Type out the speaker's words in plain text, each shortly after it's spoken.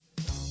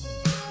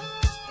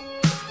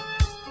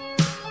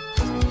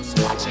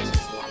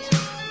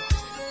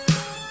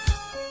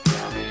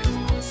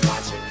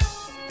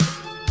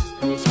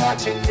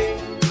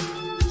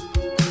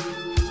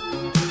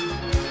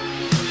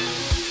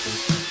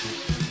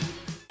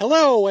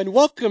Hello and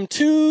welcome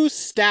to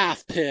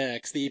Staff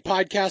Picks, the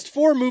podcast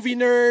for movie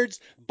nerds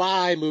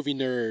by movie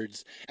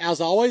nerds.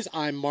 As always,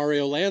 I'm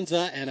Mario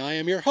Lanza and I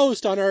am your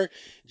host on our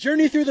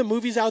journey through the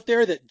movies out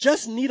there that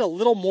just need a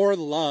little more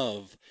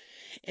love.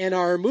 And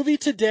our movie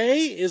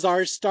today is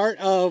our start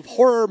of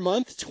Horror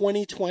Month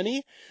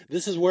 2020.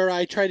 This is where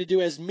I try to do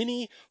as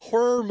many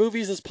horror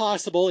movies as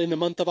possible in the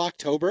month of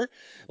October.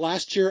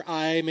 Last year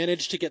I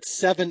managed to get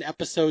 7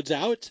 episodes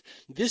out.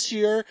 This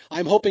year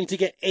I'm hoping to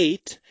get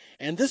 8.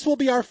 And this will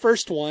be our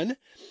first one.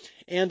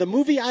 And the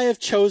movie I have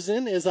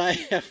chosen is I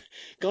have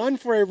gone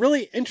for a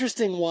really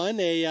interesting one.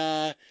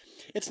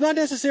 It's not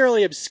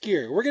necessarily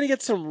obscure. We're going to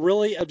get some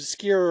really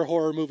obscure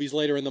horror movies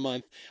later in the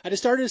month. I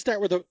decided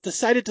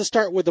to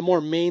start with the more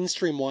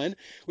mainstream one.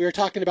 We are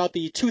talking about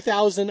the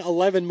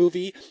 2011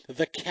 movie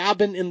The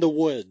Cabin in the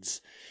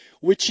Woods,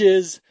 which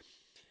is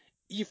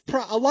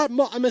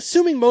I'm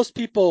assuming most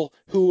people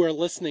who are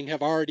listening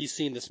have already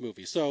seen this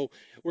movie, so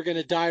we're going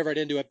to dive right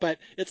into it. But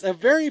it's a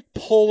very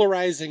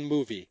polarizing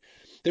movie.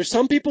 There's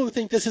some people who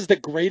think this is the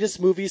greatest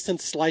movie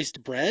since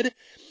sliced bread,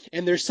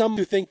 and there's some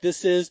who think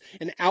this is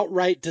an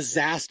outright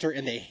disaster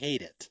and they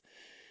hate it.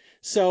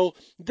 So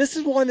this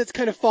is one that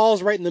kind of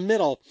falls right in the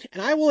middle.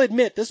 And I will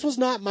admit, this was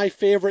not my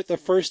favorite the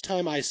first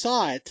time I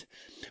saw it,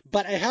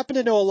 but I happen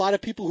to know a lot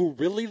of people who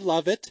really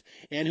love it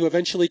and who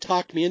eventually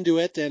talked me into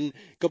it and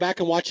go back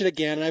and watch it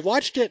again. And I've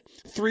watched it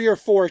 3 or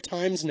 4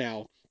 times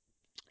now.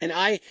 And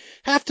I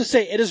have to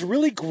say, it has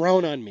really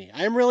grown on me.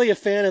 I am really a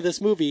fan of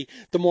this movie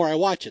the more I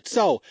watch it.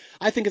 So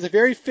I think it's a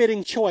very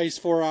fitting choice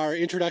for our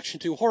introduction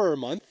to Horror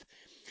Month.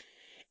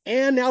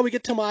 And now we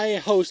get to my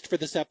host for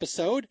this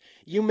episode.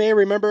 You may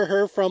remember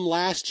her from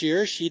last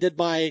year. She did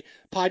my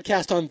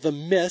podcast on The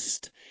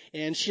Mist.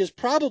 And she is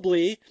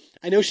probably,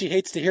 I know she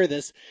hates to hear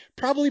this,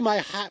 probably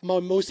my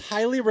most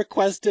highly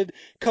requested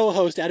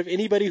co-host out of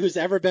anybody who's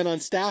ever been on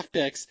Staff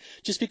Picks,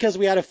 just because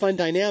we had a fun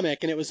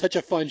dynamic and it was such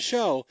a fun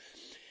show.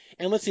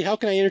 And let's see, how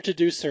can I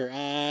introduce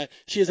her?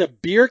 She is a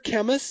beer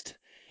chemist,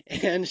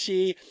 and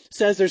she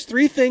says there's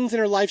 3 things in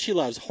her life she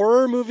loves: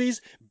 horror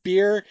movies,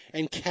 beer,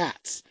 and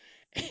cats.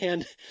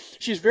 And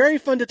she's very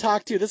fun to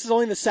talk to. This is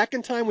only the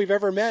second time we've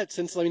ever met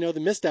since, the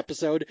Mist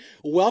episode.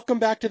 Welcome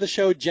back to the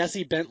show,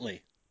 Jessie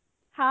Bentley.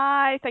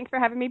 Hi, thanks for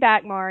having me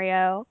back,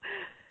 Mario.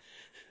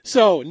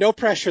 So, no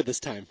pressure this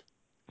time.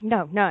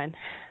 No, none.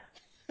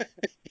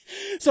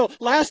 So,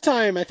 last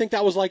time, I think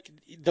that was like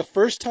the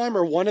first time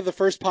or one of the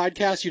first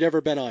podcasts you'd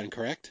ever been on,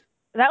 correct?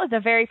 That was the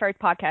very first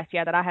podcast,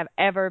 that I have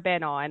ever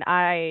been on.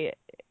 I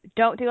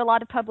don't do a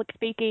lot of public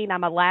speaking.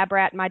 I'm a lab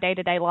rat in my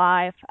day-to-day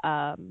life.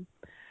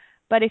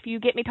 But if you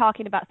get me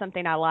talking about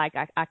something I like,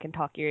 I can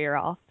talk your ear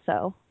off.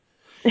 So.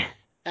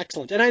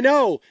 Excellent. And I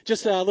know,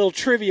 just a little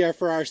trivia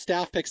for our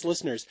Staff Picks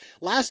listeners.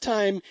 Last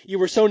time you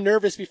were so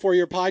nervous before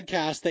your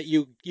podcast that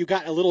you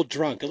got a little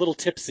drunk, a little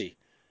tipsy.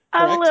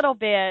 Correct? A little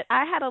bit.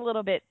 I had a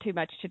little bit too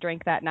much to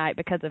drink that night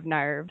because of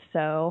nerves.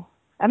 So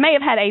I may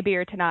have had a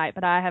beer tonight,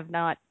 but I have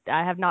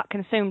not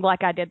consumed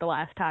like I did the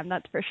last time.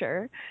 That's for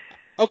sure.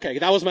 Okay,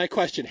 that was my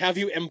question. Have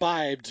you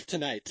imbibed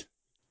tonight?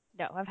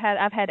 No,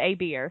 I've had a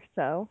beer,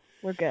 so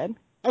we're good.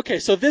 Okay,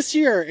 so this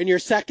year, in your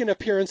second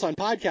appearance on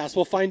podcast,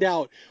 we'll find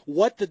out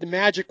what the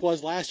magic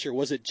was last year.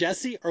 Was it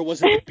Jessie or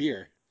was it the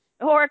beer?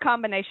 Or a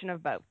combination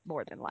of both,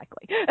 more than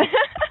likely.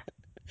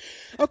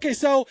 Okay,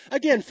 so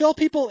again, fill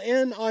people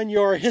in on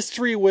your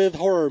history with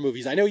horror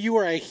movies. I know you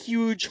are a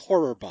huge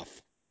horror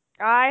buff.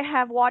 I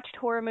have watched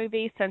horror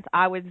movies since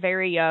I was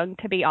very young,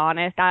 to be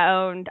honest. I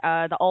owned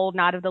the old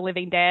Night of the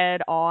Living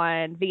Dead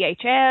on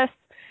VHS.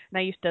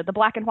 And the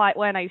black and white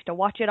one, I used to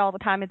watch it all the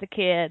time as a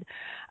kid.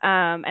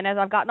 And as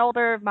I've gotten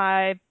older,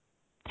 my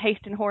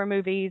taste in horror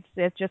movies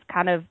has just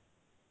kind of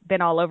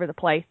been all over the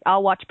place.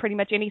 I'll watch pretty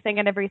much anything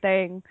and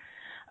everything.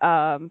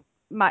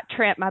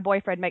 Trent, my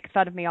boyfriend, makes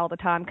fun of me all the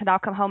time because I'll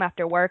come home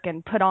after work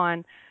and put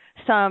on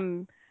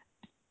some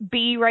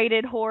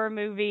B-rated horror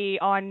movie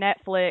on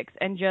Netflix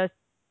and just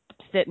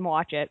sit and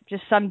watch it.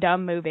 Just some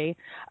dumb movie.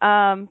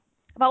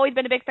 I've always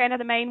been a big fan of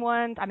the main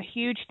ones. I'm a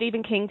huge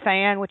Stephen King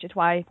fan, which is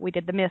why we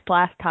did The Mist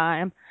last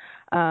time.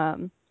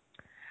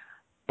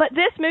 But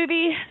this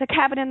movie, The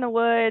Cabin in the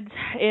Woods,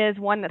 is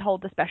one that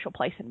holds a special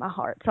place in my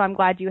heart. So I'm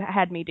glad you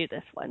had me do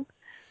this one.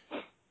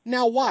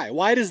 Now, why?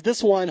 Why does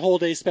this one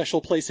hold a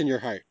special place in your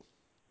heart?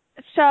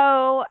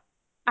 So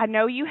I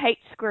know you hate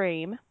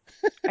Scream.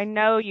 I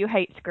know you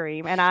hate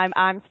Scream, and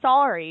I'm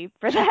sorry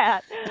for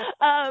that.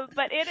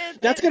 But it is.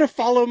 That's going to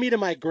follow me to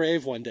my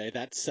grave one day,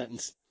 that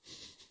sentence.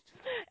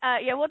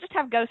 Yeah, we'll just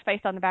have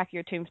Ghostface on the back of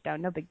your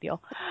tombstone. No big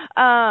deal.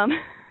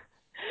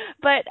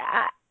 But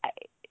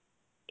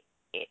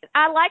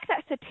I like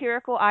that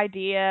satirical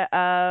idea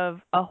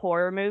of a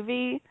horror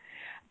movie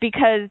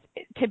because,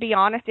 to be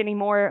honest,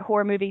 anymore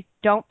horror movies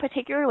don't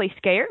particularly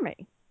scare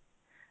me.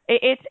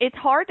 It's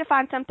hard to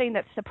find something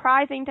that's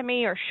surprising to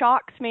me or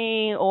shocks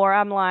me or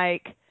I'm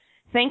like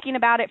thinking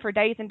about it for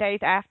days and days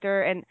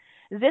after. And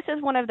this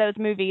is one of those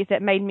movies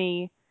that made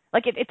me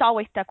like it's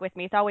always stuck with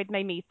me. It's always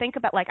made me think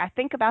about I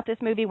think about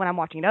this movie when I'm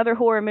watching other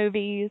horror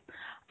movies.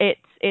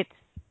 It's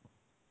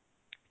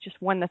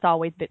just one that's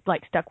always been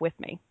stuck with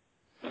me.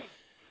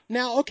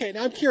 Now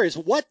I'm curious,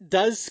 what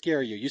does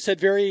scare you? You said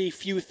very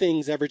few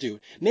things ever do.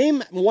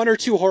 Name one or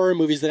two horror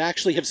movies that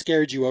actually have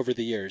scared you over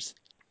the years.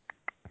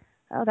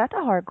 Oh, that's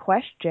a hard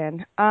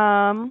question.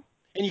 And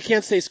you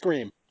can't say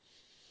Scream.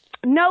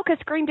 No, because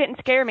Scream didn't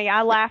scare me.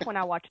 I laugh when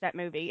I watch that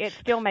movie. It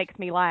still makes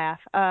me laugh.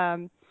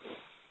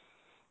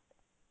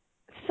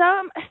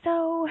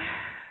 So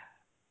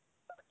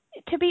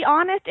to be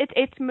honest,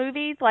 it's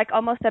movies like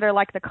almost that are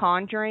like The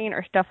Conjuring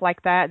or stuff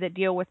like that that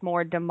deal with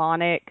more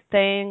demonic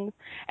things.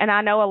 And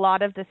I know a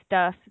lot of the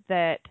stuff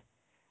that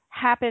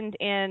happened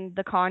in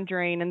The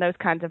Conjuring and those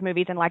kinds of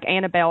movies and like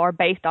Annabelle are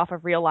based off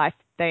of real life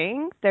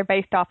things. They're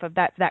based off of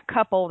that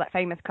couple, that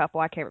famous couple,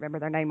 I can't remember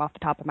their name off the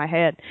top of my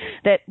head,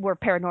 that were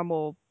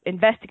paranormal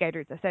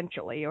investigators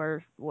essentially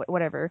or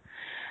whatever.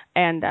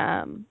 And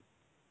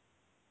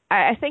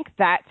I think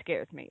that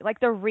scares me. Like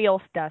the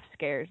real stuff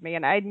scares me.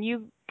 And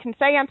you can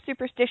say I'm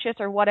superstitious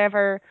or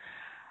whatever,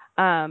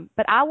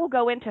 but I will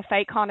go into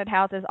fake haunted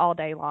houses all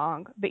day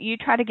long. But you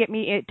try to get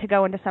me to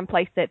go into some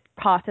place that's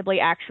possibly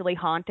actually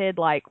haunted.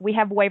 Like we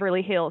have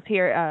Waverly Hills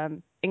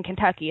here in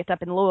Kentucky. It's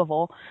up in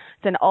Louisville.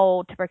 It's an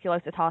old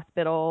tuberculosis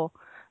hospital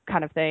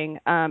kind of thing.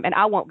 And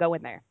I won't go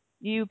in there.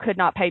 You could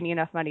not pay me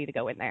enough money to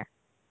go in there.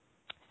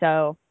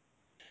 So.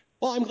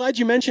 Well, I'm glad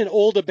you mentioned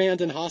old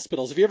abandoned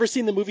hospitals. Have you ever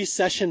seen the movie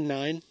Session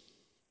 9?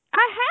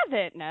 I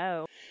haven't,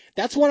 no.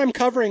 That's one I'm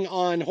covering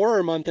on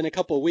Horror Month in a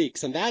couple of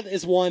weeks, and that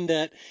is one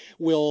that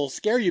will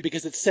scare you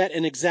because it's set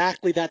in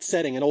exactly that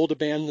setting, an old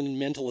abandoned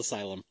mental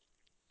asylum.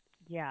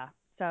 Yeah.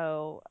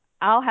 So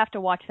I'll have to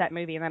watch that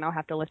movie and then I'll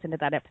have to listen to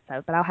that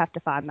episode, but I'll have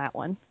to find that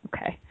one.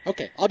 Okay.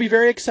 Okay, I'll be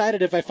very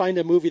excited if I find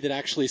a movie that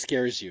actually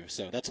scares you.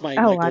 So that's my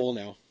goal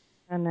now.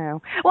 I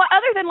know. Well,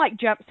 other than like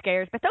jump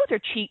scares, but those are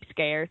cheap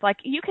scares. Like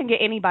you can get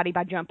anybody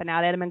by jumping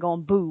out at them and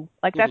going boo.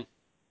 Like that's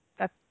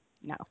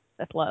no,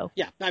 that's low.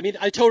 Yeah, I mean,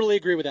 I totally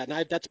agree with that,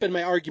 and that's been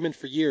my argument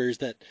for years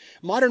that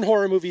modern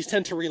horror movies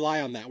tend to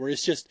rely on that, where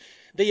it's just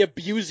they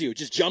abuse you,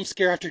 just jump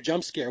scare after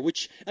jump scare.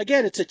 Which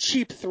again, it's a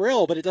cheap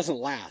thrill, but it doesn't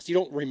last. You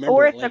don't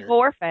remember it later. Or it's a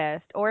gore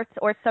fest, or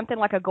it's something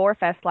like a gore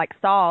fest like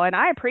Saw. And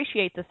I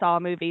appreciate the Saw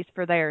movies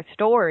for their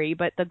story,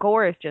 but the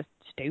gore is just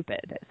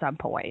stupid at some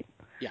point.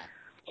 Yeah.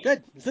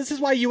 Good. This is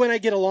why you and I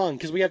get along,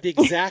 because we have the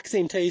exact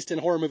same taste in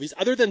horror movies,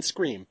 other than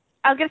Scream.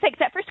 I was going to say,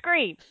 except for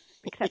Scream.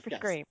 Except for Yes.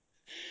 Scream.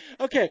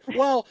 Okay,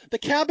 well, The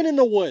Cabin in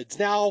the Woods.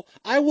 Now,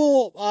 I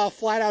will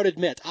flat out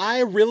admit,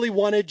 I really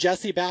wanted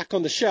Jessie back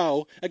on the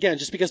show. Again,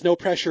 just because no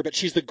pressure, but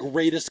she's the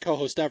greatest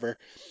co-host ever.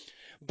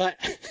 But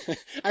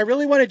I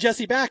really wanted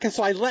Jessie back, and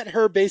so I let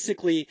her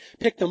basically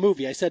pick the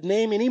movie. I said,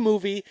 name any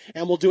movie,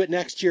 and we'll do it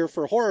next year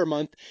for Horror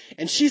Month.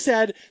 And she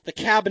said, The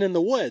Cabin in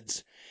the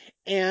Woods.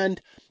 And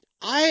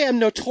I am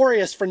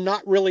notorious for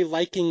not really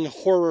liking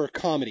horror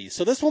comedies,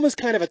 so this one was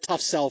kind of a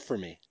tough sell for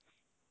me.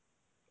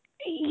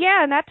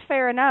 Yeah, and that's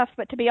fair enough.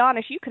 But to be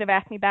honest, you could have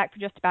asked me back for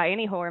just about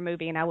any horror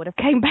movie, and I would have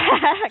came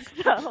back.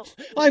 So.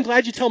 Well, I'm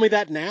glad you tell me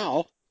that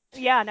now.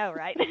 Yeah, I know,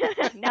 right?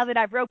 Now that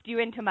I've roped you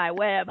into my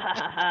web.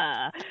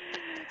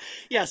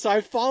 Yeah, so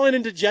I've fallen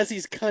into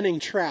Jessie's cunning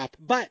trap.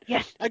 But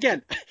yes.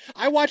 Again,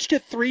 I watched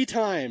it 3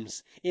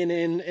 times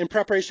in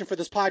preparation for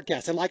this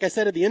podcast, and like I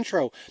said in the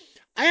intro,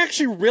 I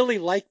actually really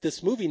like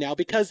this movie now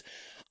because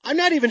I'm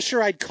not even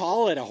sure I'd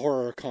call it a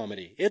horror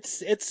comedy.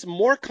 It's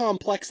more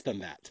complex than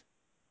that.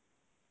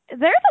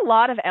 There's a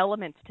lot of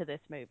elements to this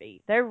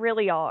movie. There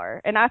really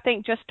are. And I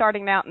think just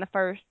starting out in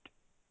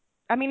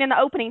the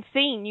opening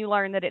scene, you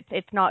learn that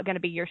it's not going to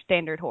be your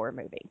standard horror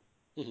movie.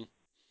 Mm-hmm.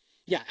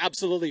 Yeah,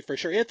 absolutely, for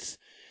sure. It's,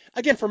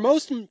 again, for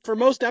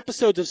most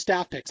episodes of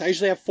Staff Picks, I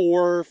usually have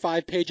 4 or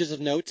 5 pages of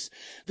notes.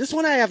 This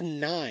one I have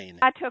 9.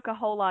 I took a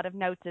whole lot of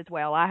notes as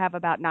well. I have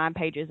about 9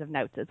 pages of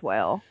notes as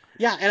well.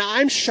 Yeah, and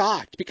I'm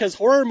shocked because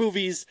horror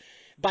movies,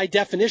 by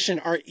definition,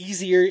 are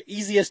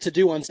easiest to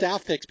do on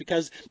Staff Picks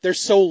because there's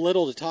so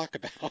little to talk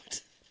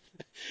about.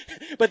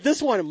 But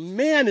this one,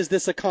 man, is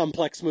this a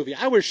complex movie.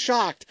 I was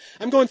shocked.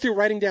 I'm going through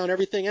writing down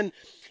everything,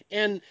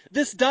 and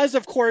this does,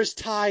 of course,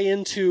 tie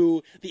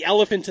into the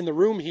elephant in the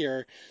room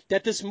here,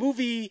 that this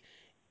movie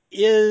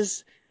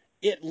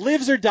it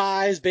lives or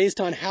dies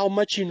based on how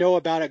much you know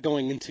about it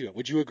going into it.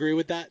 Would you agree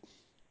with that?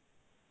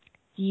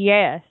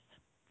 Yes,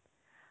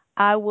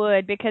 I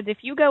would, because I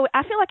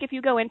feel like if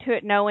you go into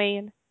it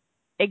knowing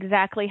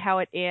exactly how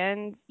it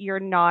ends, you're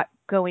not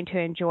going to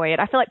enjoy it.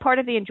 I feel like part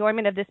of the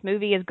enjoyment of this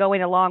movie is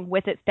going along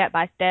with it step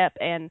by step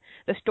and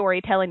the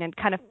storytelling and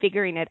kind of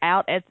figuring it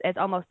out as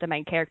almost the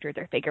main characters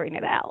are figuring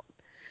it out.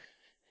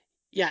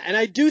 Yeah, and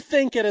I do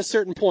think at a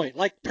certain point,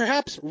 like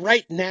perhaps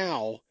right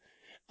now,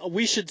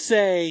 we should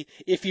say,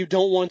 if you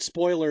don't want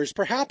spoilers,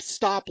 perhaps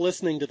stop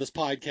listening to this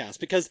podcast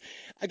because,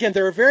 again,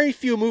 there are very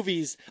few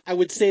movies I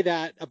would say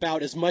that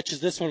about as much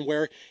as this one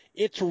where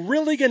it's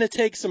really going to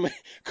take some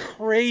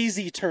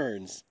crazy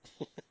turns.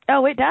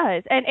 Oh, it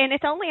does. And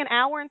it's only an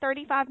hour and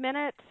 35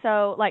 minutes,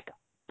 so like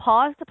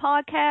pause the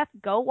podcast,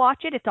 go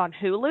watch it. It's on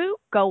Hulu.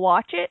 Go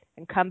watch it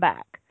and come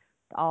back.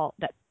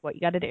 what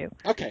you got to do.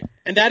 Okay.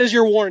 And that is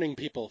your warning,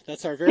 people.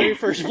 That's our very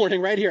first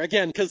warning right here.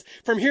 Again, because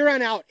from here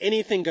on out,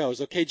 anything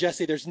goes. Okay,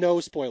 Jesse, there's no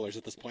spoilers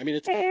at this point. I mean,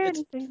 it's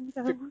Anything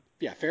goes.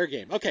 yeah, fair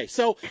game. Okay,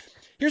 so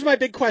here's my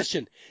big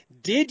question.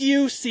 Did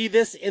you see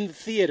this in the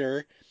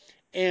theater?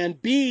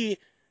 And B,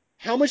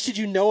 how much did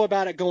you know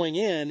about it going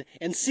in?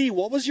 And C,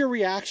 what was your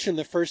reaction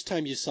the first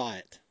time you saw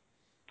it?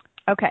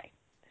 Okay,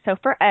 so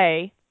for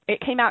A, it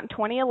came out in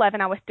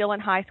 2011. I was still in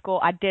high school.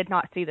 I did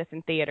not see this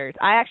in theaters.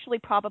 I actually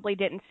probably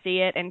didn't see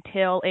it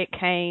until it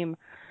came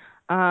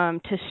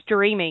to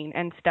streaming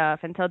and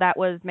stuff. And so that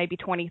was maybe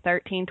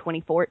 2013,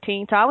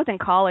 2014. So I was in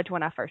college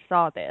when I first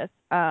saw this.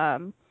 I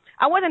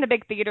wasn't a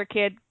big theater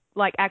kid,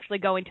 like actually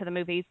going to the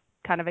movies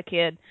kind of a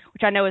kid,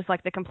 which I know is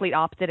like the complete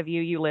opposite of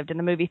you. You lived in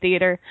the movie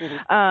theater.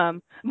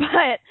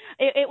 But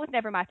it was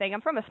never my thing. I'm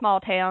from a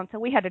small town, so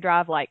we had to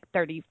drive like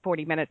 30,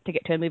 40 minutes to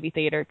get to a movie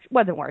theater. It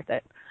wasn't worth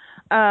it.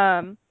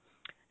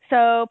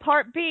 So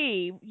part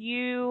B,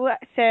 you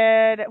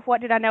said,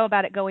 what did I know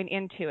about it going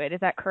into it?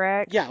 Is that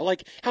correct? Yeah,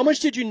 like how much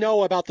did you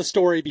know about the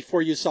story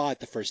before you saw it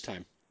the first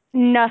time?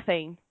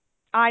 Nothing.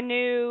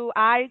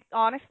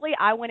 Honestly,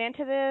 I went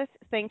into this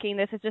thinking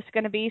this is just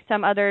going to be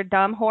some other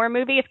dumb horror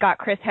movie. It's got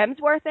Chris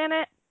Hemsworth in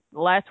it.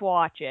 Let's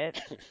watch it.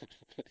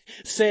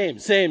 Same,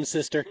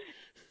 sister.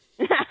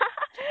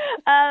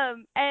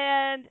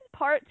 And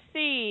part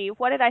C,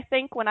 what did I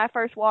think when I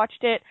first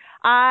watched it?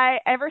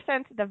 Ever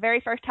since the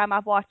very first time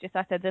I've watched this,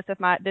 I said this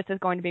is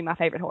going to be my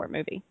favorite horror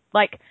movie.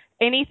 Like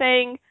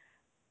anything,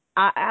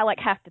 I like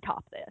have to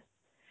top this.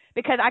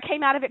 Because I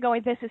came out of it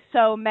going, this is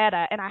so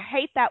meta, and I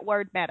hate that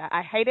word meta.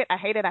 I hate it, I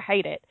hate it, I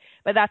hate it.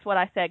 But that's what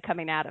I said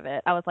coming out of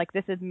it. I was like,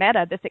 this is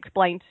meta. This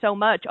explains so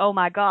much. Oh,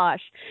 my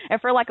gosh. And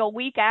for like a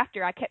week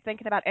after, I kept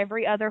thinking about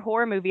every other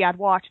horror movie I'd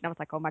watched, and I was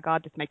like, oh, my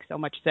God, this makes so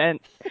much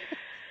sense.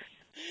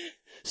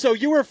 So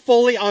you were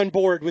fully on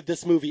board with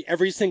this movie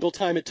every single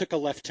time it took a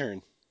left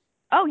turn.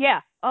 Oh,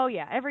 yeah. Oh,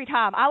 yeah. Every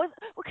time.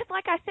 Because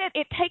like I said,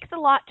 it takes a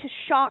lot to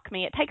shock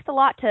me. It takes a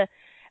lot to,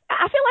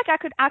 I feel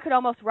like I could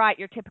almost write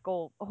your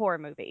typical horror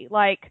movie,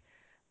 like,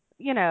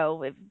 you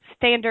know,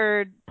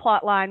 standard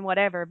plot line,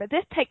 whatever. But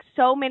this takes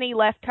so many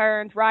left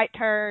turns, right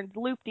turns,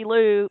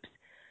 loop-de-loops.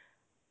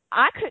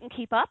 I couldn't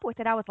keep up with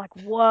it. I was like,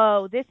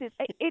 whoa,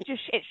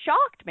 it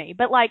shocked me,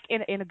 but like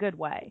in a good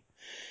way.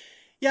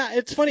 Yeah,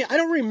 it's funny. I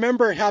don't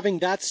remember having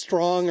that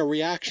strong a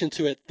reaction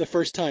to it the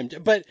first time.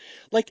 But,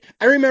 like,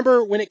 I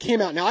remember when it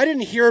came out. Now, I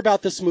didn't hear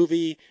about this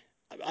movie.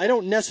 I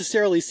don't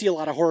necessarily see a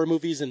lot of horror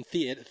movies in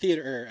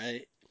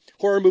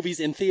horror movies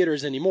in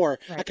theaters anymore.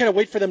 I Right. kind of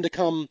wait for them to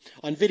come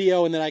on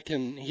video and then I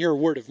can hear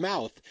word of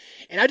mouth.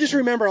 And I just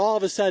remember all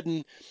of a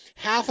sudden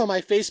half of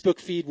my Facebook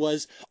feed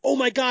was, "Oh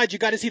my God, you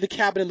got to see The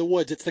Cabin in the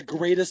Woods. It's the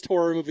greatest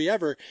horror movie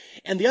ever."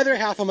 And the other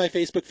half of my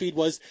Facebook feed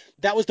was,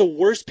 "That was the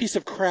worst piece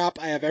of crap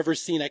I have ever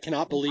seen. I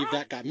cannot believe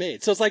that got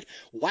made." So it's like,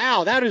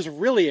 wow, that is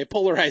really a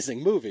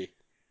polarizing movie.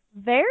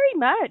 Very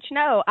much.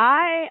 No,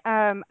 I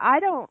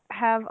don't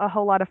have a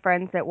whole lot of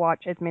friends that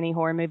watch as many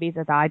horror movies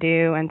as I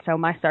do, and so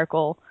my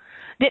circle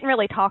didn't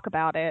really talk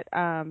about it.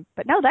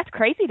 But no, that's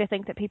crazy to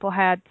think that people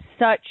had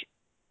such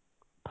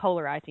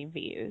polarizing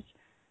views.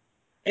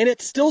 And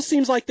it still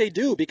seems like they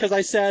do because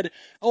I said,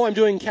 "Oh, I'm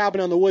doing Cabin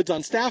on the Woods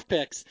on Staff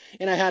Picks,"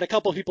 and I had a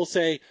couple people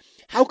say,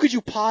 "How could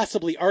you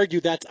possibly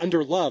argue that's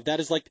underloved? That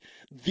is like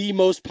the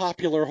most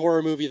popular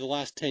horror movie of the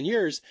last 10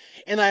 years."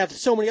 And I have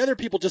so many other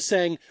people just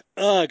saying,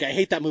 "Ugh, I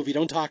hate that movie.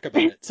 Don't talk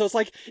about it." So it's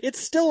like, it's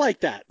still like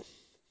that.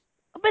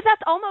 But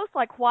that's almost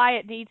like why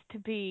it needs to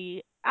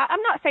be.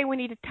 I'm not saying we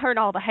need to turn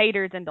all the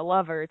haters into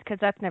lovers because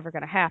that's never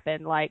going to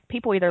happen. Like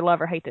people either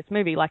love or hate this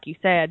movie, like you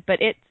said. But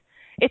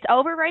it's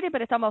overrated,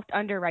 but it's almost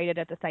underrated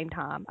at the same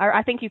time.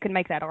 I think you can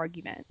make that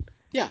argument.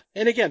 Yeah,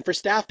 and again, for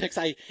Staff Picks,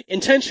 I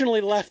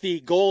intentionally left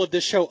the goal of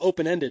this show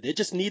open-ended. It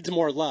just needs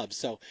more love,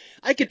 so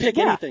I could pick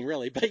Yeah. anything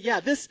really. But yeah,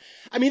 this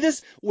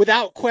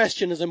without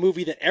question is a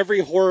movie that every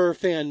horror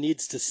fan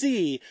needs to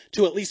see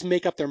to at least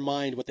make up their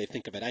mind what they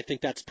think of it. I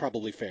think that's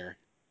probably fair.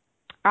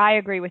 I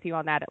agree with you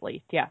on that at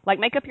least. Yeah. Like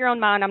make up your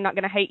own mind. I'm not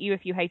going to hate you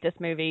if you hate this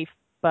movie,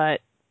 but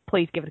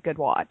please give it a good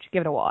watch.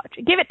 Give it a watch.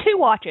 Give it 2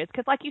 watches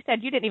because like you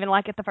said, you didn't even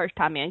like it the first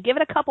time in. Give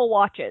it a couple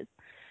watches.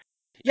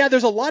 Yeah,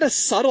 there's a lot of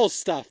subtle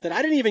stuff that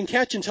I didn't even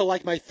catch until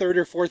like my third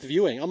or fourth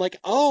viewing. I'm like,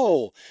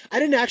 oh, I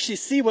didn't actually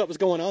see what was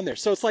going on there.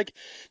 So it's like,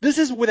 this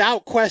is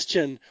without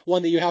question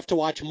one that you have to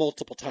watch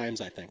multiple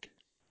times, I think.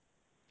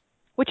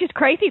 Which is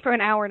crazy for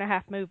an hour and a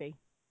half movie.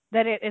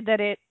 That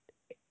it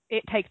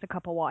takes a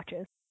couple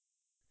watches.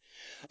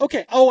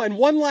 Okay. Oh, and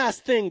one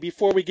last thing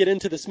before we get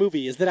into this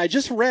movie is that I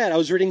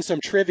was reading some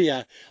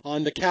trivia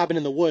on The Cabin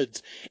in the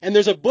Woods, and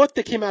there's a book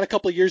that came out a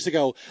couple of years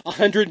ago,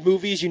 100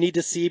 movies you need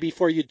to see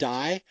before you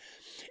die.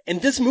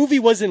 And this movie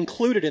was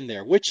included in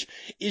there, which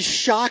is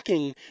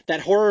shocking that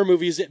horror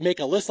movies make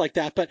a list like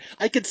that. But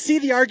I could see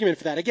the argument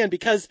for that again,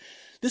 because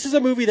this is a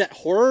movie that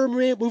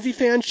movie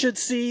fans should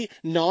see,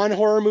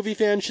 non-horror movie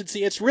fans should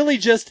see. It's really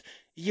just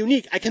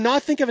unique. I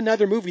cannot think of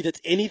another movie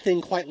that's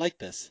anything quite like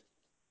this.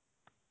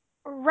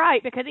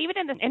 Right, because even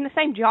in the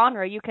same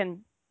genre, you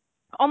can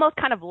almost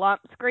kind of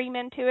lump Scream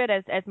into it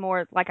as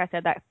more, like I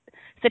said, that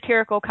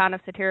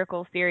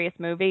satirical serious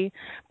movie,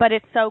 but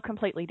it's so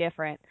completely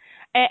different.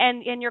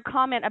 And in your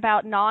comment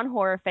about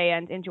non-horror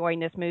fans enjoying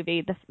this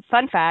movie, the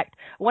fun fact,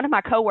 one of my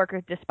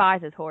coworkers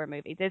despises horror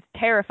movies. Is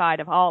terrified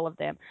of all of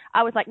them.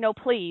 I was like, "No,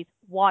 please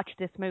watch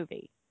this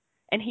movie."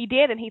 And he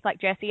did, and he's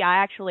like, "Jesse, I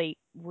actually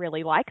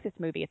really like this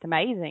movie. It's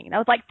amazing." And I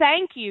was like,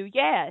 "Thank you.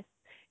 Yes,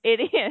 it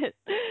is."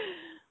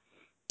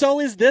 So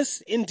is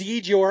this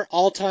indeed your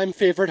all-time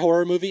favorite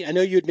horror movie? I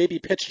know you'd maybe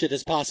pitched it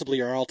as possibly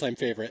your all-time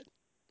favorite.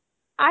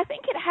 I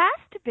think it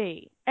has to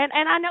be. And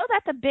I know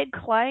that's a big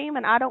claim,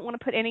 and I don't want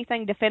to put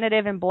anything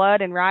definitive in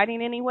blood in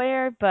writing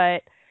anywhere,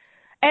 but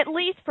at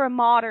least for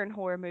modern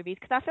horror movies,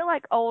 because I feel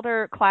like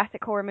older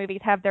classic horror movies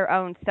have their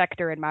own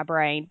sector in my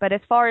brain. But as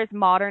far as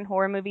modern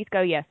horror movies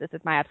go, yes, this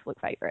is my absolute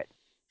favorite.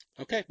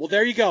 Okay, well,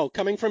 there you go.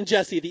 Coming from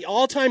Jessie, the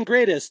all-time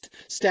greatest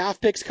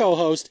Staff Picks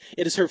co-host,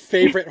 it is her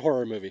favorite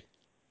horror movie.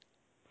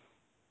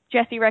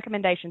 Jesse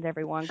recommendations,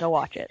 everyone. Go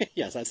watch it.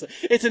 Yes,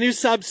 it's a new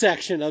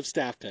subsection of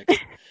Staff Picks.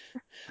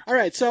 All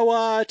right,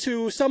 so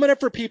to sum it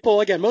up for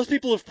people, again, most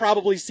people have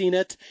probably seen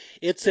it.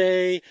 It's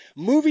a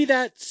movie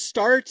that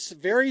starts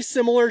very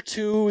similar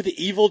to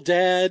The Evil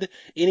Dead,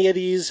 any of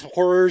these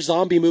horror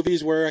zombie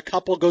movies where a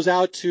couple goes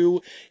out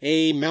to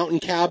a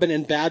mountain cabin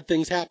and bad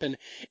things happen.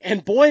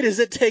 And boy, does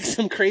it take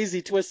some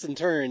crazy twists and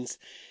turns.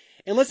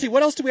 And let's see,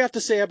 what else do we have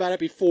to say about it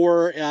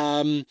before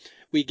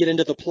we get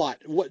into the plot?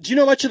 Do you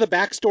know much of the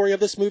backstory of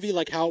this movie,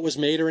 like how it was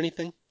made or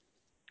anything?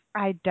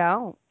 I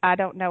don't. I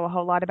don't know a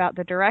whole lot about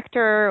the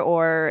director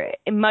or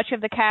much of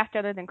the cast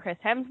other than Chris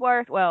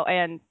Hemsworth. Well,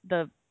 and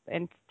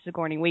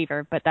Sigourney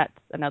Weaver, but that's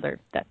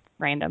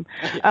random.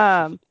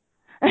 Um,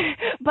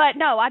 but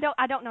no, I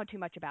don't know too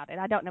much about it.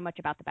 I don't know much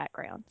about the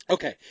background.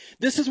 Okay.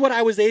 This is what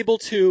I was able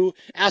to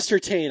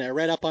ascertain. I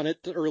read up on it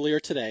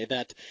earlier today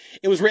that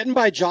it was written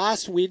by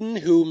Joss Whedon,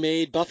 who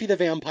made Buffy the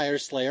Vampire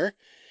Slayer.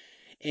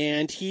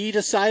 And he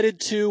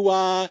decided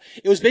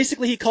it was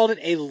basically, he called it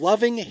a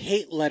loving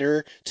hate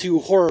letter to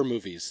horror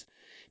movies.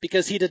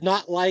 Because he did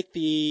not like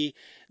the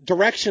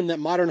direction that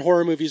modern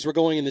horror movies were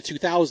going in the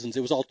 2000s. It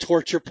was all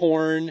torture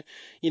porn,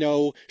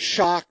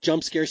 shock,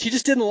 jump scares. He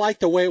just didn't like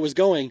the way it was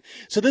going.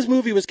 So this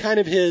movie was kind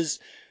of his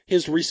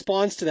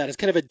response to that. It's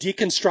kind of a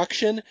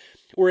deconstruction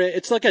where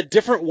it's like a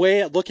different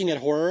way at looking at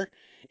horror.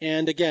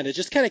 And again, it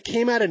just kind of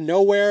came out of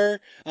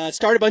nowhere,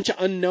 started a bunch of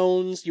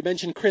unknowns. You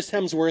mentioned Chris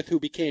Hemsworth, who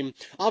became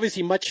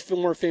obviously much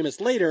more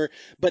famous later,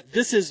 but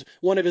this is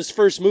one of his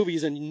first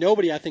movies, and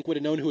nobody, I think, would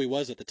have known who he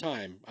was at the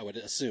time, I would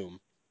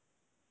assume.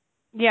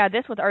 Yeah,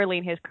 this was early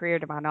in his career,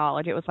 to my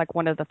knowledge. It was like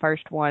one of the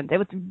first ones. It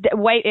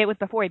was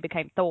before he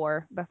became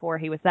Thor, before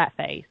he was that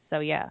face. So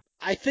yeah.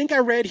 I think I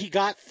read he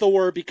got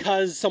Thor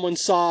because someone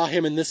saw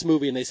him in this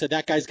movie and they said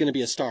that guy's going to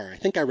be a star. I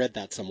think I read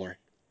that somewhere.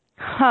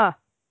 Huh.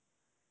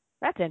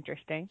 That's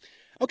interesting.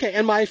 Okay,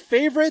 and my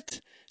favorite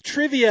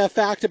trivia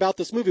fact about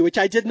this movie, which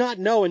I did not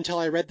know until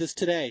I read this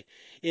today,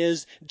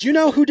 is do you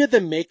know who did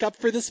the makeup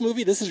for this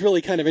movie? This is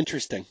really kind of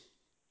interesting.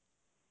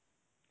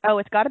 Oh,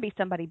 it's got to be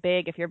somebody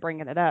big if you're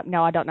bringing it up.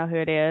 No, I don't know who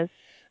it is.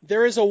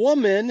 There is a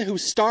woman who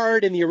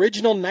starred in the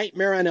original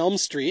Nightmare on Elm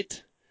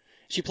Street.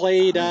 She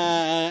played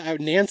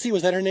Nancy,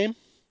 was that her name?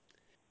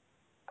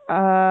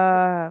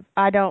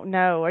 I don't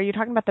know. Are you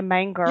talking about the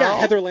main girl? Yeah,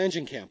 Heather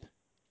Langenkamp.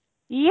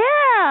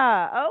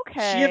 Yeah, She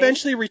okay.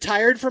 eventually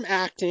retired from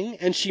acting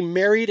and she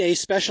married a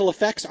special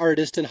effects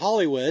artist in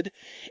Hollywood,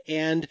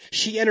 and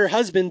she and her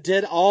husband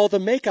did all the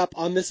makeup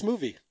on this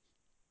movie.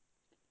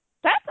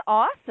 That's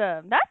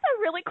awesome. That's a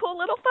really cool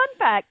little fun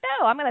fact.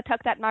 No, I'm going to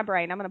tuck that in my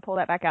brain. I'm going to pull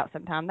that back out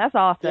sometime. That's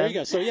There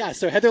you awesome. go.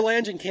 So Heather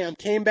Langenkamp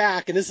came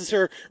back, and this is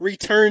her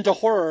return to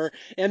horror.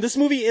 And this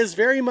movie is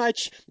very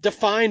much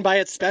defined by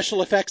its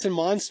special effects and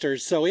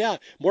monsters. So yeah,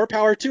 more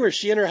power to her.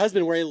 She and her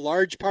husband were a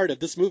large part of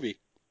this movie.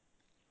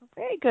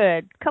 Very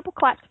good. Couple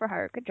claps for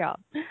her. Good job.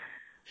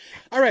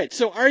 All right,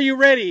 so are you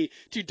ready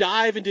to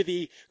dive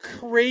into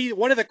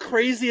one of the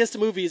craziest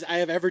movies I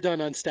have ever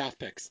done on Staff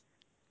Picks?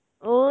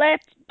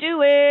 Let's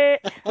do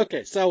it.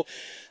 Okay, so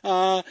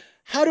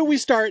how do we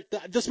start?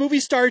 This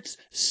movie starts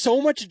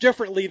so much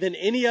differently than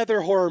any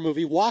other horror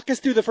movie. Walk us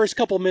through the first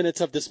couple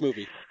minutes of this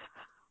movie.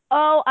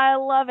 Oh, I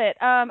love it.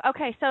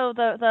 Okay, so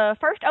the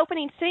first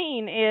opening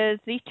scene is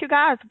these two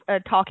guys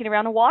talking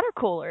around a water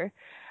cooler.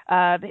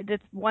 This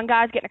one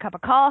guy's getting a cup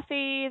of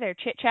coffee. They're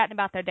chit chatting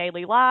about their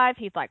daily life.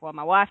 He's like, "Well,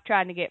 my wife's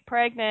trying to get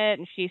pregnant,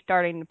 and she's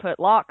starting to put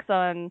locks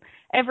on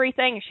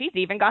everything. She's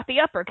even got the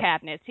upper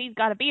cabinets. He's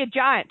got to be a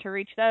giant to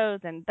reach those,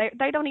 and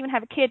they don't even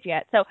have a kid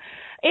yet." So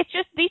it's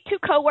just these two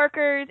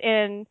coworkers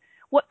in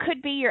what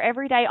could be your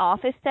everyday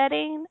office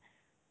setting,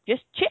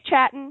 just chit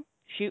chatting,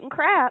 shooting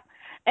crap.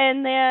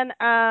 And then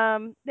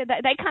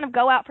they kind of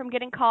go out from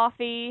getting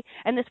coffee,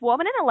 and this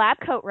woman in a lab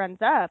coat runs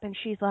up, and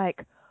she's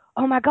like,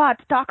 "Oh my God,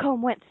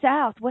 Stockholm went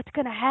south. What's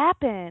going to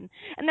happen?"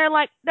 And they're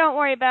like, "Don't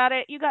worry about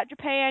it. You got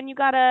Japan, you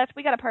got us.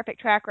 We got a perfect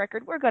track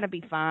record. We're going to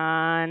be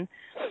fine."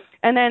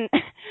 And then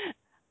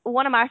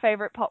one of my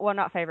favorite, well,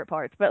 not favorite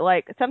parts, but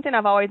like something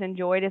I've always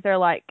enjoyed is they're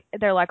like,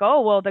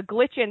 "Oh well, the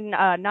glitch in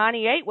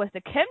 '98 was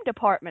the chem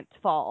department's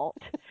fault."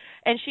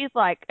 And she's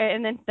like,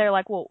 and then they're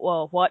like,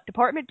 well, what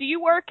department do you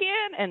work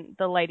in? And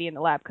the lady in the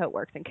lab coat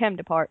works in chem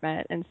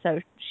department. And so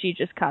she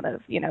just kind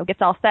of,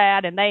 gets all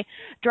sad, and they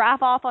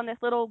drive off on this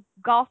little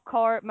golf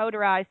cart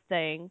motorized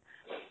thing.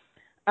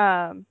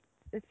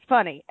 It's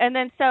funny. And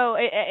then so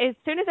as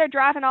soon as they're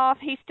driving off,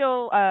 he's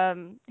still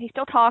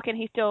talking.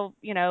 He's still,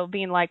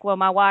 being like, well,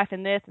 my wife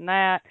and this and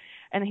that.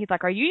 And he's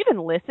like, are you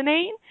even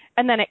listening?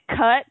 And then it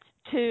cuts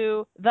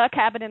to The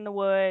Cabin in the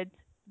Woods,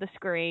 the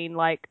screen,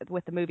 like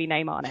with the movie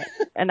name on it.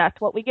 And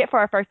that's what we get for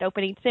our first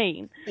opening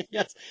scene.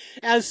 Yes.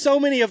 As so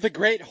many of the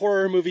great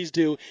horror movies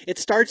do, it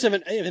starts in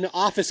an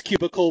office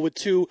cubicle with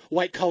two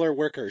white-collar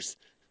workers.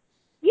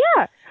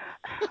 Yeah.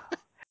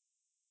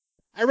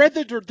 I read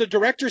the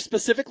director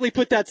specifically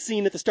put that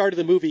scene at the start of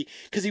the movie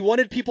because he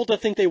wanted people to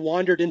think they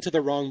wandered into the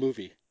wrong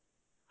movie.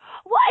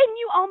 Well, and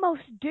you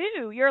almost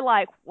do. You're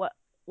like,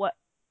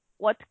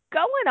 what's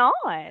going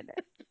on?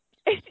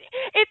 It's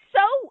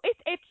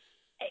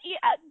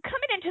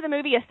coming into the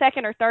movie a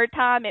second or third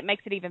time, it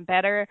makes it even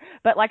better.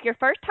 But like your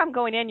first time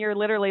going in, you're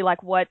literally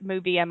like, what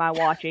movie am I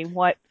watching?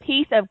 What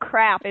piece of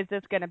crap is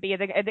this going to be?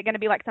 Is it going to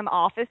be like some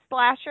office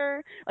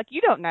slasher? Like,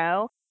 you don't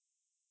know.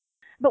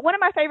 But one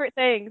of my favorite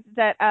things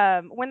that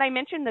when they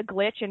mentioned the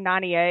glitch in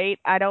 '98,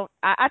 I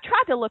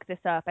tried to look this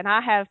up, and I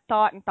have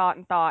thought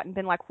and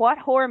been like, what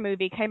horror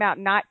movie came out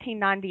in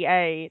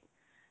 1998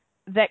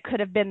 that could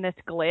have been this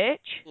glitch?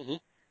 Mm-hmm.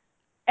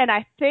 And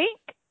I think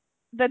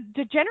the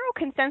general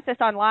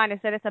consensus online is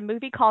that it's a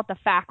movie called The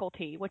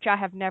Faculty, which I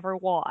have never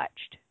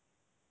watched.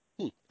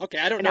 Okay,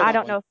 I don't and know. I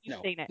don't one. know if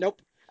you've seen it.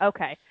 Nope.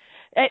 Okay,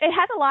 it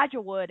has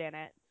Elijah Wood in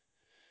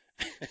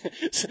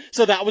it.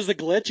 So that was the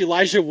glitch?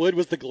 Elijah Wood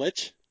was the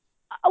glitch?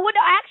 Well,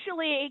 no,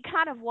 actually, it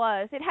kind of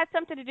was. It had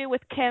something to do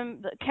with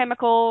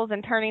chemicals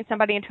and turning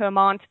somebody into a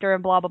monster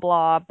and blah, blah,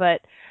 blah. But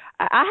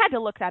I had to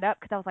look that up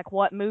because I was like,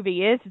 what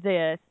movie is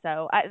this?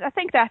 So I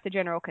think that's the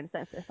general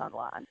consensus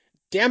online.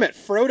 Damn it,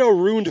 Frodo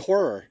ruined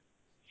horror.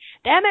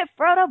 Damn it,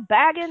 Frodo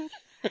Baggins.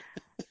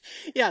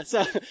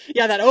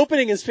 That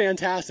opening is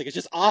fantastic. It's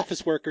just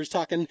office workers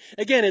talking.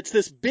 Again, it's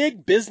this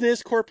big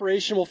business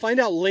corporation. We'll find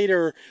out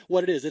later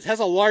what it is. It has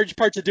a large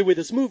part to do with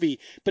this movie,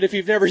 but if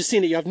you've never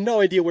seen it, you have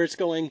no idea where it's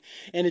going.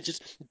 And it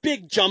just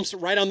big jumps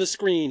right on the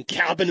screen.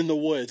 Cabin in the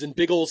Woods and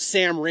big old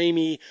Sam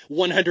Raimi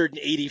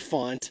 180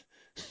 font.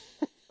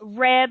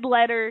 Red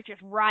letter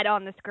just right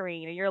on the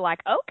screen. And you're like,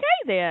 okay,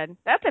 then.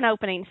 That's an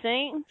opening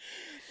scene.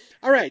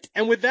 All right,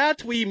 and with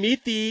that, we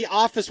meet the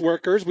office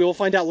workers. We will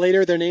find out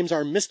later their names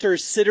are Mr.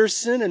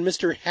 Sitterson and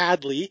Mr.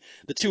 Hadley,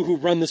 the two who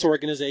run this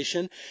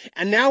organization.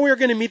 And now we're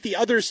going to meet the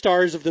other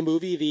stars of the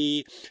movie,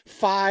 the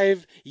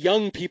 5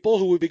 young people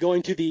who will be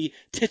going to the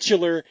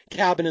titular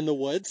cabin in the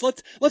woods.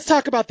 Let's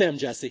talk about them,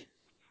 Jesse.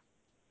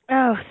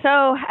 Oh,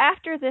 so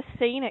after this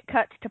scene, it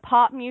cuts to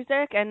pop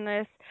music and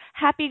this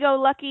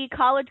happy-go-lucky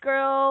college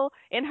girl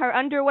in her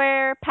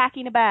underwear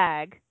packing a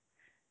bag.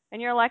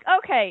 And you're like,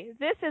 okay,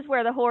 this is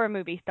where the horror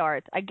movie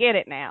starts. I get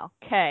it now.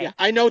 Okay. Yeah,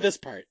 I know this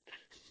part.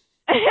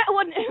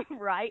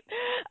 Right.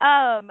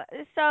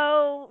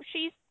 So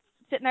she's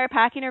sitting there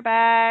packing her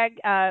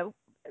bag.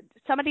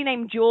 Somebody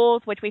named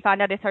Jules, which we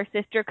find out is her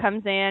sister,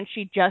 comes in.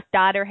 She just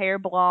dyed her hair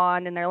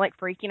blonde, and they're like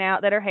freaking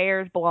out that her hair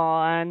is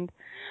blonde.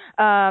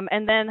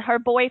 And then her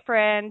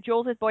boyfriend,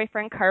 Jules'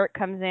 boyfriend, Kurt,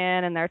 comes in,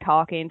 and they're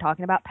talking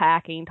about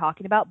packing,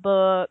 talking about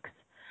books.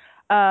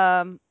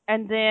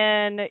 And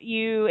then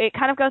it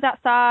kind of goes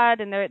outside,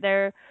 and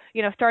they're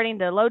starting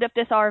to load up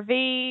this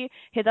RV.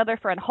 His other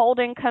friend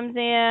Holden comes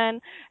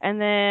in, and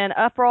then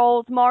up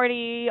rolls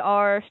Marty,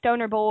 our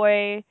stoner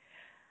boy,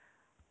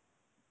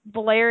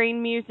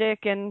 blaring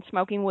music and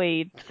smoking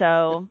weed.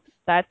 So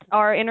that's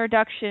our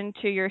introduction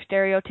to your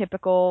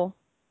stereotypical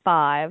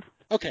 5.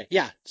 Okay,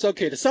 yeah. So,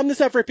 to sum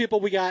this up for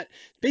people, we got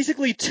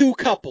basically 2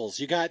 couples.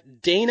 You got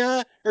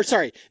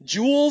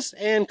Jules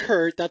and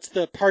Kurt. That's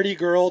the party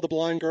girl, the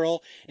blonde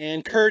girl.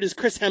 And Kurt is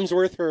Chris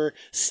Hemsworth, her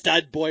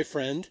stud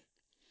boyfriend.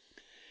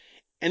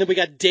 And then we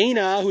got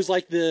Dana, who's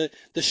like the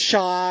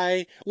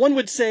shy, one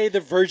would say the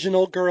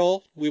virginal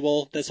girl.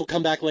 This will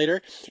come back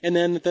later. And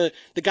then the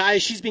guy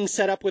she's being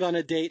set up with on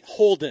a date,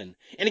 Holden.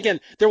 And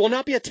again, there will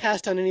not be a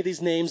test on any of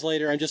these names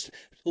later. I'm just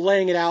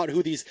laying it out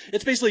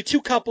it's basically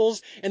 2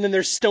 couples and then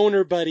their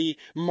stoner buddy,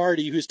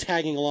 Marty, who's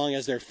tagging along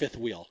as their 5th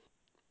wheel.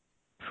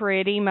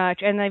 Pretty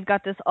much. And they've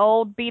got this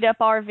old beat up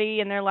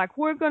RV and they're like,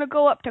 we're going to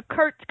go up to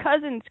Kurt's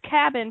cousin's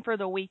cabin for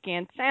the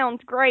weekend.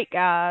 Sounds great,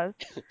 guys.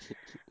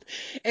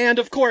 And,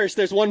 of course,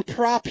 there's one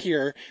prop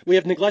here we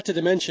have neglected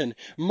to mention.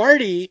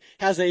 Marty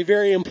has a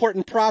very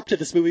important prop to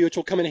this movie, which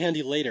will come in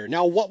handy later.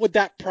 Now, what would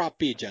that prop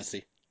be,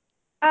 Jesse?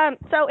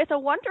 So it's a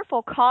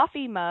wonderful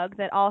coffee mug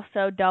that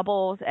also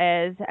doubles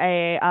as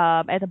a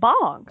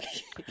bong.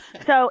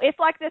 So it's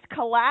like this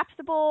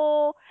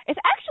collapsible. It's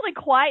actually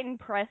quite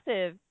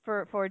impressive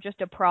for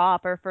just a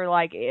prop or for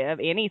like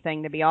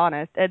anything, to be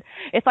honest.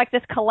 It's like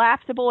this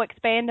collapsible,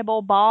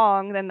 expandable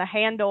bong. Then the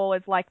handle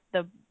is like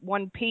the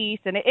one piece,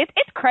 and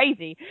it's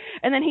crazy.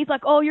 And then he's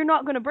like, "Oh, you're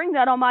not going to bring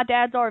that on my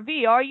dad's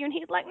RV, are you?" And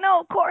he's like, "No,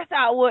 of course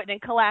I wouldn't,"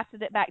 and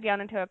collapses it back down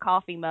into a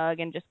coffee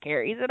mug and just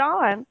carries it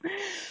on.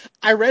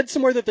 I read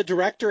somewhere that the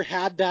director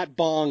had that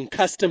bong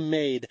custom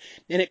made,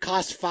 and it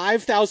cost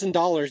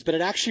 $5,000, but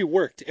it actually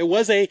worked. It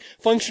was a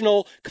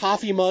functional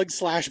coffee mug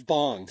 /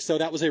 bong, so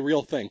that was a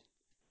real thing.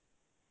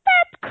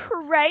 That's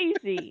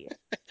crazy.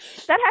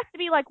 That has to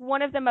be like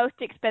one of the most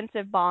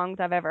expensive bongs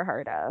I've ever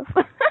heard of.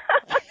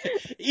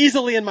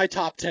 Easily in my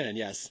top 10,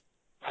 yes.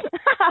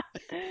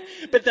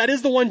 But that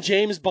is the one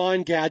James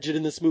Bond gadget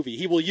in this movie.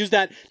 He will use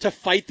that to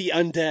fight the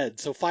undead,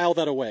 so file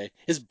that away.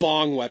 His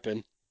bong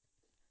weapon.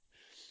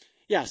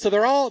 Yeah,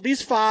 so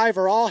these five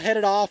are all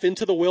headed off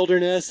into the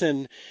wilderness,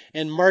 and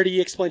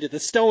Marty explained it. The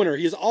stoner,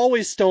 he is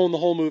always stoned the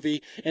whole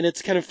movie, and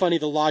it's kind of funny,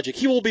 the logic.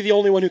 He will be the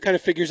only one who kind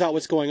of figures out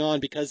what's going on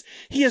because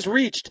he has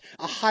reached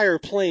a higher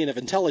plane of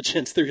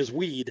intelligence through his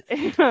weed.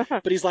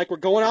 But he's like, we're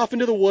going off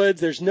into the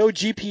woods. There's no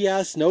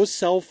GPS, no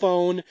cell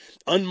phone,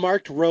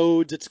 unmarked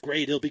roads. It's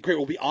great. It'll be great.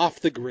 We'll be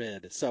off the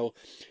grid. So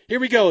here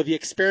we go. The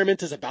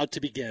experiment is about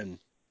to begin.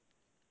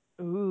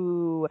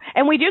 Ooh.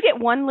 And we do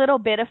get one little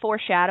bit of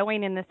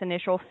foreshadowing in this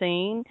initial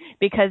scene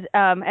because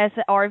as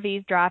the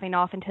RV's driving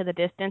off into the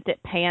distance,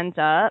 it pans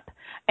up,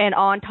 and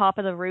on top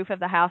of the roof of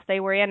the house they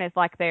were in is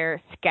like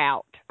their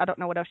scout. I don't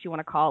know what else you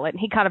want to call it. And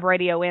he kind of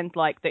radio ends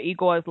like the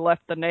eagle has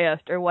left the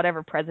nest or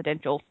whatever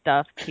presidential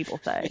stuff people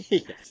say.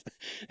 Yes.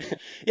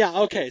 Yeah,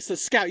 okay. So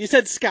Scout, you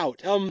said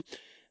Scout.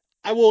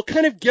 I will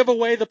kind of give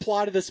away the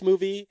plot of this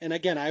movie, and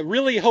again, I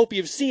really hope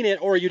you've seen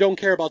it or you don't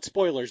care about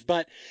spoilers,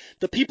 but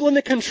the people in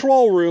the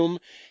control room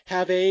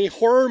have a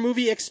horror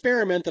movie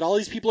experiment that all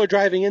these people are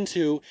driving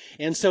into,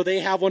 and so they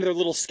have one of their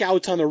little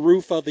scouts on the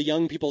roof of the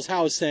young people's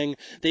house saying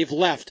they've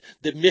left,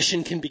 the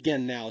mission can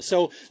begin now.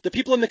 So the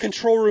people in the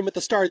control room at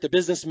the start, the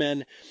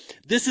businessmen,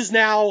 this is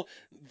now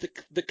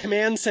the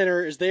command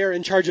center is there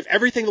in charge of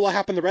everything that will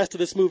happen the rest of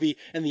this movie,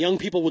 and the young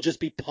people will just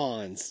be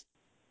pawns.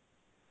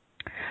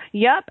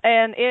 Yep,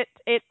 and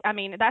I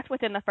mean, that's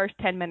within the first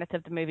 10 minutes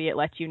of the movie. It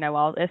lets you know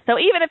all this. So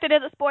even if it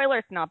is a spoiler,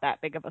 it's not that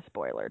big of a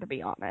spoiler, to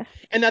be honest.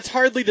 And that's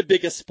hardly the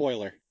biggest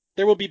spoiler.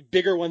 There will be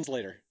bigger ones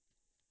later.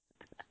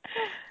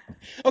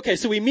 Okay,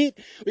 so we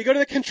go to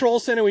the control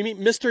center, we meet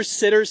Mr.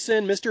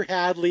 Sitterson, Mr.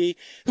 Hadley,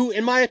 who,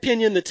 in my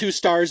opinion, the two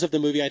stars of the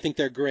movie, I think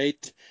they're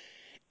great.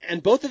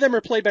 And both of them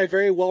are played by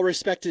very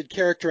well-respected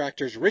character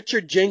actors,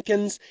 Richard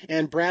Jenkins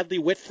and Bradley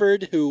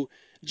Whitford,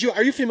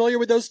 are you familiar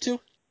with those two?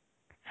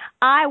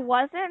 I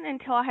wasn't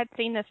until I had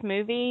seen this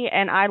movie,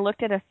 and I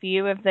looked at a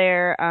few of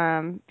their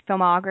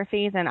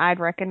filmographies, and I'd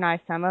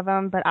recognized some of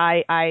them, but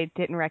I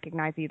didn't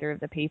recognize either of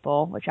the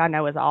people, which I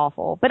know is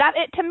awful. But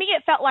to me,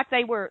 it felt like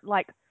they were,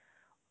 like,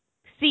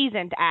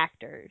 seasoned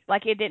actors.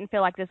 Like, it didn't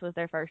feel like this was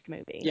their first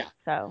movie. Yeah.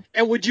 So.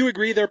 And would you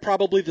agree they're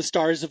probably the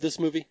stars of this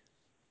movie?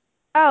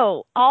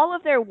 Oh, all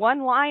of their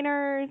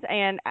one-liners,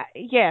 and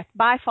yes,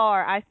 by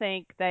far, I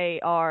think they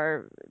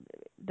are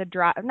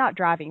not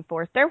driving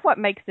force. They're what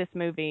makes this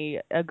movie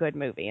a good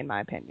movie, in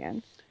my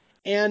opinion.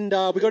 And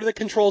we go to the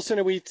control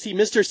center. We see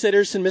Mr.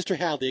 Sitterson, Mr.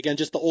 Hadley. Again,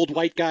 just the old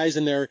white guys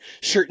in their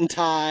shirt and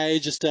tie,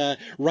 just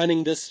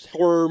running this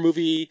horror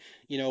movie,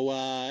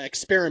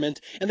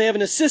 experiment. And they have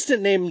an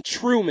assistant named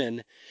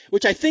Truman,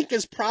 which I think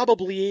is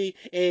probably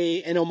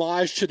an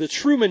homage to The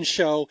Truman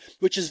Show,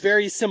 which is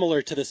very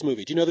similar to this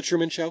movie. Do you know The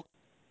Truman Show?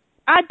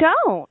 I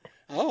don't.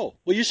 Oh,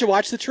 well, you should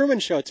watch The Truman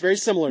Show. It's very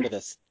similar to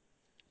this.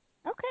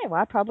 Okay, well,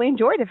 I probably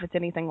enjoy it if it's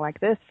anything like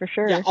this, for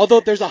sure. Yeah,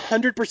 although there's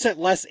 100%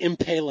 less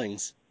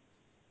impalings.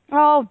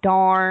 Oh,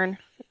 darn.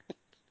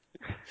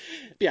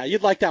 Yeah,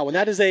 you'd like that one.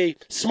 That is a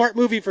smart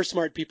movie for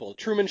smart people.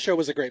 Truman Show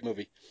was a great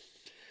movie.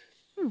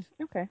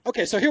 Okay.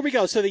 Okay, so here we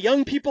go. So the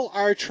young people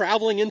are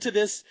traveling into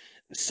this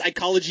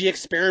psychology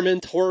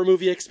experiment, horror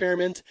movie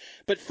experiment.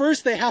 But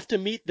first they have to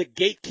meet the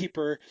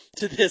gatekeeper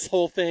to this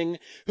whole thing,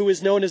 who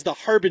is known as the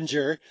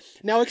Harbinger.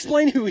 Now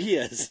explain who he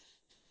is.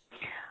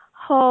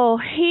 Oh,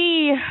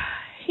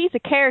 he's a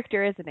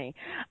character, isn't he?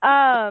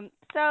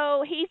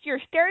 So he's your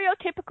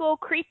stereotypical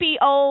creepy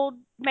old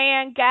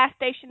man, gas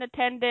station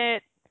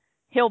attendant,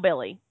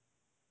 hillbilly.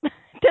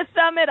 To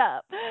sum it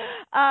up,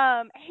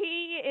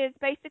 he is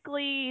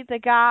basically the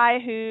guy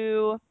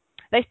who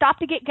they stop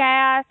to get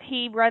gas.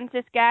 He runs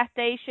this gas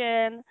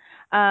station,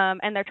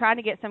 and they're trying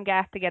to get some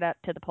gas to get up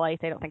to the place.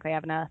 They don't think they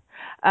have enough.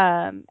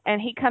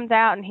 And he comes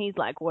out and he's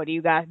like, "What are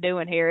you guys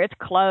doing here? It's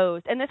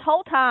closed." And this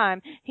whole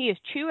time he is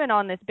chewing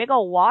on this big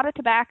old wad of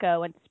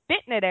tobacco and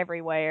spitting it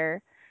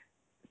everywhere.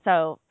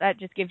 So that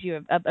just gives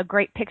you a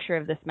great picture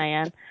of this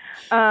man.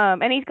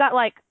 And he's got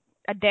like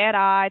a dead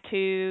eye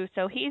too.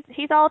 So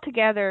he's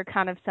altogether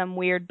kind of some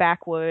weird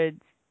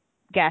backwoods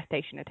gas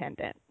station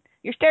attendant.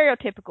 You're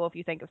stereotypical if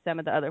you think of some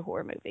of the other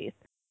horror movies.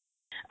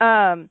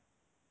 But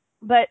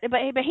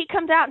he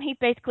comes out and he's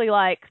basically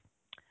like,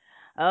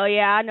 "Oh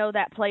yeah, I know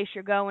that place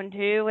you're going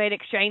to. It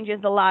exchanges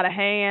a lot of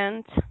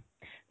hands.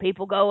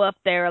 People go up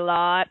there a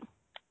lot.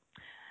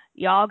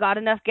 Y'all got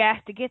enough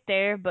gas to get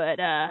there, but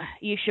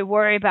you should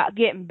worry about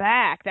getting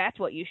back. That's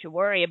what you should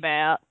worry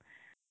about."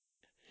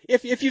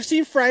 If you've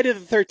seen Friday the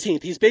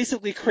 13th, he's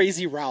basically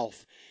Crazy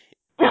Ralph.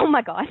 Oh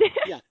my God.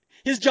 Yeah.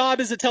 His job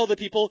is to tell the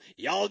people,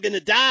 y'all gonna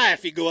die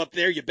if you go up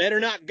there, you better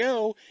not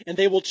go, and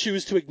they will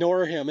choose to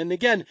ignore him. And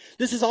again,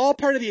 this is all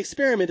part of the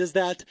experiment, is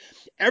that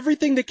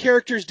everything the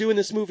characters do in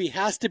this movie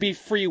has to be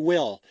free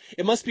will.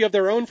 It must be of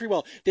their own free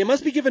will. They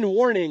must be given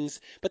warnings,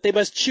 but they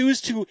must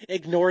choose to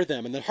ignore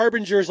them. And the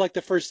Harbinger is like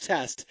the first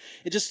test.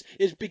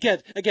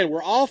 Again,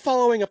 we're all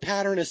following a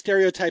pattern, a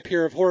stereotype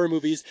here of horror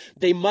movies.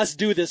 They must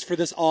do this for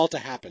this all to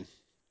happen.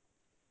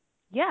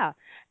 Yeah.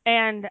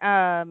 And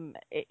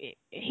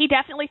he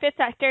definitely fits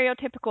that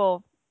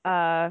stereotypical,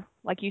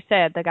 like you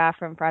said, the guy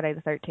from Friday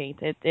the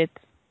 13th. It's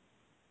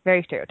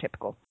very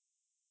stereotypical.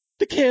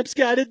 The camp's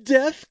got a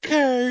death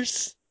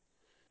curse.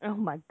 Oh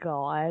my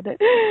God.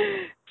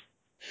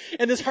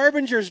 And this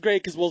Harbinger is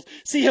great because we'll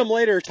see him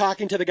later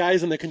talking to the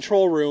guys in the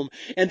control room,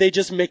 and they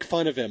just make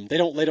fun of him. They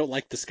don't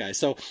like this guy.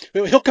 So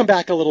he'll come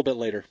back a little bit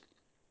later.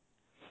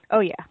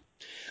 Oh yeah.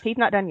 He's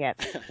not done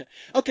yet.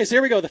 Okay, so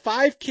here we go. The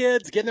 5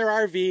 kids get in their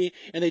RV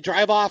and they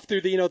drive off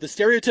through the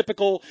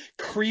stereotypical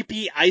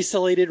creepy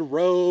isolated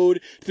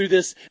road, through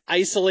this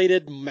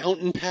isolated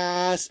mountain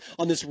pass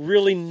on this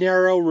really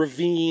narrow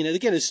ravine. And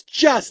again, it's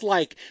just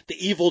like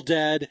The Evil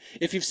Dead.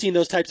 If you've seen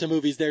those types of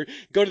movies, they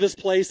go to this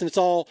place and it's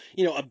all,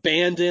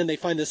 abandoned. They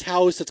find this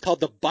house. It's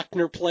called the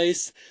Buckner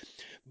Place.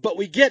 But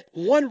we get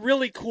one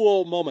really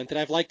cool moment that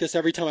I've liked this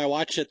every time I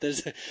watch it.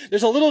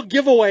 There's a little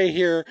giveaway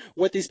here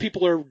what these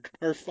people are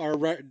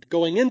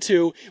going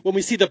into when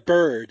we see the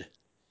bird.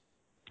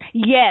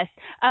 Yes.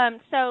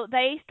 So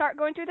they start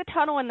going through the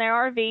tunnel in their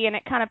RV, and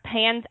it kind of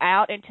pans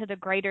out into the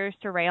greater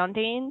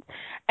surroundings.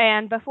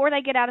 And before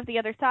they get out of the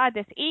other side,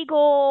 this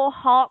eagle,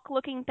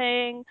 hawk-looking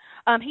thing,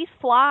 he's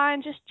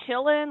flying, just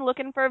chilling,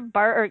 looking for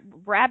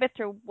rabbits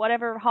or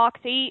whatever hawks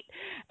eat,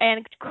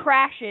 and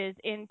crashes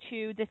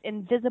into this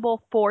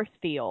invisible force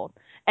field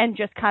and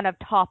just kind of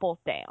topples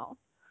down.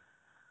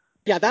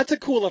 Yeah, that's a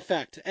cool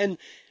effect. And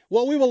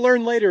what we will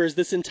learn later is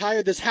this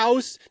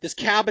house, this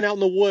cabin out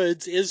in the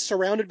woods, is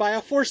surrounded by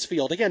a force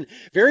field. Again,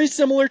 very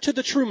similar to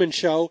The Truman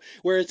Show,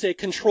 where it's a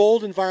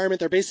controlled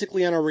environment. They're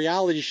basically on a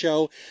reality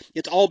show.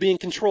 It's all being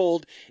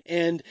controlled.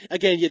 And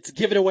again, it's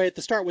given away at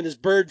the start when this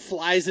bird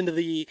flies into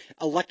the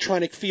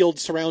electronic field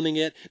surrounding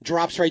it,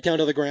 drops right down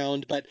to the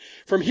ground. But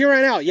from here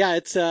on out, yeah,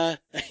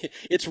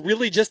 it's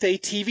really just a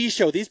TV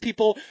show. These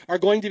people are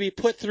going to be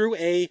put through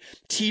a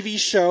TV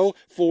show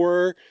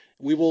for,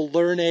 we will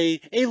learn, a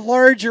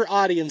larger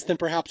audience than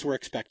perhaps we're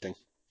expecting.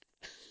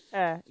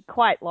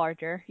 Quite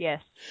larger,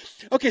 yes.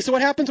 Okay, so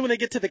what happens when they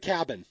get to the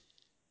cabin?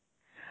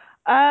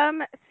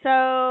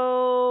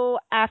 So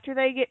after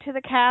they get to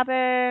the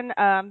cabin,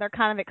 they're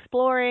kind of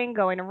exploring,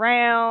 going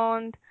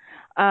around,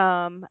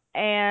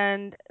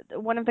 and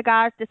one of the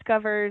guys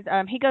discovers,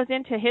 he goes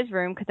into his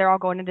room because they're all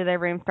going into their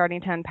room starting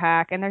to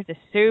unpack, and there's this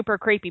super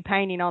creepy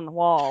painting on the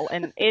wall,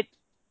 and it,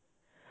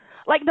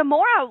 like, the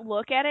more I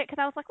look at it, because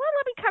I was like, well,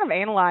 let me kind of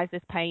analyze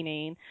this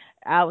painting,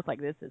 I was like,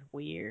 this is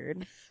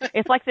weird.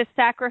 It's like this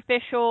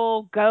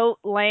sacrificial goat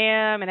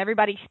lamb, and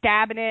everybody's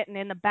stabbing it, and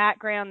in the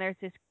background there's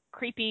this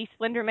creepy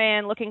Slender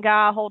Man looking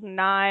guy holding a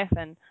knife,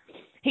 and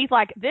he's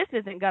like,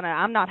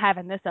 I'm not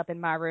having this up in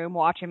my room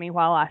watching me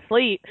while I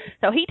sleep.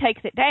 So he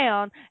takes it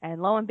down,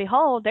 and lo and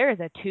behold, there is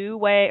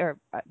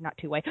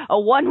a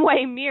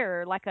one-way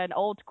mirror, like an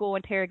old school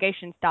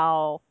interrogation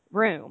style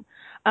room.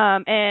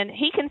 And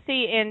he can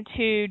see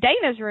into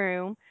Dana's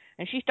room,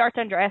 and she starts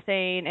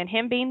undressing, and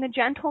him being the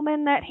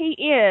gentleman that he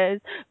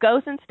is,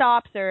 goes and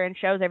stops her and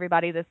shows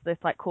everybody this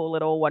like cool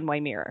little one-way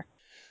mirror.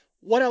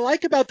 What I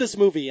like about this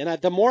movie,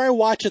 and the more I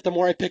watch it, the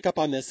more I pick up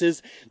on this,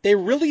 is they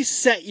really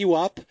set you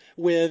up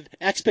with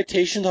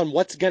expectations on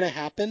what's going to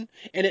happen,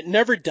 and it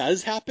never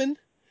does happen.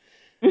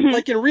 Mm-hmm.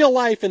 Like in real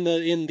life, in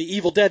the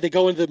Evil Dead, they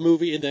go into the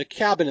movie in the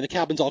cabin, and the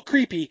cabin's all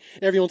creepy,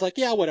 and everyone's like,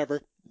 yeah,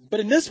 whatever. But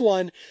in this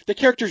one, the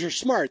characters are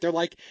smart. They're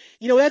like,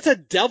 that's a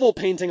devil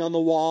painting on the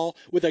wall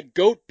with a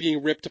goat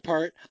being ripped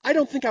apart. I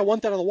don't think I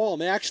want that on the wall.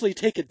 And they actually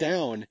take it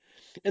down.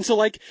 And so,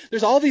 like,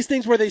 there's all these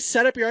things where they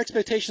set up your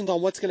expectations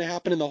on what's going to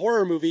happen in the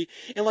horror movie.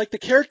 And, like, the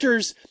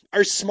characters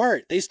are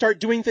smart. They start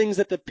doing things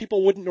that the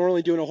people wouldn't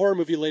normally do in a horror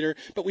movie later.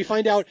 But we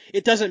find out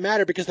it doesn't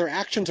matter because their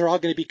actions are all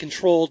going to be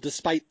controlled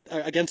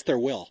against their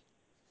will.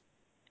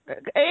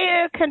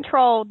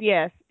 Controlled,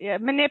 yes. Yeah,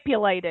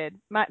 manipulated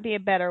might be a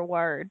better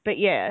word, but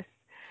yes.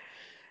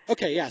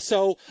 Okay, yeah,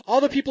 so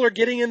all the people are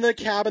getting in the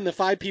cabin, the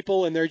 5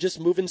 people, and they're just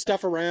moving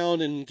stuff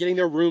around and getting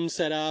their room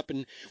set up.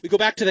 And we go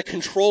back to the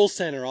control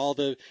center, all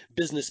the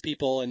business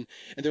people, and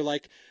they're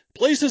like,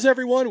 places,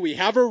 everyone, we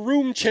have a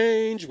room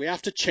change. We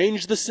have to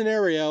change the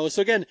scenario.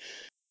 So again,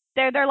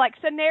 they're like,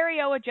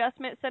 scenario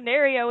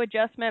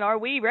adjustment. Are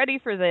we ready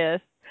for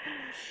this?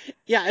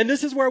 Yeah, and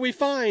this is where we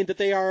find that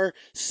they are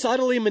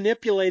subtly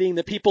manipulating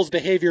the people's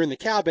behavior in the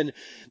cabin.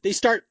 They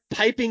start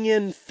piping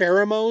in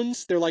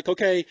pheromones. They're like,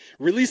 okay,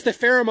 release the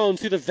pheromones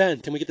through the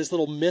vent, and we get this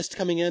little mist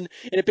coming in,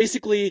 and it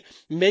basically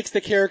makes the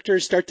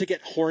characters start to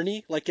get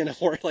horny, like in a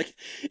horror. Like,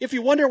 if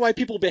you wonder why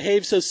people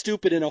behave so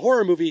stupid in a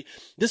horror movie,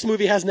 this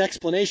movie has an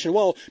explanation.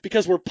 Well,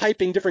 because we're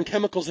piping different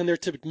chemicals in there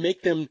to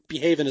make them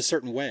behave in a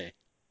certain way.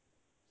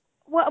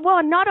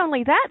 Well, not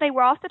only that, they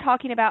were also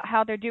talking about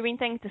how they're doing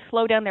things to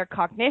slow down their Hmm.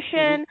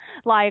 cognition,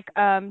 like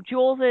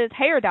Jules's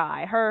hair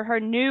dye, her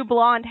new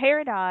blonde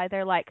hair dye.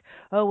 They're like,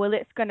 oh well,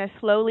 it's gonna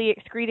slowly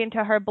excrete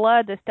into her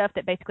blood the stuff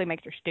that basically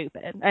makes her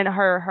stupid, and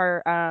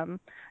her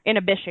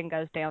inhibition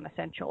goes down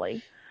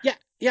essentially. Yeah,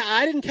 yeah,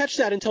 I didn't catch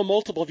that until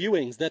multiple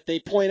viewings that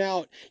they point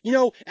out,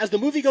 as the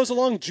movie goes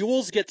along,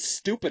 Jules gets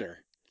stupider.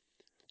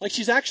 Like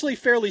she's actually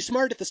fairly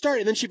smart at the start,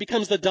 and then she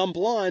becomes the dumb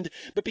blonde.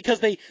 But because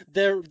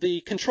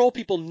the control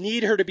people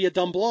need her to be a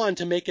dumb blonde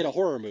to make it a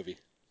horror movie.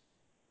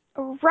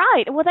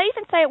 Right. Well, they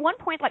even say at one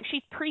point like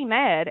she's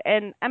pre-med,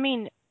 and I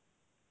mean,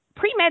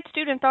 pre-med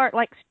students aren't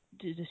like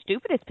the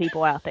stupidest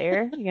people out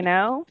there, you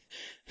know?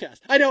 Yes,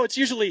 I know it's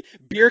usually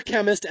beer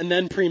chemist and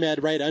then pre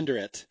med right under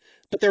it,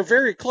 but they're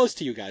very close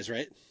to you guys,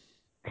 right?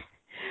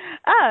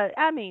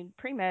 I mean,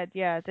 pre-med,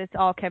 yeah, it's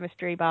all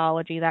chemistry,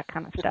 biology, that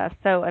kind of stuff.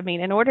 So, I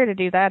mean, in order to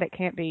do that,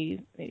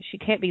 she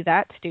can't be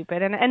that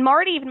stupid. And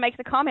Marty even makes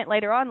a comment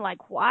later on,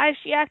 like, why is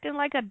she acting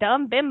like a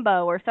dumb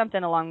bimbo or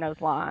something along those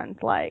lines?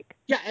 Like,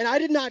 Yeah, and I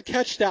did not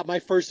catch that my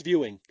first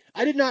viewing.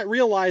 I did not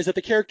realize that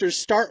the characters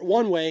start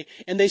one way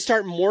and they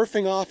start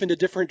morphing off into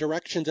different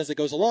directions as it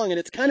goes along, and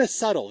it's kind of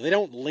subtle. They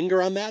don't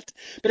linger on that,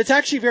 but it's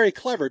actually very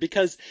clever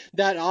because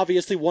that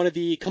obviously one of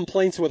the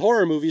complaints with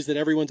horror movies that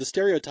everyone's a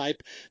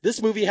stereotype.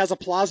 This movie has a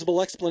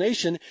plausible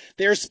explanation.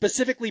 They're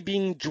specifically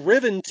being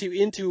driven to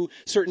into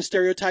certain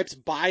stereotypes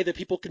by the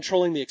people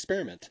controlling the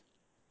experiment.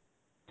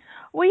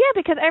 well, yeah,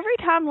 because every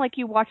time like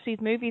you watch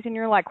these movies and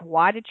you're like,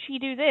 why did she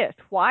do this?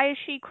 Why is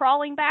she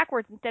crawling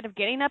backwards instead of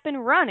getting up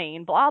and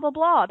running? Blah blah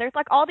blah. There's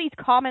like all these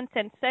common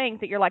sense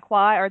things that you're like,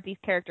 why are these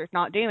characters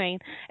not doing?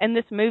 And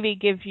this movie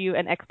gives you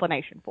an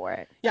explanation for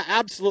it. Yeah,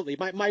 absolutely.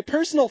 My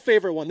personal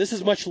favorite one. This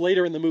is much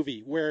later in the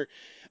movie where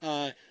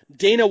uh,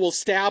 Dana will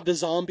stab the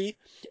zombie,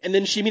 and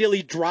then she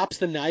immediately drops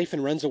the knife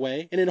and runs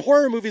away. And in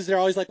horror movies, they're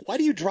always like, "Why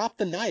do you drop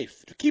the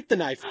knife? Keep the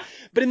knife."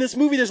 But in this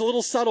movie, there's a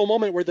little subtle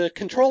moment where the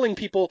controlling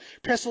people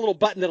press a little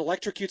button that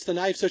electrocutes the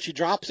knife, so she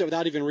drops it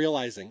without even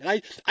realizing.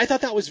 And I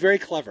thought that was very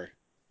clever.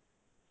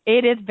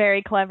 It is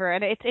very clever,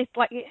 and it's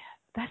like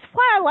that's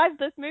why I love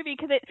this movie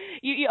because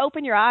you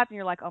open your eyes and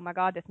you're like, oh my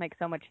god, this makes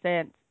so much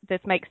sense. This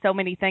makes so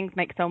many things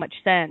make so much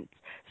sense.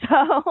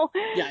 So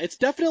Yeah, it's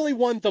definitely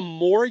one. The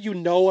more you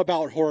know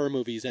about horror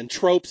movies and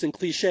tropes and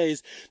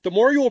cliches, the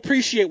more you'll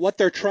appreciate what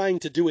they're trying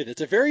to do with it.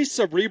 It's a very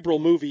cerebral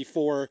movie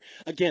for,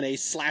 again, a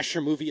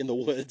slasher movie in the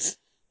woods.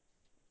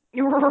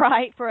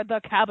 right for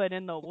the cabin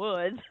in the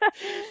woods.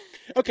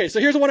 Okay, so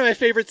here's one of my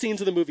favorite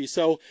scenes of the movie.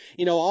 So,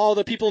 all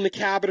the people in the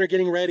cabin are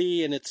getting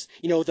ready, and it's,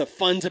 the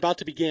fun's about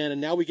to begin,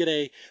 and now we get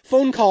a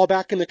phone call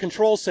back in the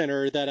control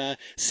center that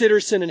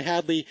Sitterson and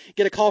Hadley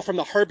get a call from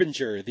the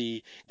Harbinger,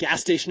 the gas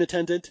station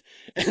attendant,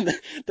 and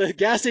the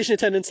gas station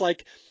attendant's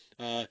like,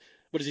 what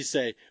does he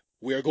say?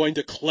 We are going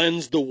to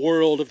cleanse the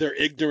world of their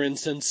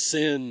ignorance and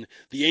sin.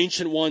 The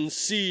ancient ones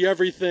see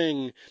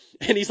everything.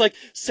 And he's like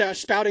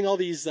spouting all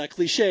these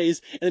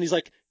cliches, and then he's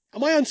like,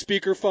 am I on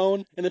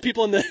speakerphone? And the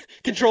people in the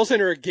control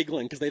center are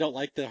giggling because they don't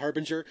like the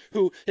Harbinger,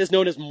 who is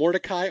known as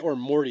Mordecai or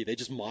Morty. They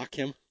just mock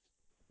him.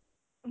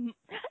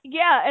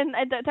 Yeah, and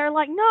they're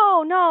like,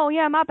 no, no,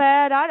 yeah, my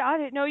bad. I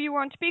didn't know you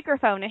were on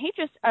speakerphone. And he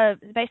just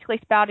basically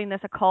spouting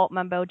this occult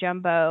mumbo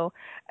jumbo.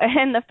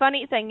 And the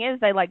funny thing is,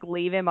 they like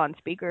leave him on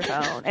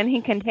speakerphone, and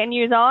he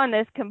continues on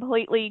this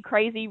completely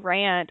crazy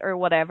rant or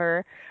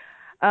whatever.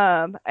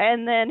 And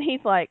then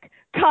he's like,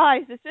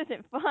 guys, this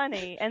isn't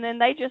funny. And then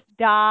they just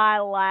die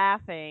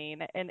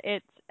laughing, and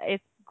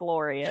it's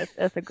glorious.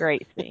 It's a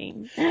great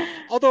scene.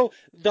 Although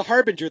the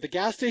Harbinger, the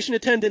gas station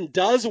attendant,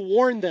 does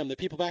warn them, the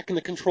people back in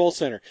the control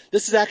center.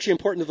 This is actually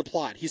important to the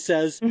plot. He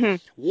says, Hmm.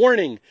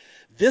 warning,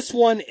 this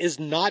one is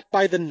not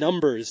by the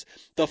numbers.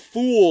 The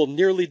fool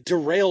nearly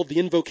derailed the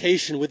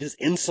invocation with his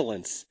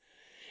insolence.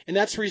 And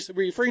that's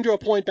referring to a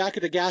point back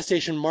at the gas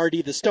station.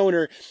 Marty, the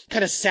stoner,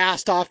 kind of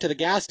sassed off to the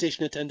gas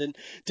station attendant,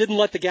 didn't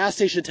let the gas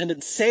station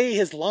attendant say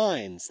his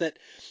lines. That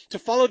to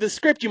follow the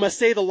script, you must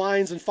say the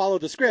lines and follow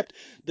the script.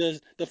 The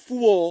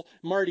fool,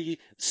 Marty,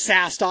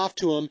 sassed off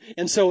to him.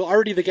 And so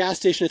already the gas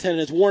station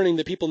attendant is warning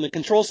the people in the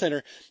control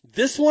center,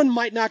 this one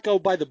might not go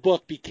by the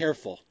book. Be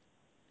careful.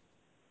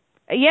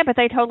 Yeah, but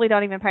they totally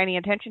don't even pay any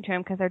attention to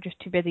him because they're just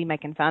too busy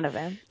making fun of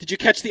him. Did you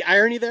catch the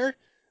irony there?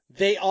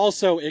 They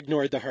also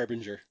ignored the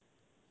Harbinger.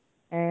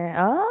 And,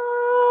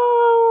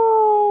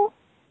 oh,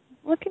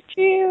 look at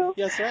you.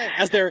 Yes, right.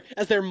 As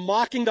they're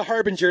mocking the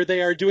Harbinger,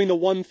 they are doing the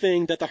one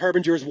thing that the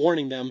Harbinger is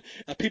warning them.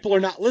 People are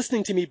not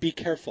listening to me. Be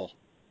careful.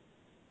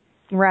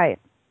 Right.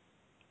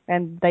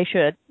 And they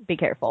should be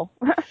careful.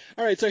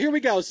 All right, so here we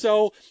go.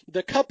 So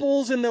the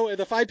couples in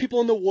the five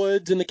people in the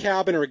woods in the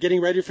cabin are getting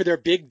ready for their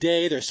big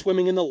day. They're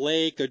swimming in the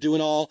lake. They're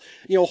doing all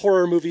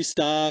horror movie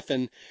stuff,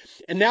 and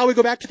now we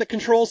go back to the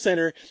control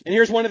center. And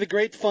here's one of the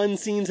great fun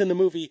scenes in the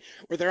movie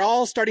where they're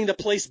all starting to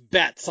place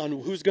bets on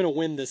who's going to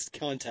win this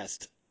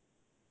contest.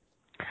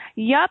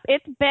 Yep,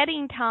 it's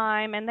betting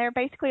time, and they're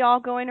basically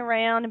all going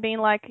around and being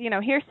like,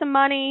 here's some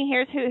money,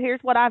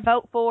 here's what I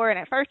vote for. And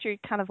at first you're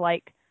kind of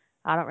like,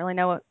 I don't really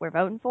know what we're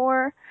voting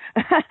for.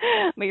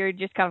 But you're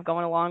just kind of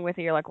going along with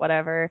it. You're like,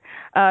 whatever.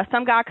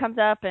 Some guy comes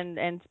up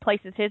and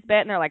places his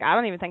bet, and they're like, I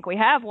don't even think we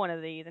have one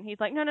of these. And he's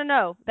like,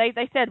 no.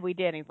 They said we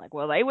did. And he's like,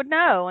 well, they would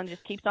know, and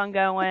just keeps on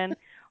going.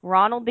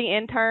 Ronald the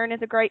intern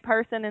is a great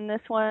person in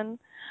this one.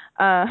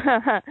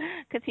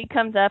 Because he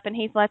comes up and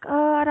he's like,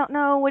 oh, I don't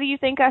know. What do you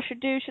think I should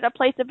do? Should I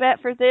place a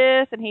bet for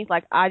this? And he's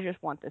like, I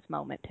just want this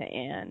moment to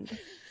end.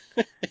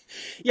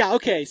 Yeah,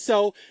 okay.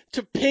 So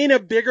to paint a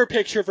bigger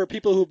picture for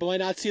people who might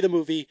not see the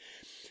movie,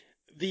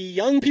 the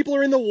young people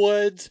are in the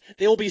woods.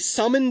 They will be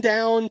summoned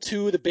down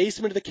to the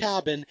basement of the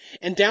cabin,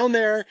 and down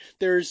there,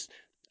 there's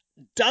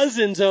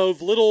dozens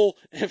of little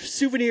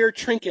souvenir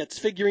trinkets,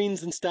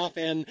 figurines and stuff,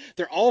 and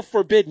they're all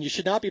forbidden. You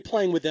should not be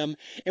playing with them.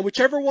 And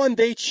whichever one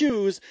they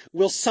choose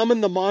will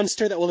summon the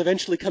monster that will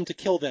eventually come to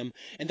kill them.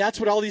 And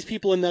that's what all these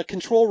people in the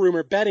control room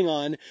are betting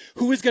on.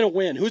 Who is going to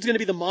win? Who's going to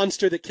be the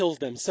monster that kills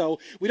them? So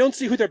we don't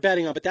see who they're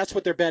betting on, but that's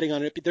what they're betting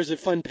on. There's a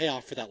fun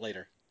payoff for that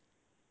later.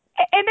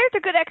 And there's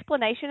a good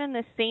explanation in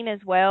this scene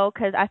as well,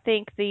 because I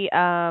think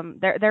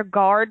their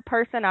guard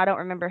person, I don't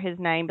remember his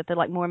name, but the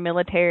like more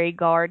military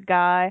guard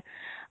guy,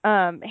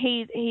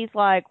 he's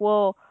like,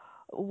 well,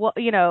 what,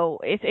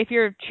 if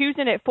you're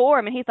choosing it for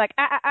him, and he's like,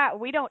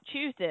 we don't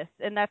choose this.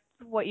 And that's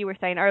what you were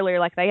saying earlier,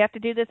 like they have to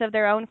do this of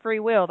their own free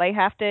will. They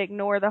have to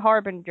ignore the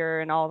harbinger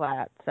and all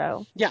that.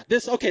 So yeah,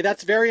 okay,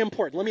 that's very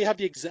important. Let me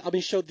have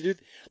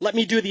let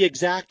me do the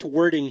exact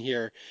wording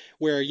here,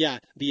 where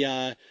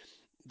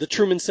the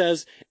Truman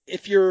says,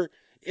 if you're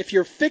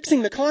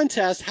fixing the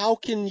contest, how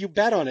can you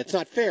bet on it? It's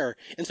not fair.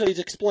 And so he's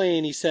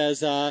explained, he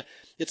says,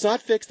 it's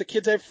not fixed. The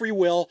kids have free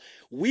will.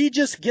 We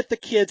just get the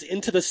kids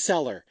into the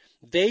cellar.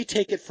 They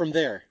take it from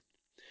there.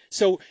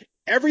 So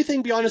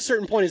everything beyond a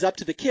certain point is up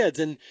to the kids.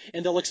 And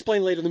they'll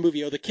explain later in the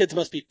movie, the kids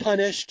must be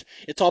punished.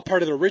 It's all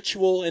part of the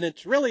ritual. And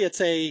it's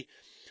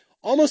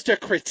almost a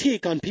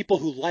critique on people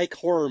who like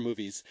horror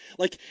movies.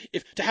 Like,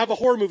 if to have a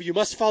horror movie, you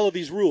must follow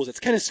these rules.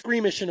 It's kind of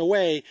squeamish in a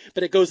way,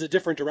 but it goes a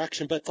different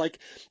direction. But it's like,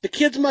 the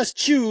kids must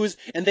choose,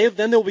 and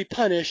then they'll be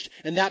punished,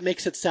 and that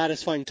makes it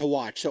satisfying to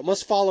watch. So it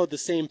must follow the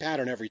same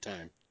pattern every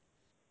time.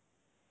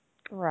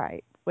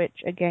 right, which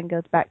again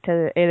goes back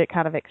to it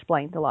kind of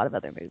explains a lot of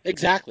other movies.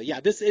 Exactly. Yeah.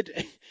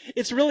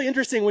 It's really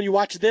interesting when you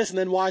watch this and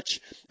then watch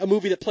a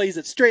movie that plays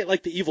it straight,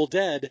 like The Evil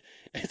Dead.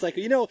 It's like,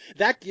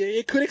 that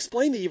it could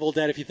explain The Evil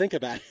Dead if you think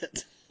about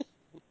it.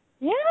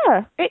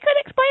 Yeah, it could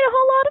explain a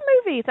whole lot of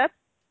movies.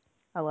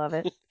 I love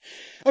it.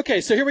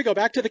 Okay, so here we go,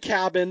 back to the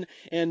cabin,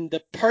 and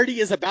the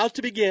party is about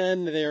to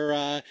begin.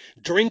 They're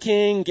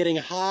drinking, getting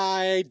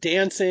high,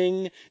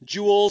 dancing.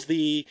 Jules,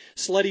 the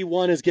slutty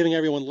one, is giving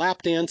everyone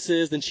lap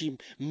dances. Then she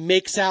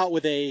makes out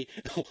with a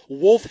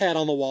wolf head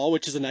on the wall,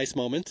 which is a nice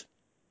moment.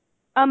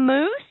 A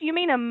moose? You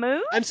mean a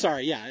moose? I'm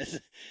sorry, yeah.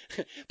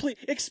 Please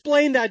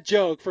explain that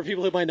joke for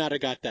people who might not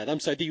have got that. I'm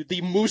sorry,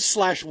 the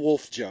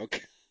moose/wolf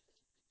joke.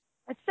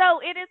 So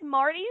it is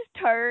Marty's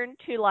turn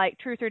to like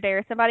truth or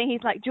dare somebody.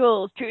 He's like,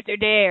 Jules, truth or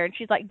dare, and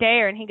she's like,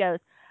 dare, and he goes,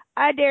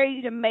 I dare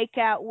you to make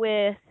out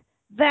with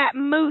that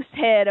moose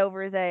head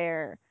over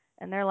there.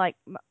 And they're like,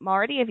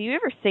 Marty, have you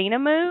ever seen a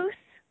moose?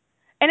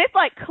 And it's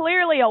like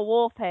clearly a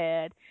wolf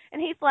head,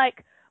 and he's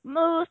like,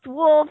 moose,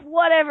 wolf,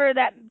 whatever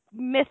that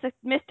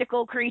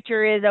mystical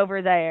creature is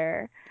over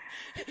there.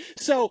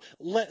 So,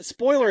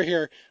 spoiler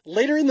here.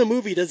 Later in the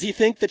movie, does he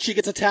think that she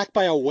gets attacked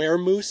by a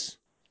weremoose?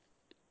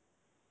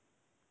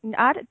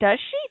 Does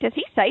she? Does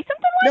he say something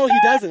like No, that? he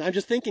doesn't. I'm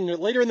just thinking that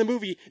later in the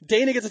movie,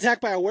 Dana gets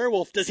attacked by a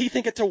werewolf. Does he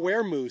think it's a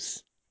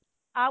weremoose?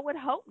 I would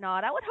hope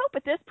not. I would hope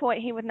at this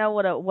point he would know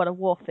what a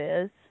wolf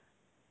is.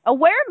 A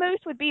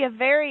weremoose would be a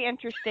very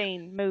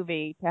interesting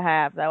movie to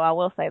have, though. I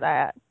will say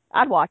that.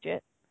 I'd watch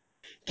it.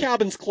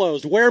 Cabin's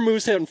closed.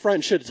 Weremoose out in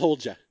front should have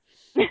told you.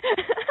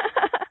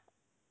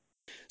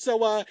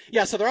 So,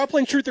 so they're all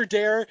playing Truth or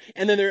Dare,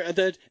 and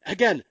then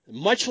again,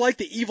 much like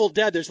the Evil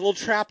Dead, there's a little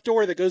trap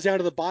door that goes down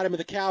to the bottom of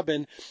the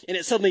cabin, and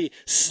it suddenly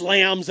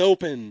slams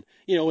open,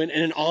 in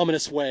an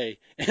ominous way.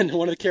 And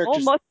one of the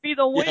characters, must be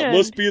the wind. Yeah,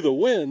 must be the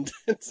wind.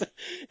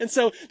 and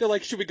so they're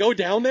like, should we go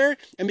down there?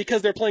 And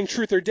because they're playing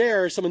Truth or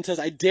Dare, someone says,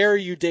 I dare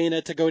you,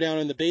 Dana, to go down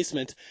in the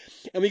basement.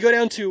 And we go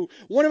down to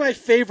one of my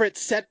favorite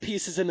set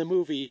pieces in the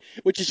movie,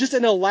 which is just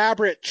an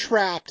elaborate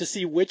trap to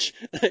see which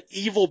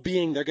evil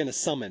being they're going to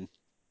summon.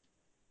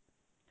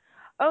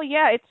 Oh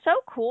yeah, it's so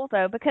cool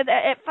though, because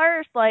at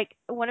first, like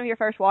one of your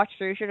first watch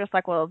throughs, you're just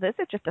like, well, this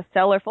is just a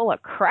cellar full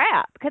of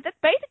crap, because it's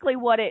basically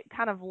what it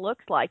kind of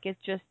looks like.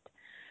 It's just,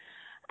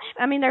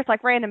 I mean, there's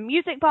like random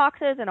music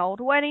boxes, an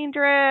old wedding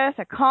dress,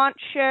 a conch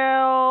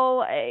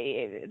shell,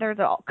 there's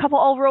a couple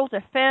old rolls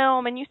of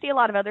film, and you see a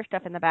lot of other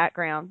stuff in the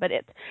background. But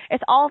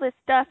it's all this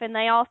stuff, and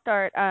they all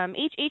start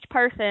each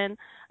person,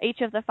 each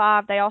of the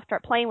five, they all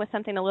start playing with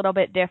something a little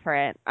bit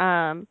different.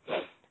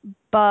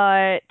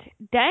 But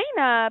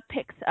Dana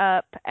picks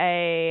up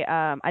a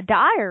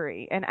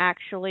diary, and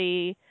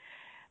actually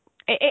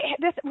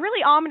this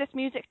really ominous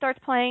music starts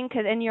playing,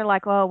 and you're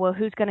like, oh, well,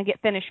 who's going to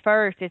get finished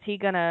first? Is he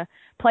going to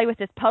play with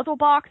this puzzle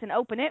box and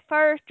open it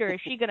first, or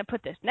is she going to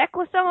put this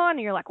necklace on?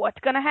 And you're like,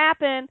 what's going to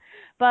happen?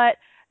 But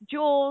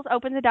Jules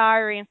opens a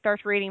diary and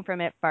starts reading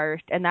from it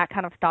first, and that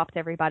kind of stops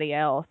everybody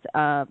else,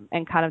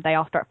 and kind of they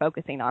all start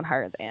focusing on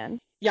her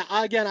then. Yeah,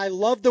 again, I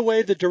love the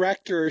way the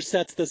director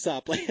sets this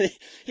up. Like,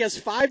 he has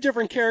 5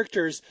 different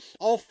characters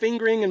all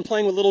fingering and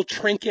playing with little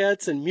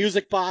trinkets and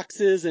music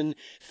boxes and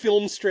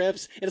film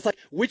strips. And it's like,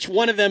 which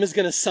one of them is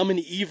going to summon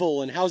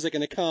evil and how's it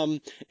going to come?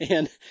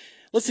 And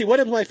let's see, what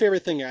is my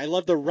favorite thing here? I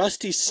love the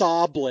rusty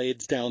saw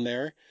blades down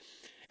there.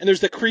 And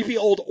there's the creepy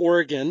old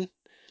organ.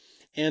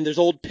 And there's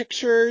old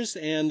pictures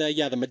and,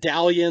 yeah, the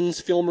medallions,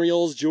 film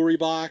reels, jewelry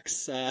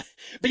box.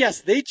 But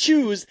yes, they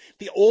choose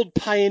the old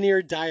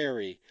Pioneer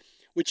Diary,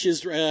 which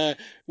is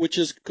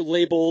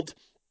labeled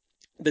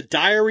The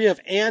Diary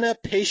of Anna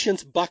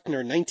Patience Buckner,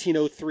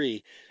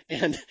 1903.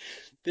 And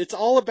it's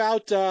all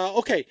about,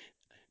 okay,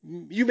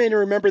 you may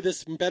remember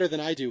this better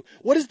than I do.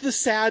 What is the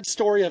sad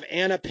story of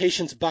Anna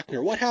Patience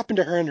Buckner? What happened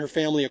to her and her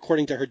family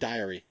according to her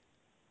diary?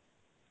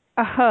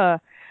 Uh-huh.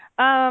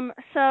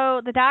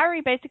 So the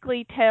diary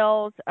basically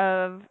tells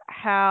of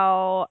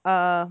how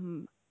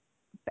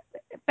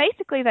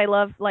basically they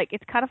love, like,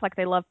 it's kind of like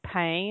they love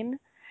pain.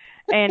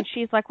 And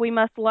she's like, we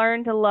must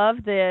learn to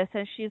love this.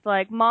 And she's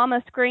like,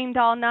 Mama screamed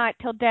all night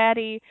till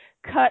Daddy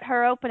cut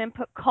her open and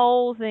put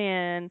coals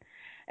in.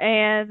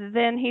 And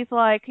then he's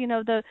like,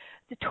 the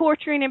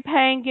torturing and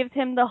pain gives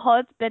him the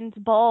husband's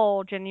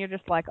bulge. And you're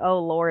just like, oh,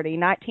 Lordy,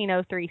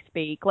 1903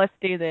 speak. Let's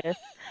do this.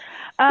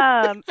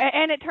 And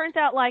it turns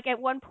out, like, at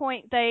one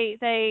point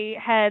they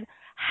had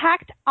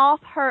hacked off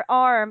her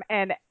arm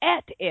and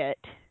ate it.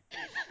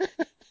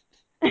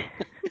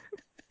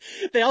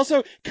 They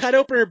also cut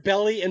open her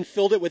belly and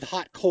filled it with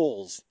hot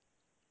coals.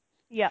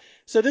 Yep.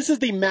 So this is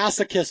the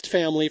masochist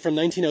family from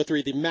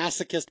 1903, the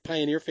masochist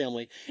pioneer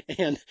family,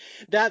 and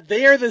that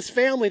they are this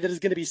family that is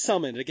going to be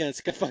summoned. Again,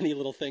 it's a funny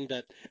little thing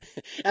that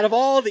out of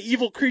all the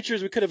evil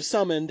creatures we could have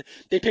summoned,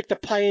 they picked the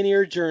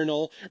Pioneer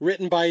Journal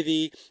written by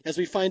the, as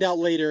we find out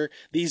later,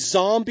 the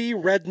zombie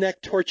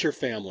redneck torture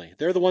family.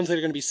 They're the ones that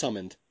are going to be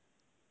summoned.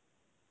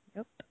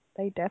 Yep,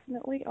 they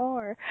definitely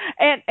are.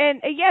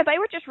 And yeah, they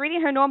were just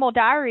reading her normal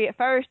diary at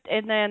first,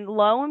 and then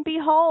lo and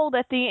behold,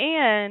 at the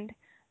end,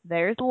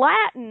 there's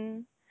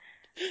Latin.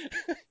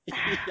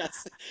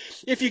 Yes.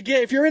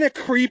 If you're in a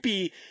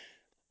creepy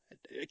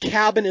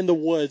cabin in the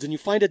woods and you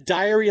find a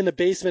diary in the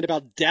basement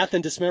about death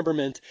and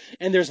dismemberment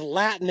and there's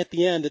Latin at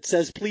the end that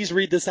says, please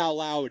read this out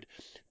loud,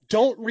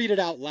 don't read it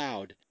out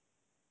loud.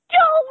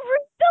 Don't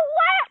read the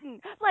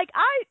Latin.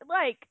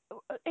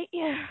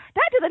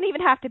 That doesn't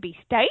even have to be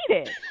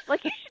stated.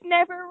 Like, you should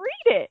never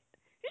read it.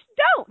 Just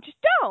don't.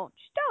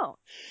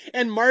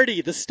 And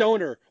Marty, the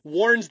stoner,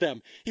 warns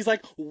them. He's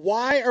like,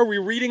 why are we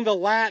reading the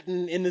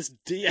Latin in this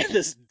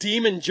this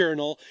demon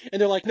journal?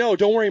 And they're like, no,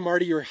 don't worry,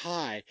 Marty, you're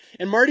high.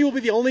 And Marty will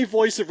be the only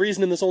voice of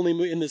reason in this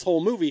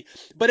whole movie.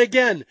 But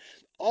again,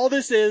 all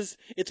this is,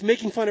 it's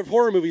making fun of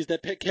horror movies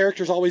that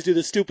characters always do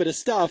the stupidest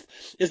stuff,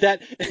 is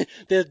that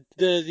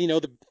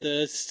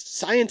the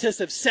scientists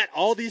have set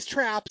all these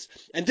traps,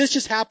 and this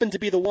just happened to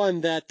be the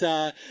one that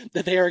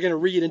they are going to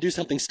read and do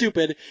something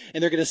stupid,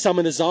 and they're going to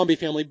summon the zombie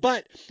family.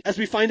 But as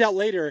we find out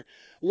later,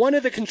 one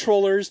of the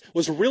controllers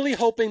was really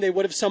hoping they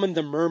would have summoned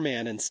the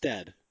merman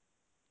instead.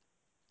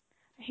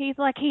 He's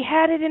like, he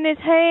had it in his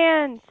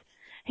hands.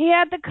 He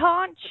had the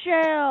conch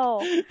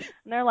shell. And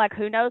they're like,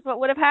 who knows what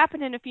would have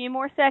happened in a few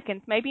more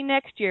seconds. Maybe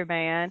next year,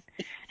 man.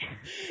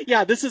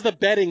 Yeah, this is the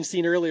betting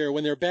scene earlier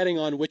when they're betting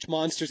on which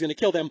monster's going to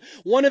kill them.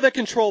 One of the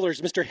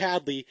controllers, Mr.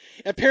 Hadley,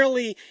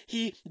 apparently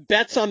he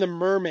bets on the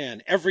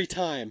merman every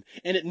time,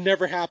 and it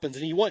never happens.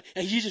 And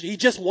he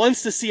just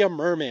wants to see a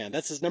merman.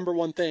 That's his number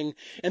one thing.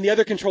 And the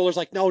other controller's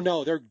like,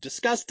 no, they're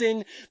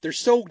disgusting. They're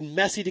so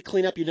messy to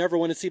clean up. You never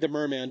want to see the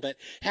merman. But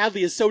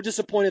Hadley is so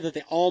disappointed that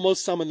they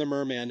almost summon the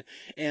merman.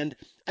 And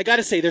I got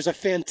to say, there's a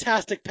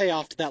fantastic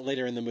payoff to that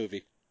later in the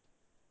movie.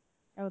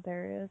 Oh,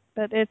 there is.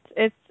 But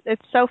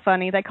it's so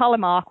funny. They call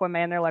him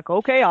Aquaman. They're like,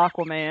 okay,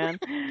 Aquaman.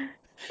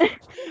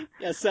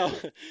 Yeah,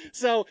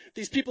 so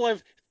these people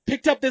have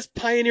picked up this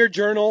Pioneer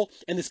Journal,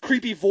 and this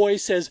creepy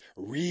voice says,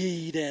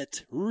 read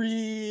it,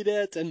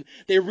 and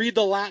they read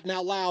the Latin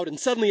out loud, and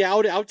suddenly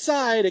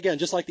outside, again,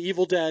 just like the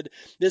Evil Dead,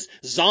 this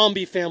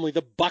zombie family,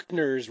 the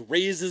Buckners,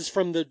 raises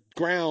from the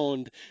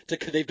ground.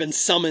 They've been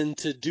summoned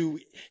to do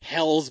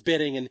hell's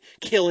bidding and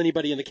kill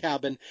anybody in the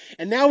cabin.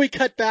 And now we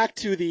cut back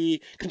to the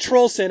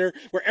control center,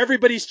 where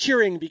everybody's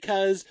cheering,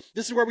 because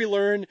this is where we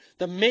learn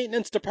the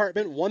maintenance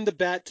department won the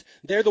bet.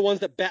 They're the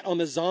ones that bet on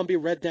the zombie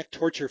redneck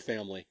torture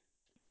family.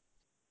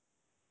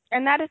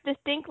 And that is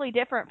distinctly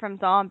different from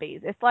zombies.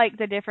 It's like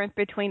the difference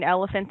between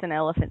elephants and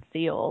elephant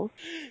seals.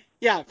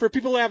 Yeah, for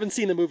people who haven't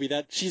seen the movie,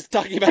 that she's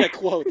talking about a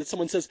quote that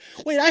someone says,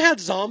 wait, I had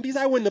zombies,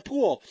 I win the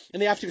pool.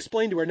 And they have to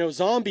explain to her, no,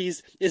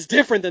 zombies is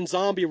different than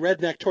zombie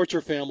redneck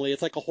torture family.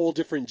 It's like a whole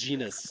different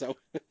genus. So,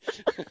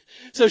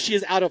 so she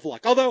is out of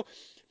luck. Although,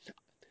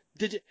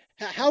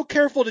 how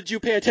careful did you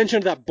pay attention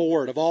to that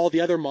board of all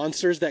the other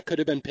monsters that could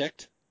have been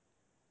picked?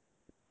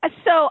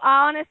 So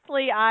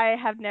honestly, I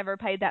have never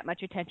paid that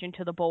much attention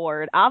to the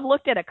board. I've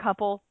looked at a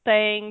couple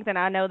things, and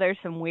I know there's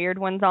some weird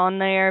ones on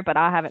there, but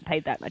I haven't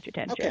paid that much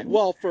Okay, attention.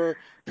 well, for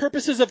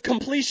purposes of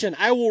completion,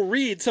 I will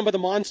read some of the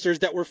monsters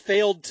that were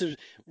failed to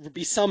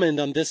be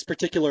summoned on this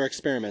particular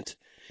experiment.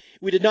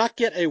 We did not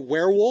get a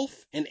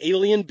werewolf, an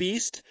alien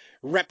beast,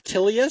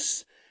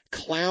 reptilius,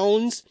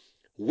 clowns,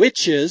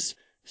 witches,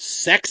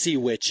 sexy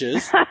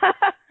witches,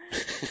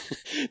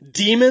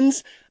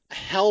 demons,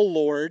 hell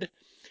lord.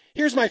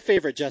 Here's my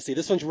favorite, Jesse.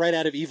 This one's right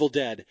out of Evil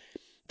Dead.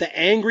 The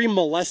angry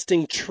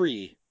molesting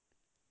tree.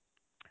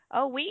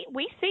 Oh, we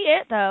see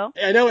it though.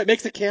 I know it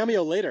makes a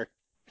cameo later.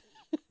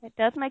 It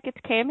does make its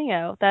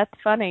cameo. That's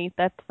funny.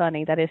 That's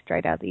funny. That is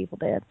straight out of the Evil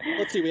Dead.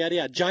 Let's see, we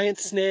had giant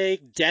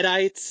snake,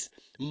 deadites,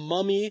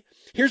 mummy.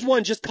 Here's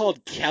one just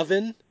called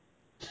Kevin.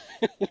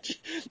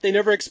 They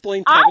never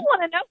explained I Kevin.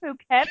 want to know who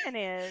Kevin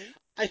is.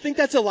 I think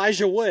that's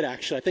Elijah Wood,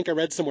 actually. I think I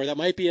read somewhere that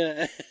might be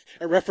a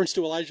reference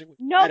to Elijah Wood.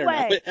 I No don't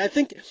know. way. I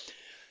think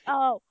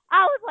Oh,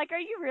 I was like, are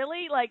you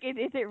really? Like,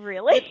 is it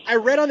really? I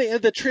read on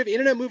the trivia,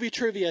 Internet Movie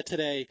Trivia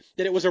today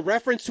that it was a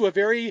reference to a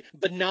very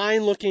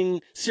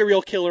benign-looking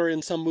serial killer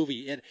in some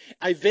movie. And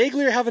I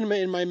vaguely have in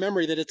my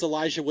memory that it's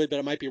Elijah Wood, but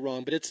I might be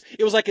wrong. But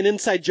it was like an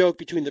inside joke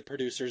between the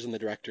producers and the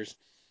directors.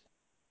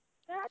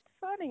 That's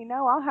funny.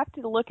 No, I'll have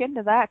to look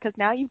into that because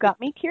now you've got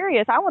me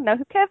curious. I want to know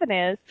who Kevin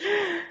is.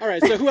 All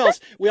right, so who else?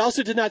 We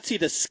also did not see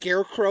the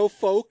scarecrow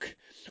folk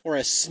or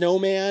a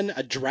snowman,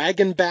 a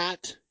dragon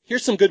bat.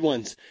 Here's some good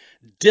ones.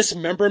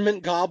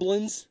 Dismemberment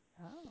goblins,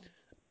 Oh.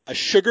 a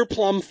sugar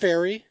plum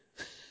fairy.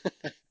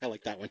 I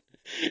like that one.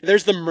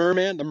 There's the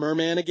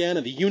merman again,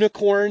 and the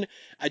unicorn,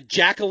 a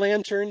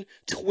jack-o'-lantern,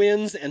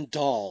 twins, and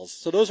dolls.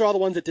 So those are all the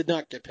ones that did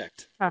not get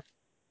picked. Huh.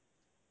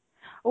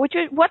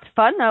 What's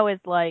fun though is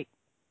like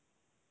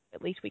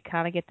at least we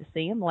kind of get to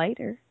see him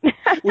later.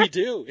 We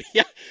do.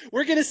 Yeah,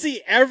 we're going to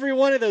see every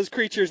one of those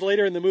creatures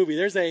later in the movie.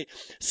 There's a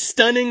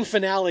stunning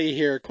finale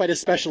here, quite a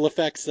special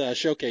effects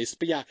showcase.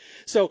 But yeah,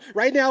 so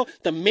right now,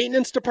 the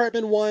maintenance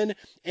department won,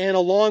 and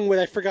along with,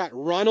 I forgot,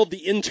 Ronald the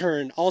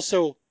intern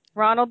also.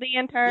 Ronald the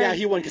intern. Yeah,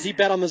 he won because he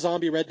bet on the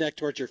zombie redneck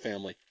torture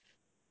family.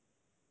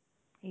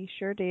 He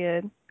sure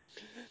did.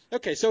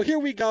 Okay, so here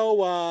we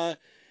go.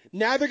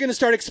 Now they're going to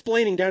start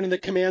explaining down in the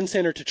command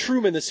center to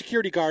Truman, the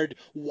security guard,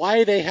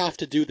 why they have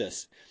to do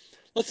this.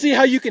 Let's see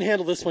how you can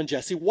handle this one,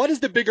 Jesse. What is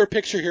the bigger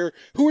picture here?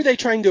 Who are they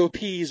trying to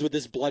appease with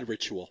this blood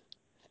ritual?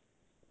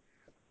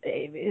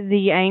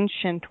 The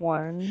ancient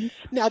ones.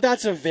 Now,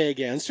 that's a vague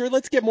answer.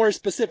 Let's get more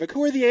specific.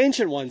 Who are the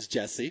ancient ones,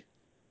 Jesse?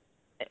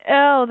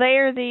 Oh,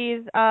 they're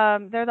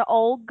they're the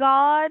old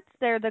gods.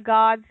 They're the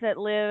gods that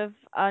live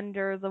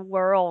under the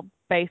world,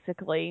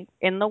 basically.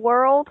 In the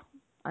world?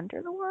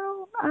 Under the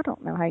world? I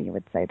don't know how you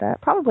would say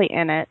that. Probably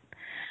in it.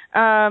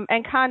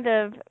 And kind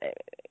of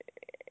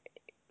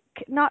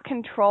not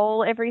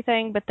control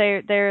everything, but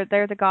they're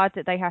the gods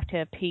that they have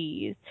to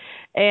appease.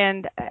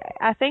 And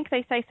I think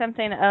they say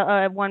something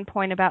at one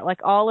point about like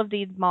all of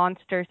these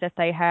monsters that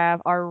they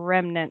have are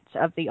remnants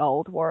of the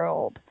old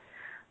world.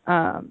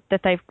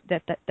 That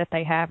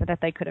they have that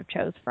they could have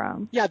chose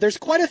from. Yeah, there's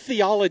quite a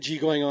theology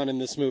going on in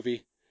this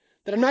movie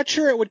that I'm not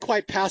sure it would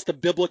quite pass the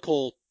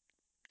biblical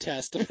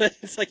test.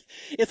 It's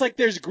like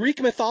there's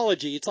Greek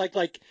mythology. It's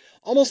like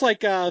almost like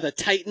the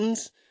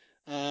Titans,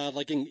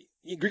 like in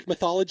Greek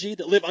mythology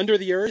that live under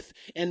the earth,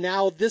 and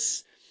now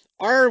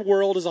our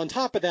world is on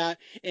top of that,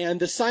 and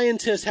the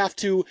scientists have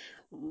to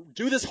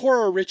do this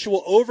horror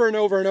ritual over and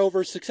over and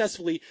over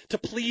successfully to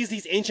please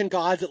these ancient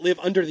gods that live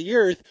under the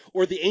earth,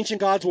 or the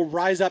ancient gods will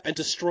rise up and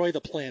destroy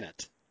the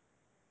planet.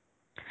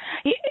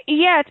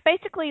 Yeah, it's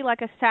basically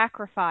like a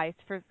sacrifice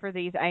for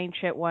these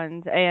ancient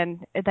ones, and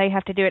they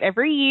have to do it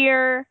every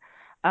year.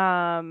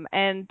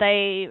 And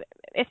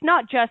it's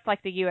not just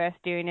like the U.S.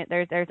 doing it.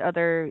 There's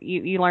other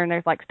you learn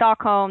there's like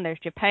Stockholm, there's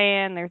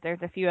Japan,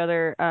 there's a few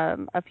other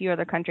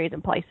countries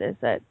and places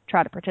that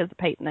try to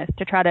participate in this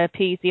to try to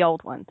appease the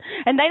old ones.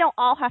 And they don't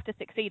all have to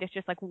succeed. It's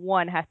just like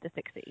one has to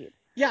succeed.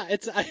 Yeah,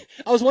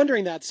 I was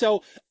wondering that.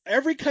 So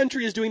every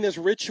country is doing this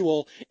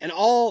ritual, and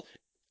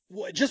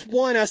just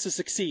one has to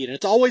succeed, and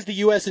it's always the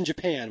U.S. and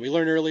Japan. We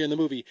learned earlier in the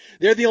movie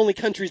they're the only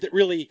countries that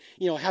really,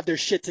 have their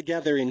shit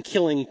together in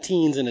killing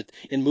teens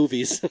in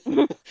movies.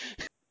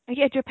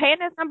 Yeah, Japan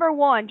is number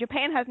one.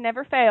 Japan has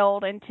never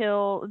failed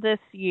until this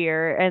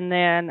year, and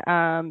then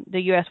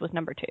the U.S. was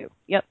number two.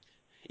 Yep.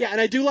 Yeah,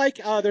 and I do like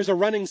there's a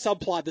running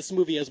subplot this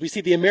movie as we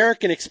see the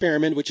American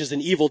experiment, which is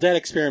an Evil Dead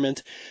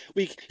experiment.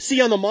 We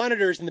see on the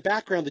monitors in the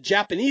background the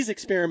Japanese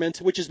experiment,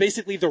 which is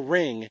basically The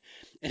Ring.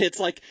 And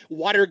it's like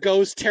water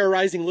ghosts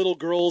terrorizing little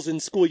girls in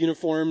school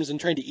uniforms and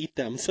trying to eat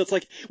them. So it's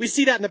like we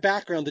see that in the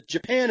background that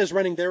Japan is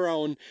running their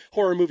own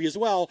horror movie as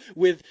well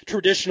with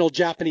traditional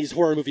Japanese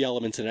horror movie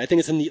elements in it. I think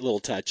it's a neat little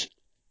touch.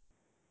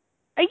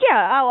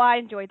 Yeah, oh, I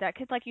enjoyed that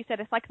because, like you said,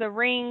 it's like The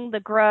Ring, The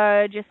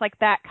Grudge. It's like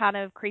that kind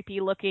of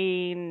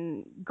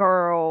creepy-looking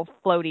girl,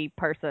 floaty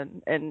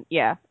person, and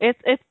yeah, it's.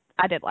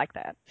 I did like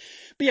that.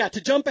 But yeah,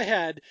 to jump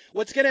ahead,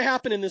 what's going to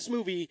happen in this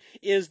movie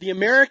is the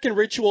American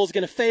ritual is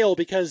going to fail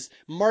because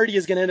Marty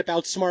is going to end up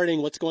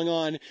outsmarting what's going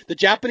on. The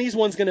Japanese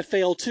one's going to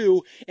fail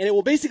too, and it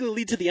will basically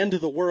lead to the end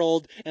of the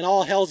world, and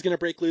all hell's going to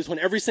break loose when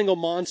every single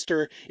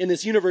monster in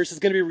this universe is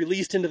going to be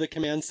released into the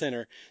command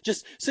center.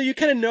 Just so you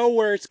kind of know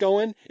where it's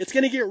going. It's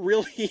going to get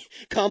really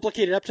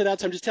complicated up to that,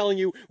 so I'm just telling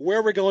you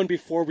where we're going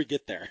before we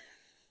get there.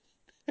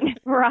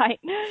 Right.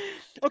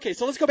 Okay,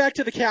 so let's go back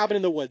to the cabin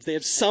in the woods. They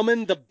have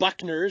summoned the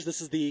Buckners.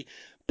 This is the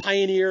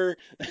pioneer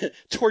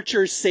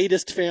torture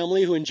sadist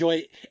family who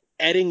enjoy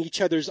eating each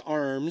other's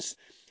arms.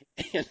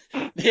 And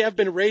they have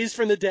been raised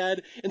from the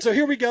dead. And so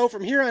here we go.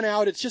 From here on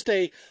out, it's just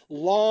a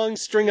long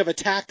string of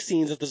attack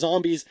scenes as the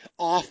zombies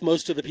off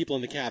most of the people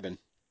in the cabin.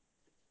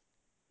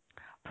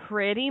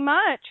 Pretty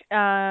much.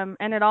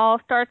 And it all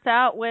starts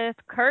out with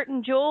Kurt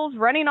and Jules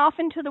running off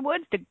into the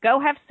woods to go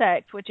have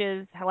sex, which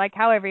is like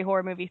how every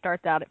horror movie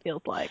starts out, it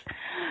feels like.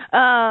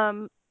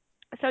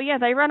 So yeah,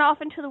 they run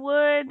off into the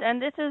woods,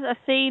 and this is a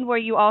scene where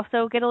you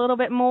also get a little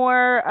bit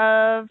more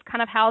of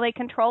kind of how they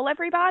control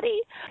everybody,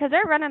 because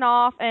they're running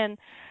off and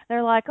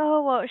they're like,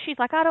 oh, well, she's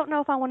like, I don't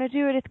know if I want to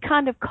do it. It's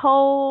kind of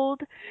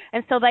cold.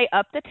 And so they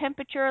up the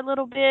temperature a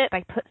little bit.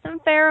 They put some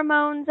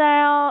pheromones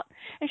out.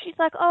 And she's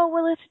like, oh,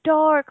 well, it's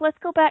dark. Let's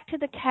go back to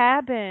the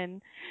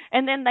cabin.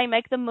 And then they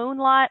make the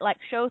moonlight like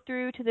show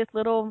through to this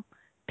little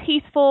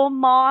peaceful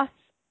moss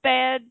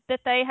bed that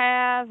they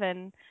have.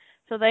 And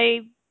so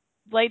they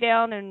lay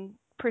down and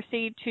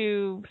proceed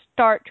to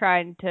start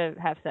trying to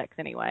have sex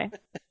anyway.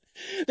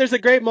 There's a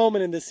great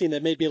moment in this scene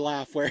that made me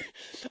laugh where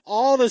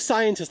all the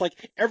scientists, like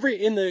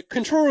in the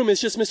control room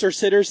is just Mr.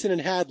 Sitterson and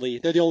Hadley.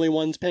 They're the only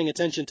ones paying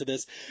attention to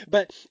this.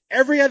 But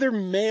every other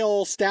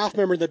male staff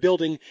member in the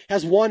building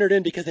has wandered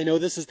in because they know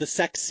this is the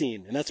sex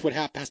scene. And that's what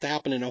has to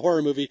happen in a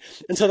horror movie.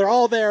 And so they're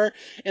all there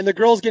and the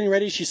girl's getting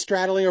ready. She's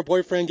straddling her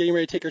boyfriend, getting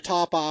ready to take her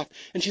top off.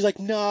 And she's like,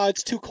 no,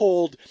 it's too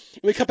cold.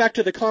 And we come back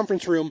to the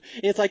conference room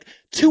and it's like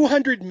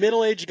 200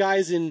 middle-aged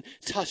guys in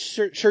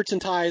shirts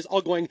and ties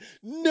all going,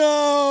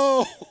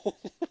 no!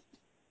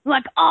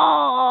 Like,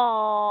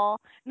 oh,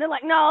 and they're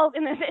like, no,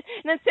 and then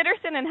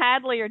Sitterson and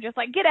Hadley are just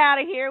like, get out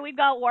of here, we've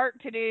got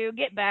work to do,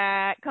 get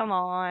back, come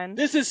on.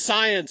 This is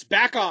science,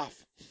 back off.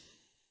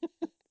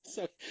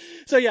 So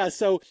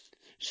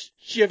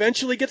she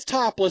eventually gets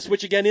topless,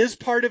 which again is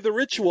part of the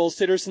ritual.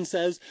 Sitterson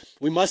says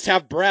we must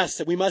have breasts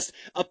and we must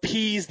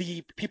appease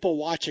the people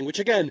watching, which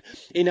again,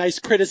 a nice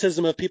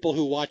criticism of people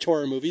who watch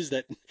horror movies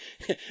that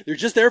they're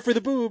just there for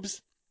the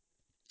boobs.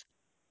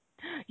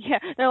 Yeah,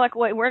 they're like,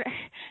 wait,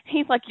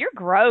 he's like, you're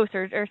gross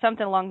or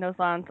something along those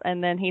lines.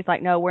 And then he's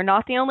like, no, we're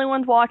not the only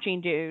ones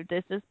watching, dude.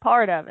 This is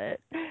part of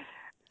it.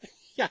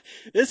 Yeah,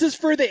 this is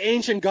for the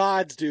ancient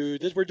gods,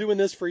 dude. We're doing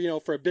this for,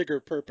 for a bigger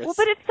purpose. Well,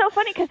 but it's so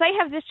funny because they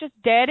have this just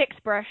dead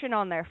expression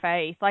on their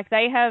face. Like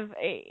they have,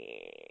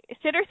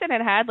 Sitterson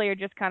and Hadley are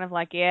just kind of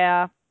like,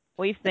 yeah,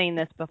 we've seen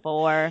this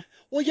before.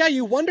 Well, yeah,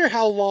 you wonder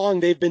how long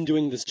they've been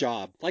doing this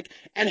job.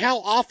 And how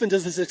often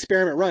does this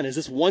experiment run? Is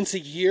this once a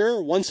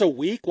year, once a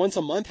week, once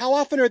a month? How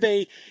often are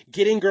they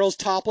getting girls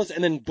topless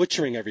and then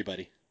butchering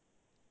everybody?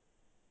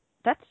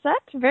 That's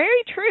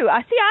very true.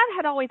 I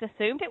had always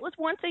assumed it was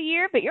once a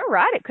year, but you're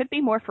right. It could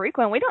be more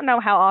frequent. We don't know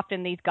how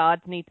often these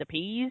gods need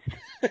appeased.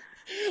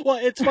 Well,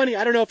 it's funny.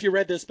 I don't know if you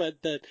read this,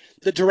 but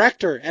the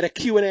director at a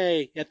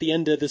Q&A at the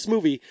end of this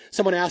movie,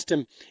 someone asked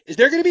him, is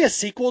there going to be a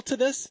sequel to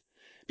this?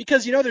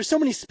 Because, there's so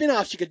many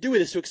spin-offs you could do with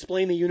this to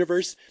explain the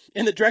universe.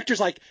 And the director's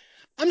like,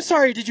 I'm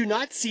sorry, did you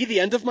not see the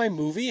end of my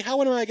movie?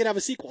 How am I going to have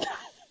a sequel?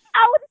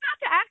 I was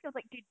about to ask. I was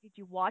like, did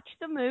you watch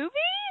the movie?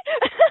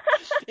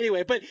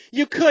 Anyway, but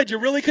you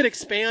really could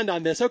expand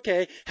on this.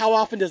 Okay, how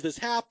often does this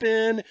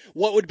happen?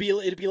 What would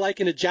it'd be like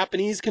in a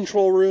Japanese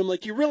control room?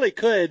 Like you really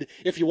could,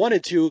 if you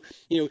wanted to,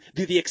 do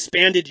the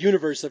expanded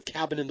universe of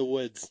Cabin in the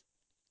Woods.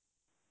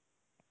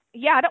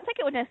 Yeah, I don't think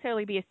it would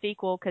necessarily be a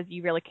sequel because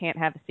you really can't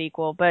have a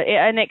sequel, but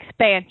an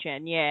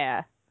expansion,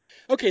 yeah.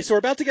 Okay, so we're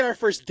about to get our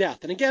first death.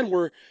 And again,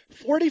 we're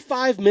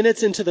 45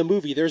 minutes into the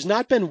movie. There's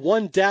not been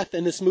one death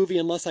in this movie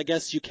unless I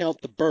guess you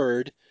count the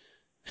bird.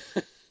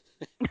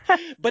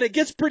 But it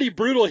gets pretty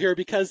brutal here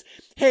because,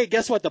 hey,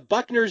 guess what? The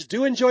Buckners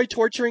do enjoy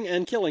torturing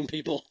and killing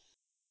people.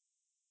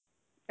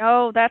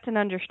 Oh, that's an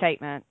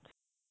understatement.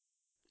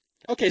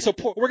 Okay, so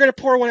we're going to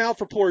pour one out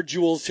for poor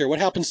Jules here. What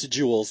happens to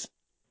Jules?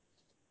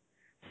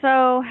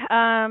 So,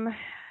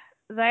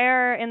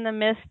 they're in the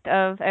midst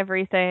of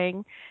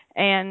everything,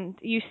 and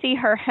you see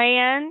her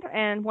hand,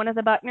 and one of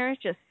the Buckners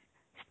just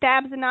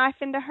stabs a knife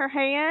into her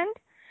hand.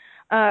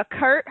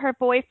 Kurt, her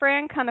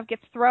boyfriend, kind of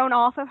gets thrown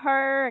off of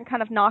her and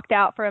kind of knocked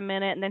out for a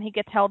minute, and then he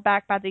gets held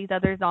back by these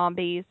other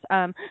zombies.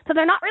 So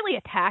they're not really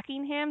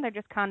attacking him. They're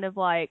just kind of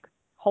like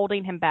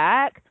holding him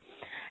back.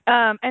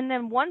 And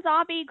then one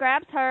zombie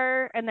grabs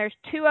her, and there's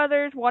two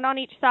others, one on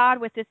each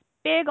side, with this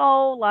big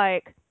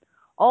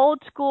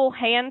old school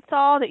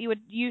handsaw that you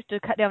would use to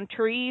cut down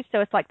trees. So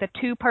it's like the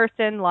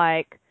two-person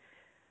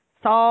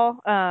saw,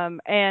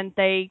 and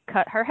they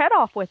cut her head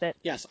off with it.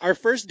 Yes, our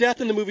first death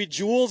in the movie,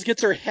 Jules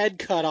gets her head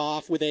cut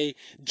off with a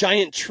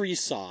giant tree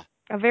saw.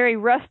 a very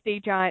rusty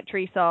giant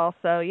tree saw.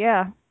 So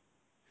yeah.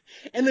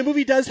 And the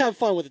movie does have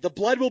fun with it. The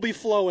blood will be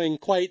flowing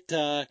quite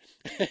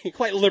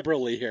quite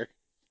liberally here.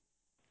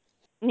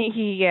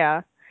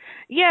 Yeah.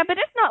 Yeah, but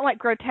it's not like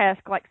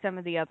grotesque like some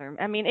of the other.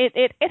 I mean,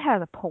 it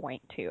has a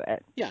point to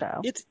it. Yeah,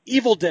 So it's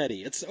Evil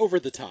Dead-y. It's over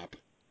the top.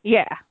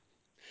 yeah.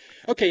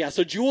 Okay, yeah,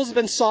 so Jules has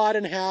been sawed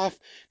in half.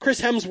 Chris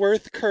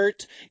Hemsworth,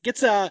 Kurt,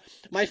 gets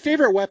my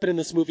favorite weapon in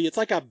this movie. It's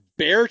like a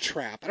bear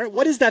trap.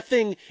 What is that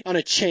thing on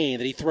a chain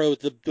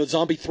that the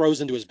zombie throws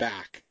into his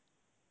back?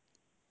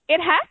 It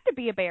has to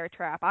be a bear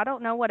trap. I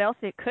don't know what else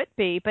it could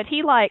be, but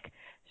he like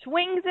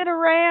swings it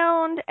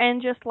around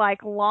and just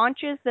like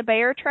launches the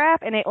bear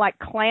trap and it like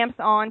clamps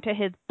onto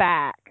his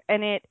back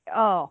and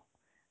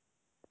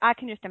I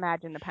can just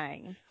imagine the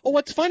pain. Well,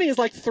 what's funny is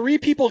like three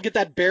people get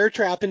that bear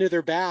trap into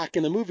their back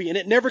in the movie, and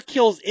it never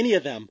kills any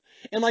of them.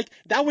 And like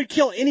that would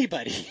kill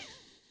anybody.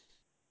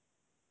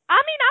 I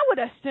mean, I would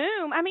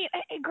assume. I mean,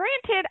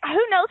 granted,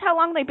 who knows how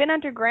long they've been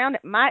underground?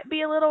 It might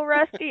be a little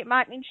rusty. It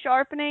might need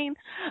sharpening,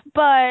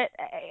 but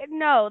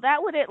no,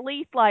 that would at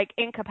least like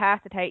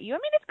incapacitate you. I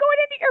mean, it's going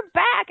into your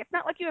back. It's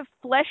not like you have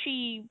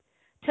fleshy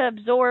to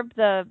absorb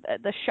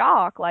the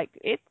shock. Like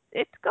it's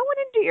going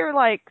into your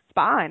like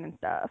spine and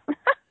stuff.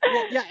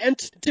 Well, yeah, and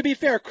to be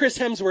fair, Chris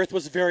Hemsworth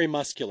was very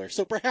muscular,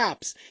 so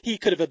perhaps he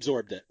could have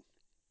absorbed it.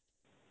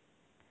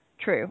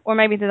 True, or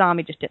maybe the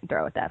zombie just didn't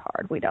throw it that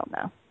hard. We don't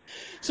know.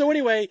 So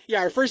anyway,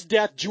 yeah, our first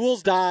death,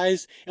 Jules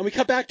dies, and we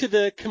cut back to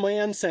the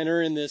command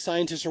center, and the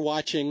scientists are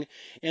watching,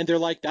 and they're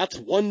like, that's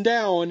one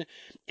down.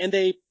 And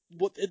this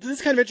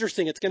is kind of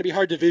interesting. It's going to be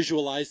hard to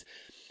visualize.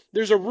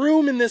 There's a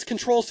room in this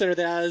control center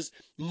that has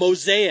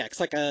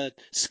mosaics, like a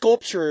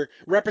sculpture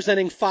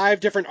representing 5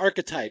 different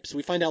archetypes.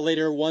 We find out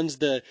later one's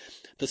the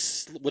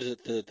what is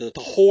it, the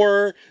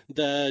whore,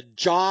 the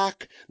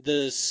jock,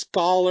 the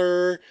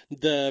scholar,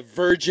 the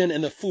virgin,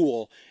 and the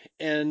fool.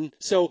 And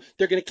so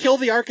they're going to kill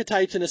the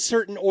archetypes in a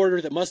certain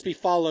order that must be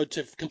followed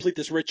to complete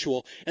this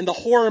ritual. And the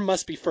whore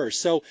must be first.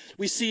 So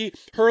we see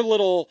her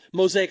little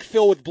mosaic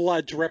fill with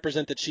blood to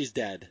represent that she's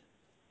dead.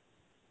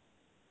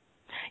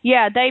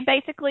 Yeah, they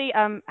basically,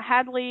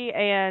 Hadley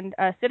and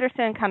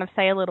Sitterson kind of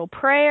say a little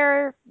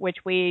prayer, which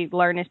we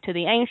learn is to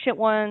the Ancient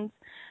Ones,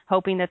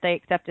 hoping that they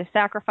accept his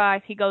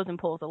sacrifice. He goes and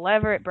pulls a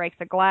lever, it breaks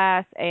a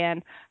glass,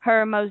 and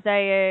her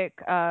mosaic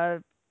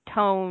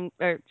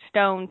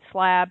stone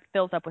slab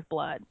fills up with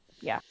blood.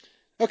 Yeah.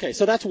 Okay,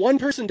 so that's one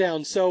person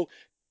down. So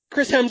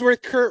Chris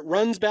Hemsworth, Kurt,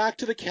 runs back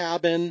to the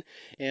cabin,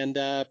 and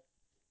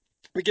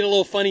we get a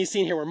little funny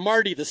scene here where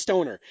Marty, the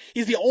stoner,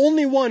 he's the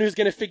only one who's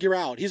going to figure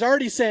out. He's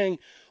already saying,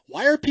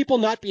 why are people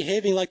not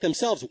behaving like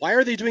themselves? Why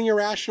are they doing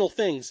irrational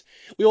things?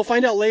 We will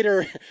find out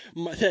later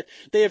that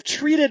they have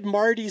treated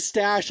Marty's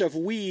stash of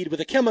weed with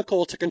a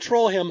chemical to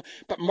control him,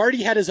 but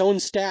Marty had his own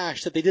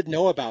stash that they didn't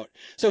know about.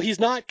 So he's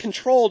not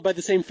controlled by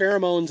the same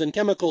pheromones and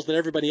chemicals that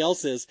everybody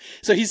else is.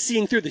 So he's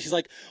seeing through this. He's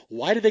like,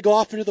 why did they go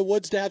off into the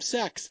woods to have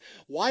sex?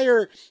 Why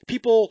are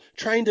people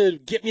trying to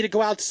get me to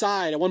go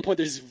outside? At one point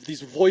there's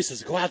these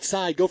voices, go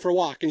outside, go for a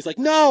walk. And he's like,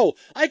 no,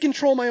 I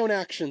control my own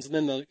actions. And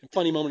then the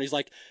funny moment, he's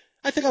like,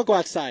 I think I'll go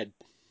outside.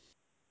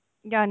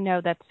 Yeah, I know,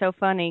 that's so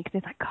funny, because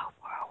it's like, go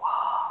for a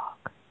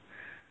walk.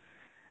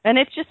 And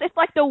it's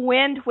like the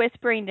wind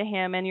whispering to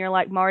him, and you're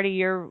like, Marty,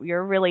 you're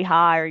really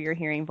high, or you're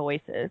hearing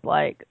voices.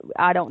 Like,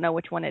 I don't know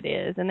which one it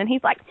is. And then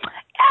he's like, yeah,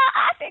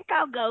 I think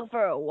I'll go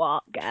for a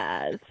walk,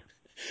 guys.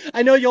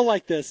 I know you'll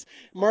like this.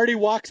 Marty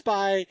walks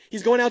by.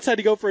 He's going outside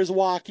to go for his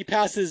walk. He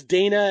passes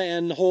Dana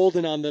and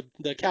Holden on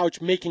the couch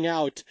making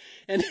out.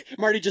 And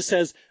Marty just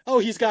says, oh,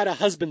 he's got a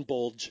husband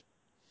bulge.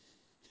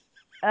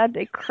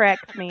 It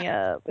cracks me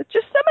up. It's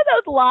just some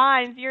of those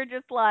lines, you're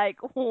just like,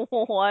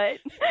 what?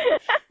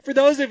 For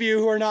those of you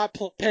who are not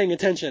paying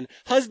attention,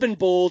 husband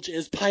bulge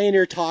is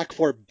Pioneer talk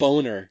for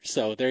boner.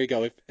 So there you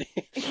go.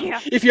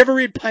 Yeah. If you ever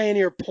read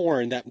Pioneer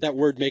porn, that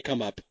word may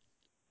come up.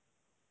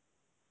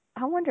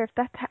 I wonder if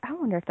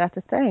that's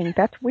a thing.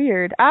 That's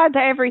weird.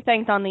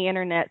 Everything's on the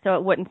internet, so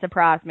it wouldn't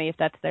surprise me if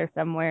that's there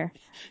somewhere.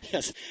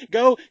 Yes.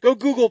 Go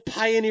Google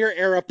Pioneer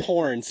era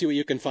porn. See what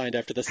you can find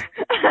after this.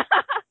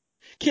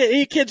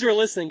 Any kids who are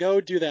listening, go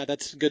do that.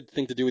 That's a good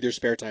thing to do with your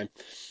spare time.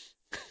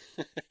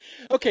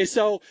 Okay,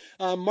 so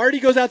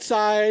Marty goes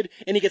outside,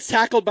 and he gets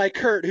tackled by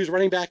Kurt, who's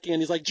running back in.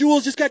 He's like,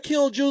 Jules just got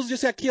killed. Jules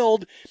just got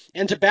killed.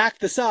 And to back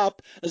this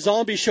up, a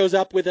zombie shows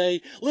up with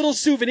a little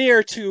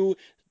souvenir to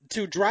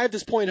drive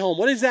this point home.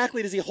 What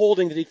exactly is he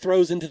holding that he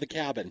throws into the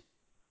cabin?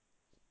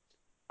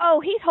 Oh,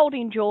 he's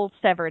holding Jules'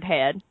 severed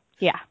head.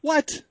 Yeah.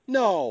 What?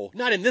 No,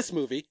 not in this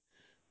movie.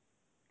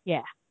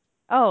 Yeah.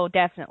 Oh,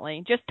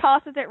 definitely. Just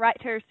tosses it right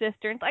to her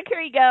sister. And it's like, here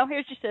you go.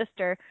 Here's your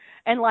sister.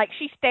 And, like,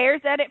 she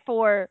stares at it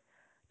for,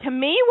 to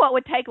me, what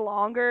would take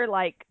longer,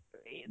 like,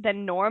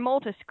 than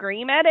normal to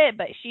scream at it.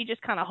 But she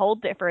just kind of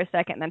holds it for a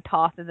second and then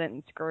tosses it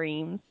and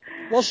screams.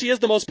 Well, she is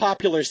the most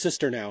popular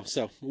sister now,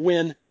 so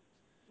win.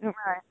 Right.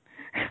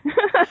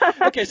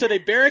 Okay, so they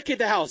barricade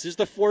the house. There's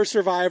the 4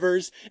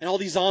 survivors, and all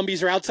these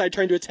zombies are outside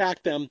trying to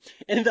attack them.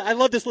 And I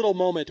love this little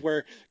moment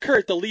where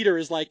Kurt, the leader,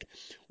 is like,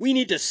 "We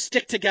need to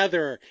stick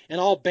together and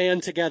all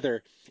band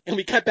together." And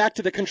we cut back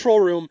to the control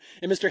room,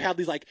 and Mr.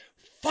 Hadley's like,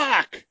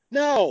 "Fuck!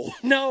 No,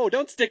 no,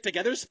 don't stick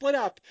together, split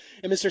up."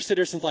 And Mr.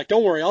 Sitterson's like,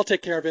 "Don't worry, I'll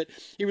take care of it."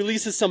 He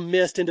releases some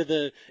mist into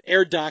the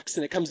air ducts,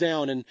 and it comes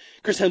down, and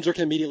Chris Hemsworth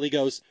immediately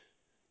goes,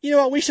 "You know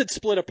what, we should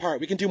split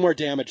apart. We can do more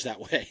damage that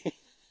way."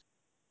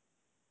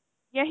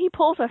 Yeah, he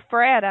pulls a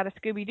Fred out of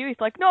Scooby-Doo.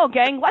 He's like, "No,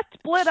 gang, let's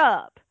split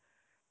up."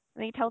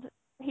 And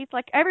he's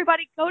like,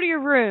 "Everybody go to your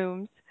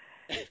rooms."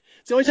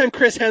 It's the only time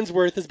Chris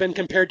Hemsworth has been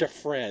compared to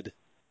Fred.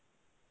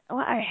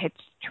 Well, it's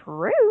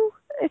true.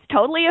 It's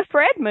totally a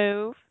Fred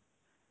move.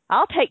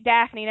 I'll take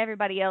Daphne and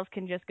everybody else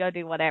can just go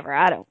do whatever.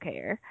 I don't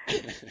care.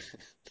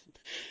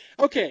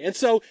 Okay, and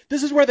so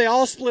this is where they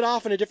all split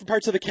off into different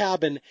parts of the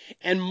cabin,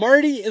 and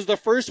Marty is the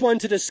first one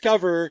to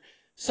discover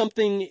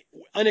something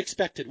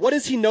unexpected. What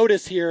does he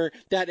notice here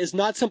that is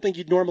not something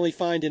you'd normally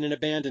find in an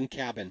abandoned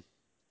cabin?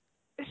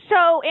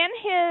 So in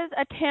his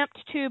attempt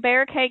to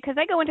barricade, because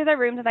they go into their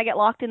rooms and they get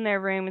locked in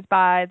their rooms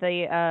by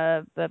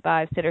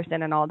by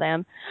Sitterson and all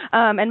them,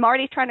 and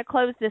Marty's trying to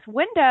close this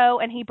window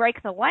and he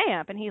breaks a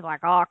lamp and he's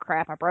like, "Oh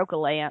crap, I broke a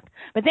lamp."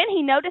 But then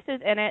he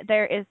notices in it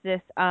there is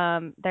this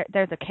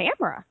there's a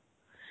camera,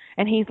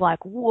 and he's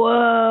like,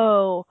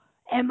 "Whoa,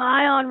 am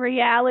I on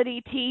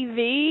reality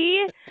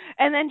TV?"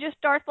 And then just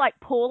starts like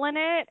pulling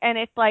it, and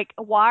it's like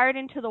wired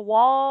into the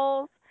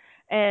walls.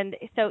 And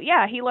so,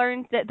 yeah, he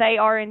learns that they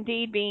are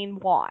indeed being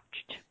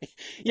watched.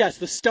 Yes,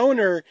 the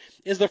stoner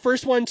is the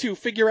first one to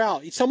figure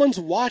out someone's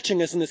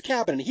watching us in this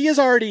cabin. He is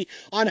already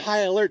on high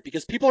alert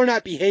because people are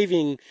not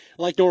behaving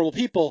like normal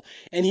people.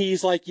 And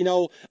he's like,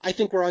 I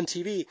think we're on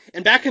TV.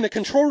 And back in the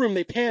control room,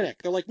 they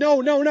panic. They're like,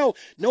 no, no, no.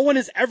 No one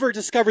has ever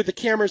discovered the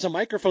cameras and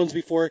microphones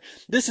before.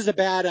 This is a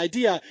bad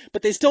idea.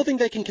 But they still think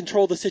they can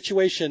control the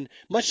situation.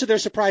 Much to their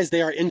surprise,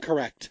 they are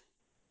incorrect.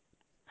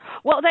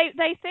 Well,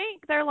 they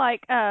think they're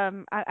like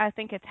I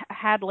think it's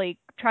Hadley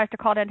tries to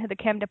call down to the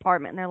chem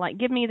department and they're like,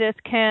 "Give me this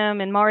chem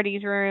in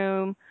Marty's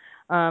room."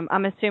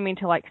 I'm assuming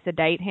to like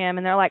sedate him,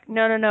 and they're like,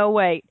 "No, no, no,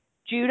 wait.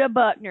 Judah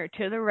Buckner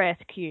to the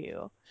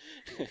rescue."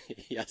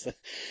 Yes.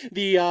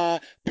 The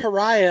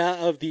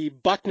pariah of the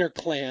Buckner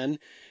clan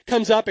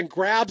comes up and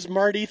grabs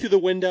Marty through the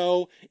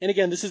window. And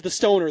again, this is the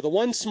stoner, the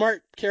one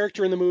smart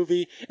character in the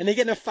movie. And they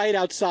get in a fight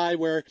outside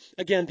where,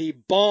 again, the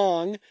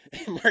bong,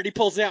 Marty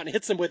pulls it out and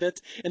hits him with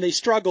it. And they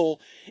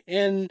struggle.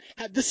 And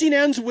the scene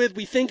ends with,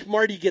 we think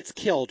Marty gets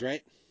killed,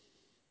 right?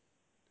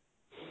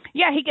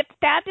 Yeah, he gets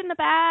stabbed in the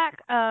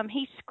back.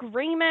 He's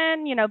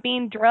screaming,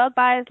 being drugged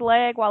by his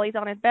leg while he's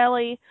on his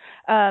belly,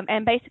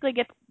 and basically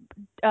gets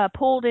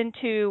pulled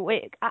into.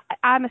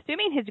 I'm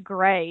assuming his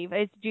grave.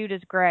 It's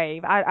Judah's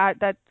grave.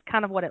 That's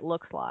kind of what it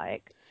looks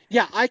like.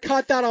 Yeah, I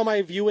caught that on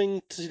my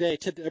viewing today,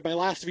 my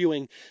last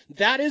viewing.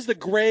 That is the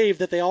grave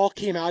that they all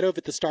came out of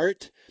at the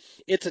start.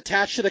 It's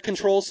attached to the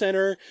control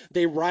center.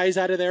 They rise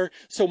out of there.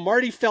 So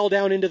Marty fell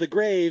down into the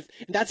grave,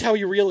 and that's how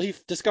he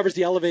discovers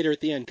the elevator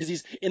at the end, because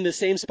he's in the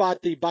same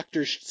spot the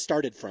Buckner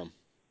started from.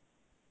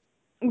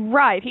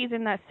 Right, he's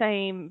in that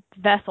same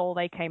vessel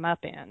they came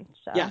up in.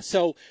 So. Yeah,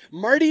 so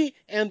Marty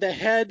and the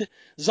head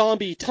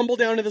zombie tumble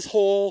down to this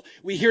hole.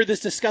 We hear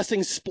this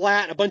disgusting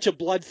splat. A bunch of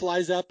blood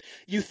flies up.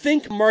 You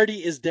think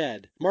Marty is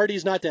dead.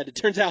 Marty's not dead. It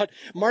turns out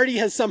Marty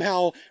has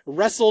somehow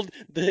wrestled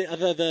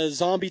the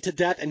zombie to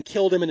death and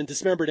killed him and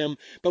dismembered him,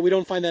 but we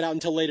don't find that out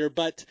until later.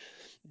 But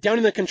down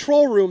in the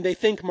control room, they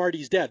think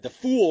Marty's dead. The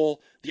fool,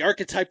 the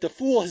archetype, the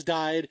fool has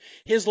died.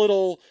 His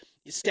little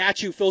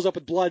statue fills up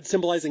with blood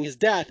symbolizing his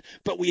death,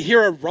 but we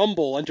hear a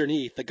rumble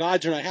underneath. The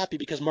gods are not happy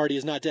because Marty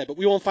is not dead, but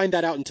we won't find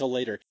that out until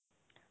later.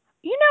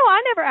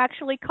 I never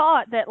actually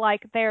caught that,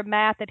 like, they're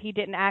mad that he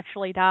didn't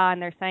actually die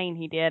and they're saying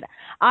he did.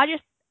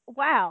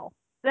 Wow.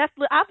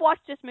 I've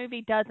watched this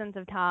movie dozens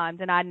of times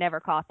and I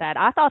never caught that.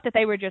 I thought that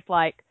they were just,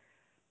 like,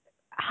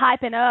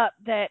 hyping up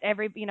that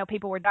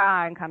people were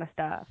dying kind of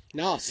stuff.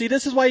 No, see,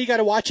 this is why you got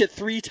to watch it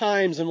 3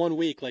 times in 1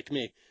 week like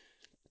me.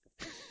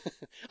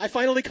 I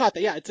finally caught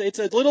that. Yeah, it's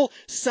a little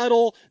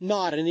subtle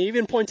nod, and they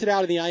even pointed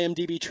out in the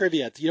IMDb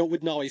trivia,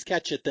 wouldn't always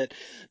catch it,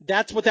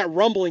 that's what that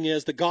rumbling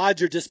is. The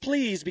gods are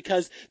displeased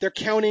because they're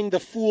counting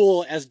the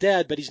fool as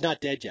dead, but he's not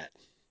dead yet.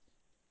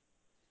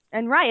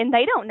 And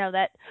they don't know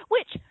that,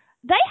 which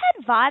they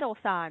had vital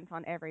signs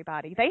on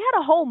everybody. They had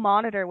a whole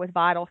monitor with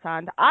vital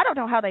signs. I don't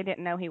know how they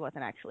didn't know he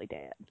wasn't actually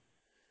dead.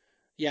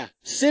 Yeah,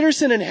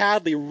 Sitterson and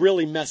Hadley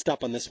really messed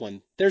up on this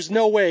one. There's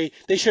no way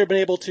they should have been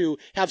able to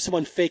have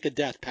someone fake a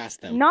death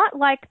past them. Not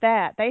like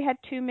that. They had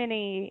too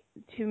many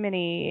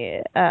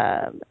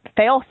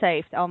fail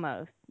safes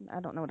almost.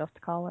 I don't know what else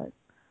to call it.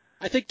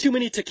 I think too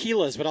many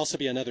tequilas would also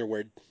be another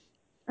word.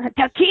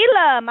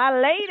 Tequila, my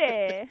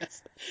lady.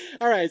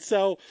 All right,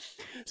 so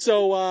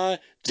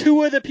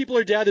 2 of the people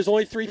are dead. There's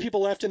only 3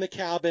 people left in the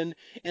cabin,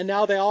 and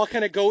now they all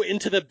kind of go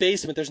into the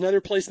basement. There's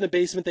another place in the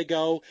basement they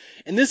go,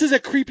 and this is a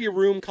creepy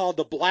room called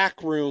the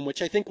Black Room,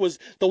 which I think was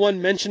the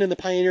one mentioned in the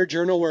Pioneer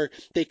Journal where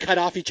they cut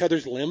off each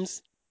other's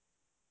limbs.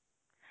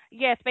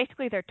 Yeah, it's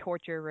basically their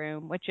torture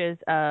room, which is,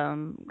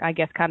 I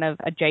guess, kind of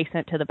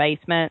adjacent to the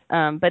basement.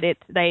 But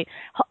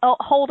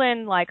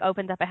Holden like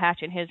opens up a hatch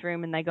in his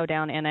room, and they go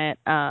down in it,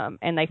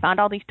 and they find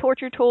all these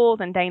torture tools.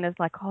 And Dana's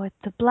like, "Oh, it's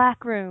the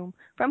black room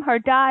from her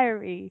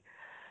diary.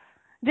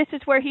 This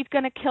is where he's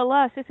gonna kill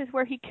us. This is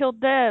where he killed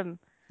them."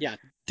 Yeah,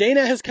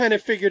 Dana has kind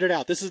of figured it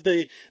out. This is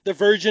the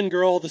virgin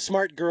girl, the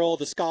smart girl,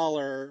 the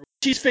scholar.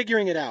 She's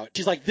figuring it out.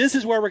 She's like, this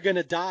is where we're going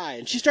to die.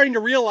 And she's starting to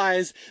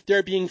realize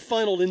they're being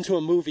funneled into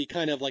a movie,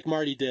 kind of like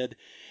Marty did.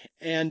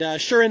 And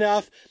sure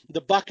enough,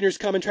 the Buckners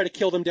come and try to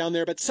kill them down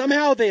there, but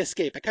somehow they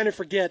escape. I kind of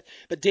forget,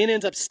 but Dana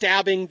ends up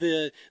stabbing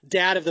the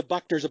dad of the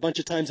Buckners a bunch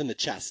of times in the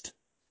chest.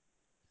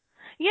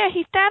 Yeah,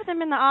 he stabs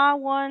him in the eye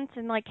once,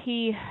 and like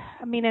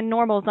I mean, in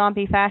normal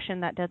zombie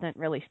fashion, that doesn't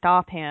really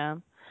stop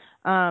him.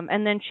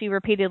 And then she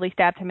repeatedly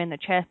stabs him in the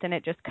chest, and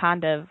it just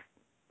kind of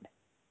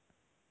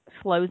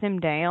slows him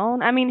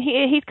down. I mean,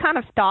 he's kind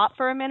of stopped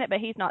for a minute, but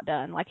he's not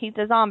done. Like, he's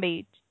a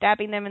zombie.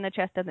 Stabbing them in the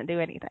chest doesn't do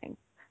anything.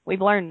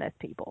 We've learned this,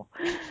 people.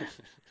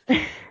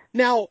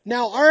 Now,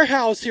 our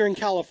house here in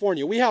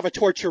California, we have a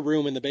torture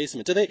room in the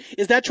basement.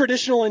 Is that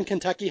traditional in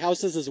Kentucky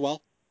houses as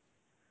well?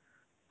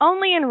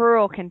 Only in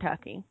rural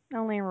Kentucky.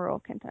 Only in rural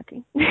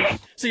Kentucky.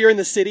 So you're in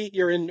the city?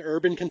 You're in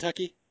urban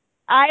Kentucky?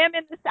 I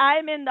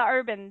am in the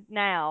urban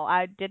now.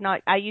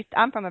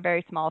 I'm from a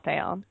very small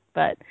town,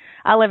 but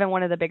I live in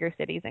one of the bigger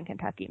cities in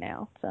Kentucky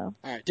now. So. All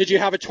right. Did you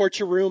have a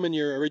torture room in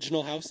your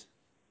original house?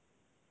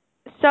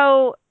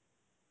 So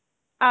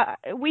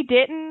we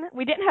didn't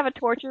have a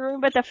torture room,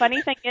 but the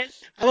funny thing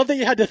is, I love that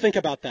you had to think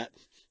about that.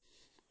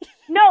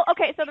 No,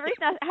 okay, so the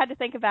reason I had to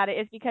think about it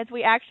is because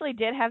we actually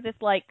did have this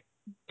like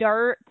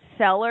dirt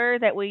cellar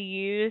that we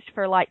used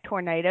for like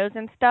tornadoes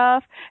and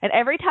stuff, and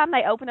every time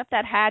they open up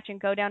that hatch and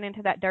go down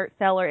into that dirt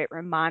cellar, it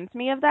reminds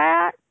me of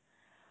that.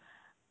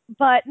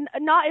 But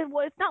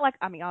it's not like,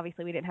 I mean,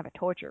 obviously we didn't have a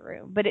torture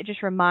room, but it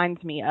just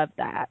reminds me of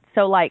that.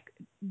 So like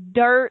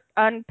dirt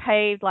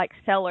unpaved like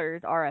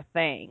cellars are a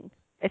thing,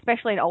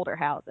 especially in older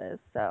houses.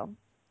 So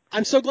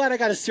I'm so glad I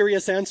got a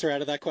serious answer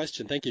out of that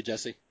question. Thank you,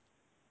 Jesse.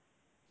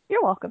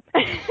 you're welcome.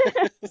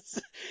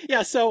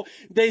 Yeah, so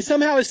they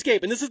somehow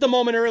escape. And this is the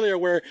moment earlier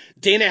where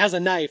Dana has a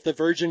knife, the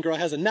virgin girl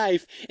has a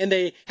knife, and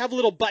they have a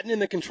little button in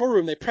the control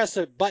room. They press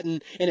a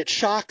button, and it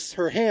shocks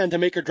her hand to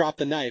make her drop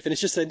the knife. And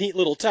it's just a neat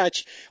little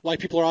touch. Why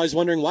people are always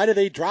wondering, why do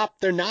they drop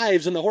their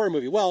knives in the horror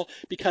movie? Well,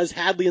 because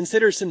Hadley and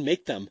Sitterson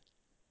make them.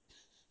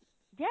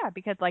 Yeah,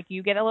 because like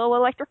you get a little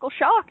electrical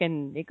shock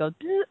and it goes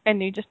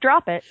and you just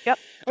drop it. Yep.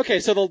 Okay,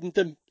 so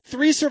the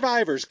three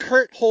survivors,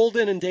 Kurt,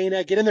 Holden, and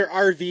Dana, get in their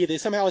RV. They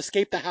somehow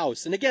escape the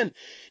house. And again,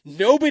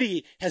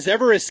 nobody has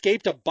ever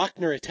escaped a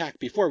Buckner attack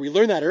before. We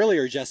learned that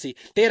earlier, Jesse.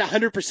 They had a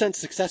 100%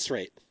 success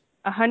rate.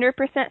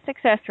 100%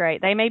 success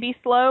rate. They may be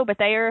slow, but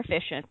they are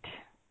efficient.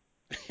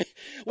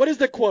 What is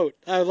the quote?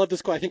 I love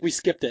this quote. I think we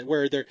skipped it,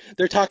 where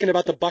they're talking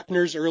about the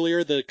Buckners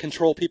earlier, the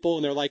control people,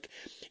 and they're like,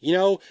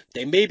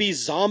 they may be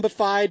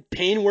zombified,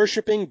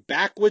 pain-worshipping,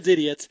 backwoods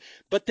idiots,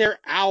 but they're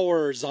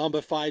our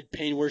zombified,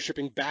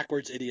 pain-worshipping,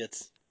 backwards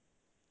idiots.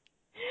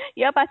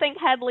 Yep, I think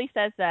Hadley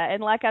says that.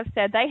 And like I've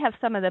said, they have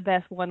some of the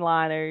best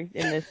one-liners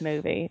in this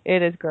movie.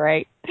 It is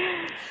great.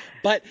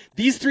 But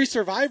these three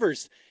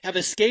survivors have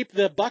escaped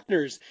the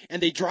Buckners,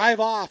 and they drive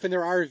off in their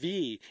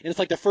RV. And it's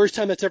like the first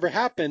time that's ever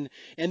happened.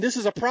 And this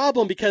is a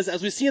problem because,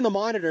 as we see in the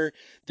monitor,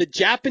 the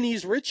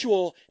Japanese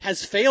ritual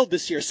has failed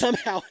this year.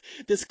 Somehow,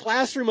 this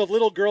classroom of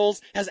little girls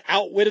has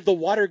outwitted the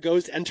water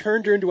ghost and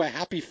turned her into a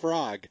happy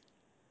frog.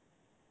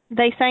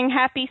 They sang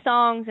happy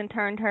songs and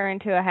turned her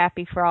into a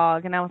happy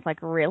frog. And I was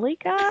like, really,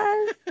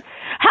 guys?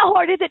 How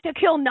hard is it to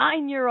kill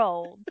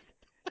 9-year-olds?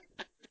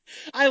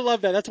 I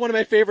love that. That's one of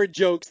my favorite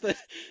jokes.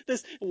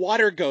 This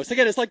water ghost.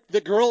 Again, it's like the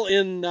girl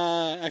in,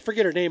 I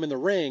forget her name, in The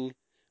Ring.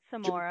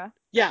 Samora.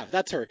 Yeah,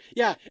 that's her.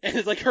 Yeah, and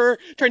it's like her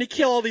trying to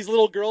kill all these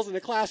little girls in the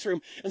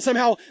classroom, and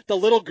somehow the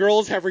little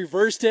girls have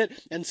reversed it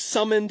and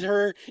summoned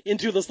her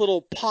into this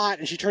little pot,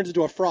 and she turns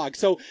into a frog.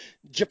 So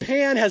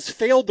Japan has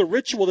failed the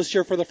ritual this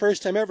year for the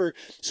first time ever.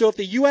 So if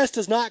the U.S.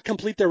 does not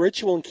complete their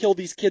ritual and kill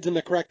these kids in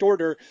the correct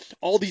order,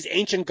 all these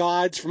ancient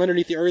gods from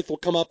underneath the earth will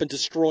come up and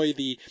destroy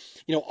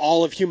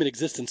all of human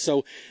existence.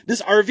 So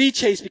this RV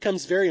chase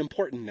becomes very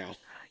important now.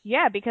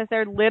 Yeah, because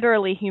they're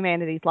literally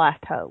humanity's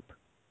last hope.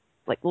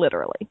 Like,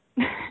 literally.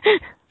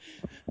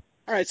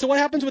 All right, so what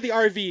happens with the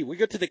RV? We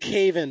go to the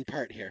cave-in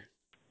part here.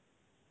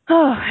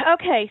 Oh,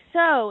 okay,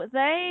 so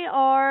they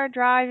are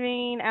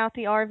driving out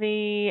the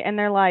RV, and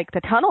they're like,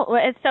 the tunnel.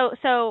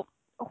 So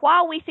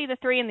while we see the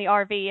three in the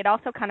RV, it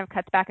also kind of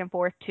cuts back and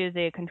forth to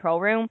the control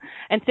room,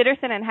 and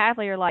Sitterson and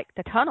Hadley are like,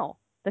 the tunnel's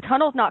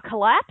not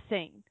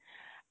collapsing.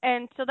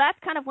 And so that's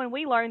kind of when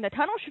we learn the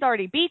tunnel should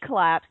already be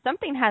collapsed.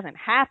 Something hasn't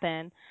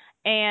happened.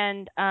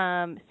 And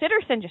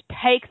Sitterson just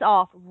takes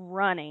off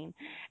running.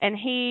 And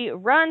he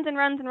runs and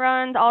runs and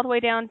runs all the way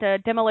down to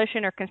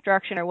demolition or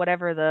construction or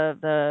whatever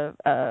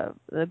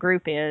the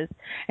group is.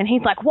 And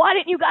he's like, "Why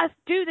didn't you guys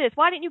do this?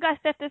 Why didn't you guys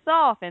set this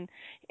off?" And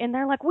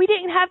they're like, "We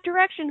didn't have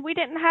directions. We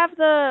didn't have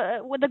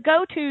the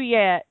go-to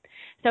yet."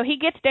 So he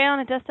gets down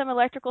and does some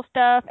electrical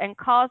stuff and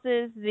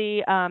causes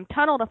the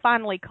tunnel to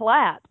finally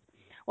collapse.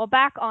 Well,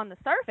 back on the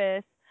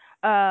surface,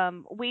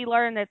 we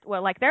learn that,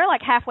 well, like they're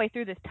like halfway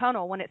through this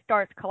tunnel when it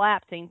starts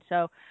collapsing.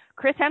 So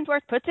Chris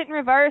Hemsworth puts it in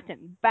reverse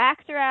and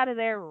backs her out of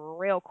there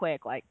real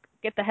quick, like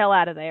get the hell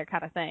out of there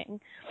kind of thing.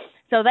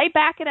 So they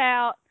back it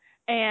out,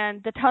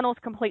 and the tunnel's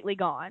completely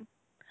gone.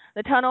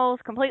 The tunnel's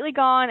completely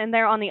gone, and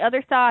they're on the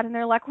other side, and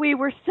they're like, "We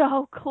were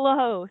so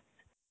close."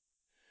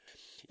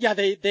 Yeah,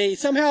 they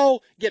somehow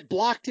get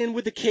blocked in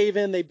with the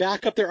cave-in, they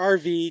back up their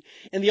RV,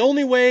 and the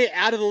only way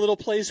out of the little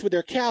place with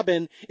their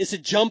cabin is to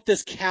jump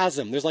this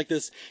chasm. There's like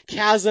this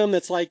chasm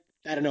that's like,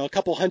 I don't know, a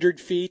couple 100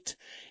 feet,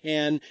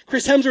 and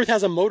Chris Hemsworth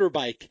has a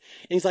motorbike,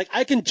 and he's like,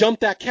 "I can jump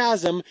that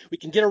chasm, we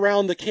can get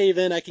around the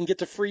cave-in, I can get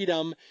to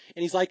freedom,"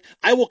 and he's like,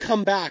 "I will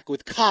come back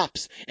with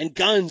cops and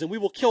guns, and we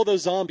will kill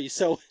those zombies."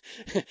 So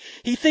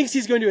he thinks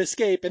he's going to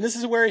escape, and this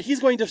is where he's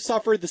going to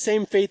suffer the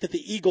same fate that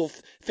the eagle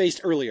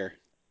faced earlier.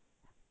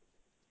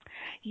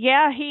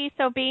 Yeah,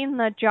 so being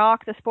the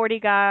jock, the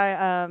sporty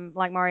guy,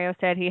 like Mario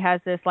said, he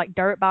has this like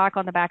dirt bike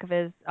on the back of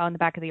the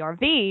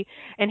RV,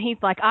 and he's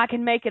like, "I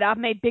can make it. I've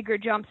made bigger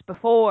jumps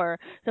before."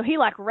 So he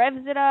like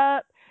revs it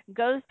up,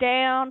 goes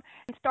down,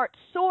 and starts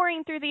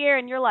soaring through the air,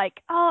 and you're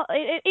like, oh,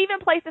 it even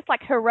plays this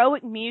like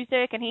heroic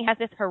music, and he has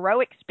this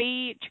heroic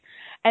speech,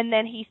 and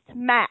then he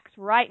smacks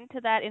right into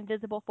that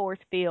invisible force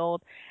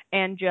field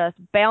and just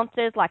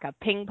bounces like a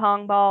ping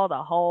pong ball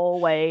the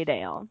whole way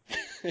down.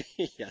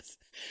 Yes.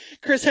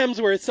 Chris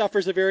Hemsworth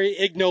suffers a very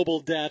ignoble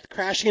death,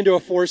 crashing into a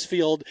force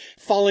field,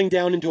 falling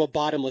down into a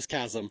bottomless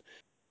chasm.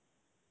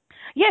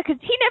 Yeah,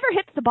 because he never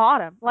hits the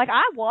bottom. Like,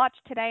 I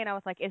watched today and I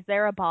was like, is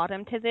there a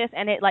bottom to this?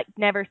 And it, like,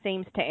 never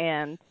seems to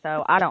end.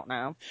 So, I don't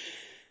know.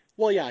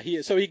 Well, yeah,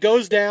 he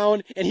goes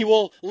down, and he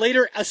will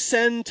later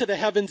ascend to the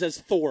heavens as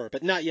Thor,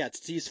 but not yet.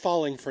 He's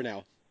falling for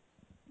now.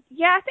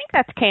 Yeah, I think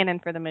that's canon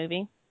for the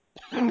movie.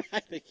 I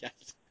think yes.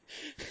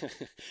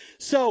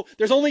 So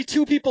there's only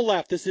two people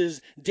left. This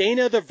is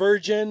Dana the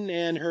Virgin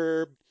and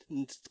her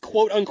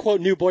quote unquote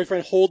new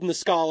boyfriend Holden the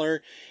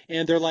Scholar,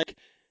 and they're like,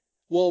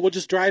 "Well, we'll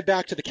just drive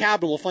back to the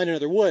cabin. We'll find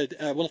another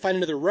we'll find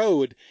another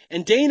road."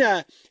 And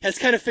Dana has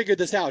kind of figured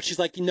this out. She's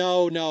like,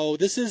 no,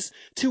 this is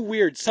too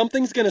weird.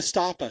 Something's going to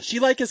stop us. She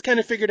like has kind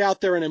of figured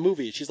out there in a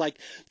movie. She's like,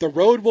 the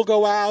road will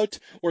go out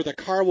or the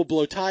car will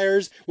blow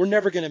tires. We're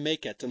never going to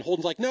make it. And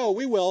Holden's like, "No,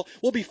 we will.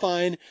 We'll be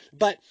fine."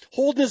 But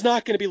Holden is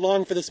not going to be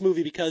long for this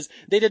movie because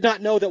they did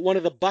not know that one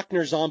of the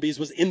Buckner zombies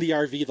was in the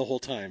RV the whole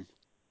time.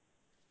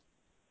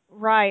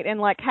 Right, and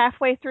like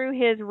halfway through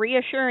his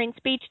reassuring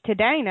speech to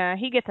Dana,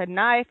 he gets a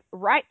knife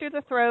right through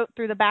the throat,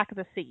 through the back of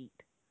the seat.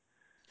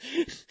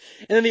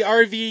 And then the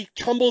RV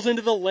tumbles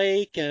into the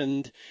lake,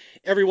 and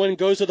everyone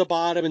goes to the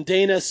bottom, and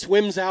Dana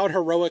swims out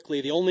heroically,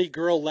 the only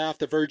girl left,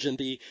 the virgin,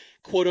 the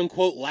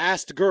quote-unquote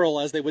last girl,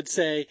 as they would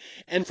say.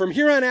 And from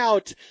here on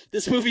out,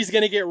 this movie's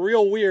going to get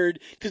real weird,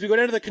 because we go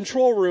down to the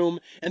control room,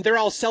 and they're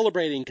all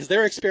celebrating, because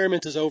their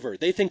experiment is over.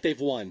 They think they've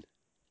won.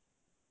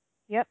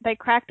 Yep, they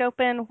cracked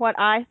open what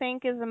I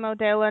think is a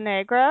Modelo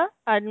Negra.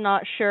 I'm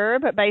not sure,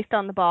 but based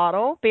on the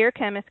bottle, beer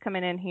chemist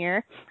coming in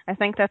here, I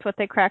think that's what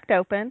they cracked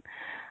open.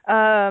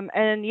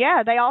 And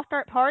yeah, they all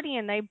start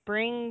partying. They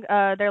bring,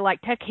 they're like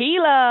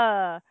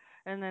tequila,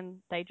 and then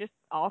they just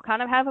all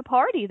kind of have a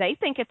party. They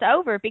think it's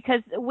over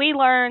because we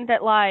learned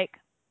that like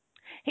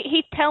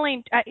he's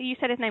telling. You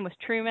said his name was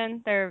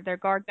Truman, their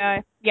guard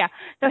guy. Yeah,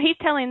 so he's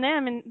telling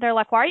them, and they're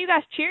like, "Why are you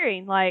guys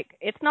cheering? Like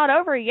it's not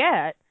over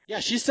yet." Yeah,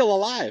 she's still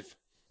alive.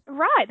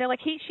 Right. They're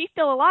like, she's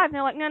still alive. And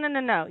they're like,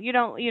 no. You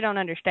don't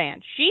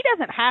understand. She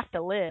doesn't have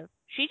to live.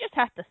 She just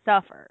has to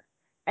suffer.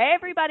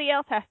 Everybody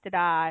else has to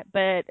die,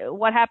 but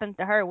what happens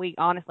to her, we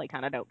honestly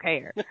kind of don't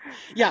care.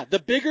 Yeah, the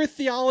bigger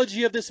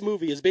theology of this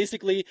movie is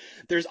basically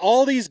there's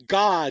all these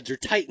gods or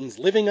titans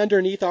living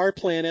underneath our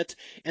planet,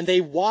 and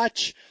they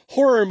watch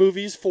horror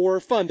movies for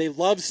fun. They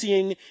love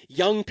seeing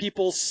young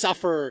people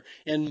suffer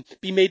and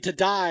be made to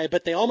die,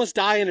 but they almost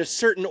die in a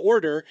certain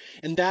order,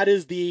 and that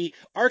is the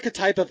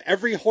archetype of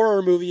every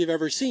horror movie you've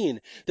ever seen,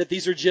 that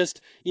these are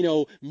just,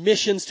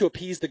 missions to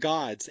appease the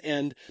gods.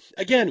 And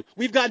again,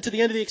 we've gotten to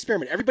the end of the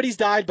experiment. Everybody's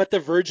died but the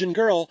virgin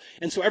girl,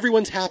 and so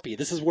everyone's happy.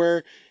 This is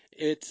where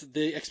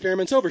the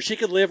experiment's over. She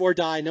could live or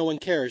die, no one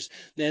cares.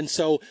 And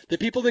so the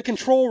people in the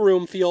control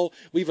room feel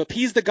we've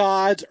appeased the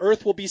gods,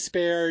 Earth will be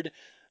spared,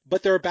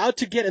 but they're about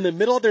to get in the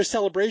middle of their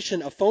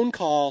celebration a phone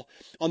call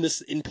on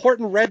this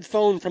important red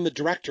phone from the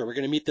director. We're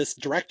going to meet this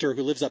director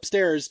who lives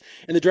upstairs,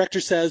 and the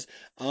director says,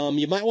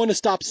 you might want to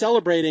stop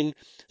celebrating.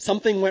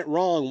 Something went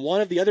wrong.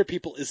 One of the other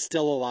people is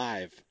still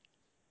alive.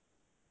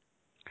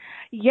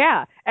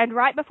 Yeah, and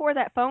right before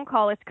that phone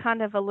call, it's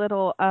kind of a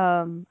little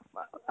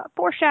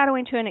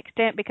foreshadowing to an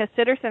extent because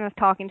Sitterson is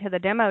talking to the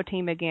demo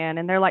team again,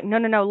 and they're like,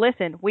 no,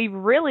 listen, we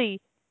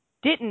really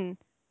didn't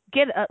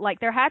get like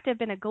there had to have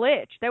been a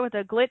glitch. There was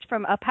a glitch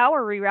from a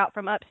power reroute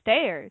from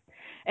upstairs.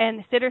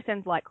 And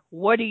Citizen's like,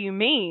 "What do you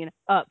mean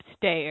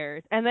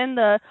upstairs?" And then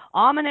the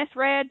ominous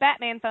red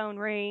Batman phone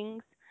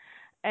rings,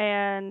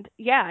 and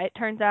yeah, it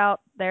turns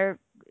out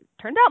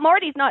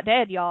Marty's not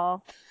dead,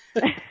 y'all.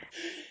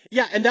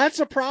 Yeah, and that's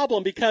a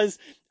problem because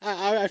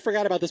I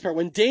forgot about this part.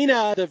 When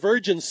Dana, the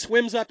Virgin,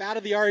 swims up out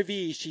of the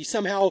RV, she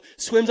somehow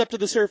swims up to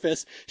the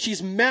surface.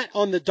 She's met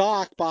on the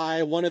dock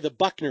by one of the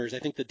Buckners, I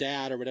think the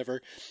dad or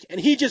whatever, and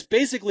he just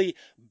basically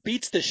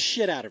beats the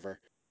shit out of her.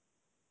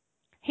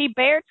 He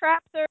bear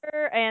traps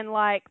her, and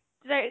like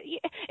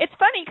it's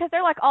funny because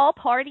they're like all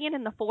partying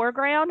in the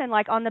foreground, and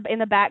like in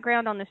the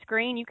background on the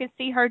screen you can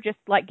see her just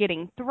like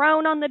getting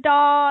thrown on the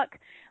dock.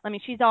 I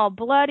mean, she's all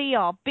bloody,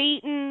 all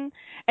beaten,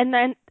 and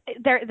then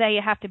they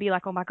have to be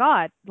like, "Oh my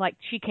God, like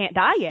she can't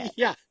die yet.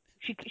 Yeah.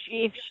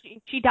 If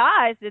she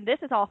dies, then this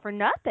is all for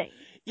nothing."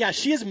 Yeah,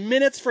 she is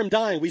minutes from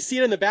dying. We see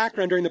it in the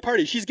background during the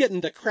party. She's getting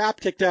the crap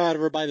kicked out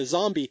of her by the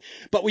zombie.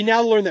 But we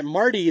now learn that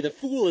Marty, the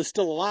fool, is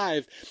still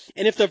alive.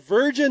 And if the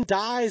Virgin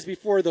dies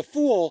before the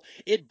fool,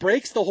 it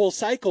breaks the whole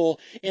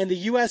cycle, and the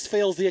U.S.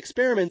 fails the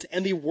experiment,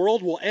 and the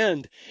world will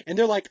end. And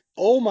they're like,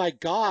 oh my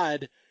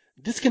God,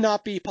 this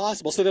cannot be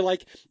possible. So they're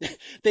like,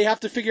 they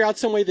have to figure out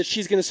some way that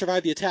she's going to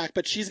survive the attack.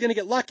 But she's going to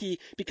get lucky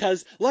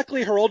because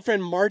luckily her old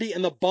friend Marty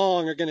and the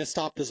bong are going to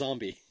stop the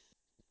zombie.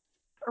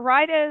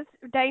 Right as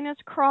Dana's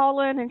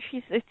crawling, and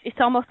it's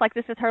almost like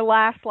this is her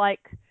last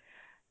like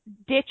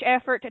ditch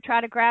effort to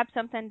try to grab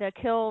something to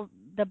kill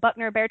the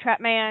Buckner bear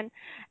trap man,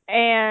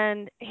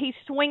 and he's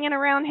swinging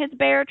around his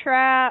bear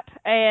trap,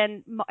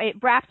 and it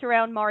wraps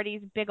around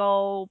Marty's big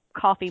old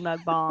coffee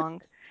mug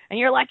bong, and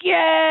you're like,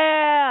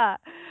 yeah.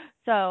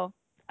 So,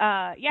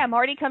 yeah,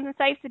 Marty comes and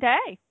saves the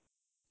day.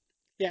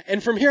 Yeah,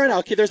 and from here on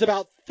out, okay, there's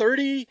about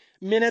 30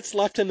 minutes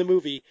left in the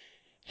movie.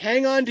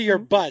 Hang on to your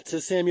Mm-hmm. butts,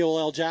 as Samuel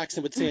L.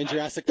 Jackson would say in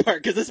Jurassic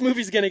Park, because this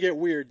movie's going to get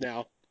weird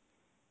now.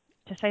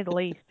 To say the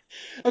least.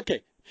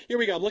 Okay, here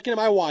we go. I'm looking at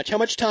my watch. How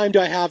much time do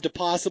I have to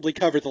possibly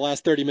cover the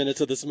last 30 minutes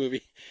of this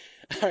movie?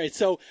 All right,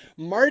 so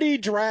Marty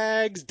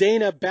drags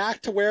Dana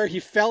back to where he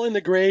fell in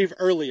the grave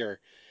earlier.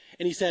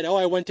 And he said, oh,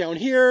 I went down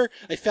here,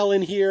 I fell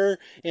in here,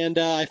 and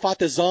I fought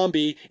the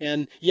zombie,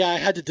 and yeah, I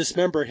had to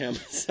dismember him.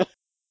 So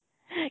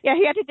Yeah,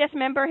 he had to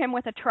dismember him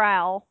with a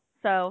trowel.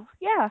 So,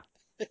 yeah.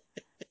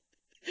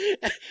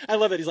 I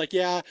love it. He's like,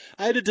 yeah,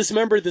 I had to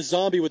dismember this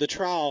zombie with a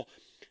trowel.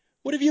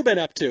 What have you been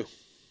up to?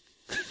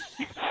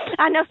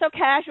 I know, so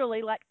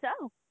casually, like,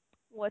 so,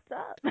 what's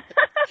up?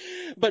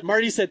 But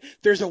Marty said,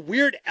 there's a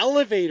weird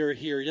elevator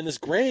here in this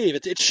grave.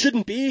 It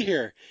shouldn't be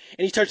here.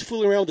 And he starts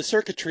fooling around with the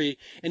circuitry,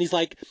 and he's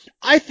like,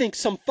 I think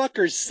some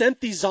fuckers sent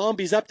these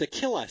zombies up to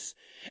kill us.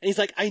 And he's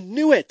like, I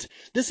knew it.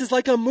 This is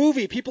like a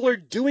movie. People are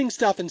doing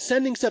stuff and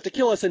sending stuff to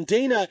kill us. And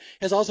Dana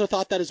has also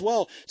thought that as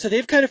well. So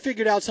they've kind of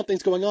figured out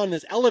something's going on, and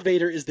this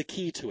elevator is the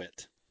key to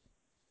it.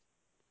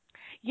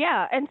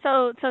 Yeah, and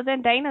so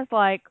then Dana's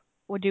like,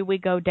 well, do we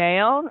go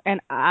down? And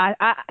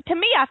to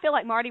me, I feel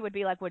like Marty would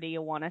be like, well, do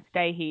you want to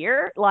stay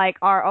here? Like,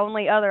 our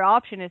only other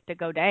option is to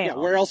go down. Yeah,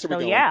 where else are we so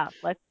going? Yeah,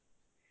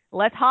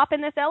 let's hop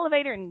in this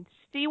elevator and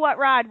see what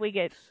ride we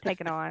get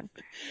taken on.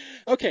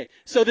 Okay,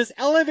 so this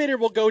elevator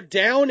will go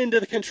down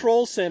into the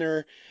control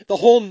center, the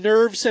whole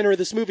nerve center of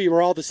this movie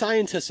where all the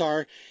scientists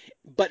are.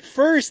 But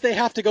first, they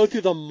have to go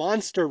through the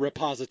monster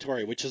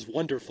repository, which is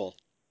wonderful.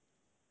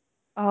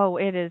 Oh,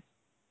 it is.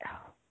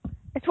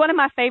 It's one of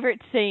my favorite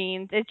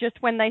scenes. It's just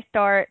when they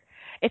start.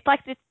 It's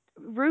like this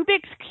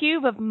Rubik's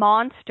Cube of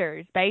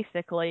monsters,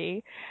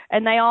 basically,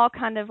 and they all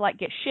kind of like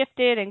get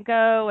shifted and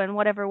go in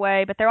whatever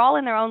way, but they're all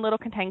in their own little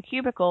contained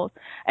cubicles.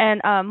 And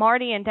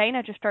Marty and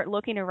Dana just start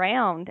looking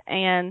around,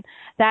 and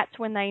that's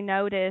when they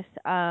notice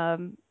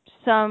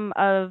some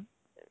of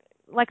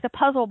like the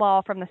puzzle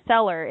ball from the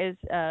cellar is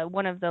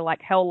one of the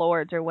like hell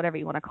lords or whatever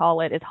you want to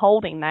call it is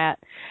holding that,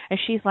 and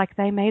she's like,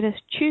 they made us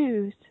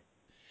choose.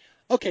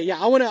 Okay, yeah,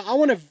 I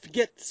wanna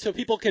get so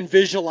people can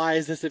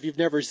visualize this if you've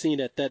never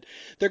seen it, that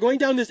they're going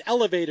down this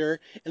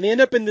elevator and they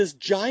end up in this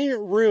giant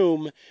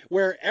room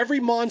where every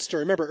monster,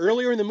 remember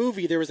earlier in the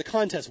movie there was a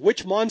contest,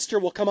 which monster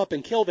will come up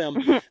and kill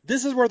them.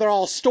 This is where they're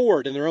all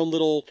stored in their own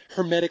little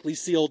hermetically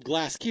sealed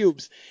glass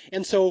cubes.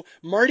 And so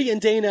Marty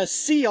and Dana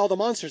see all the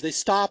monsters. They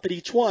stop at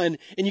each one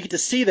and you get to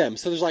see them.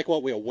 So there's like a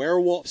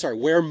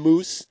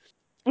weremoose.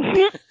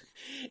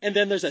 And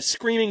then there's a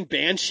screaming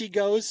banshee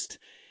ghost.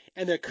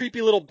 And the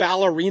creepy little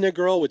ballerina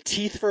girl with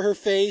teeth for her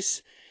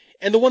face.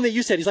 And the one that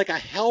you said, he's like a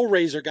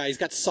Hellraiser guy. He's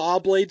got saw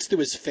blades through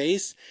his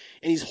face.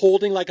 And he's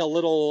holding like a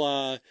little,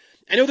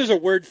 I know there's a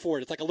word for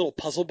it. It's like a little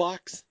puzzle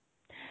box.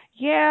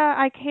 Yeah,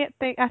 I can't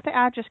think.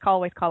 I just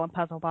always call them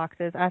puzzle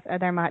boxes.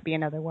 There might be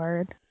another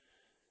word.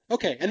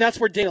 Okay, and that's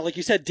where Dana, like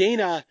you said,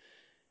 Dana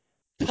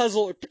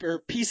puzzle or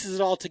pieces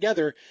it all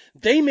together.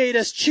 They made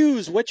us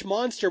choose which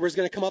monster was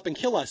going to come up and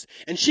kill us.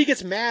 And she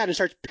gets mad and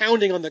starts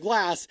pounding on the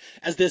glass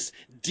as this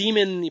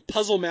demon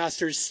puzzle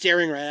master is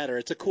staring right at her.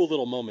 It's a cool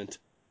little moment.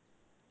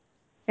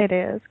 It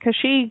is, because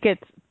she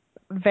gets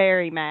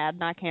very mad,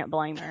 and I can't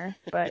blame her.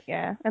 But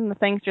yeah, and the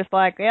thing's just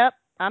like, yep,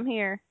 I'm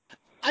here.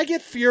 I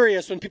get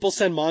furious when people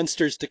send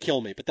monsters to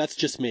kill me, but that's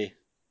just me.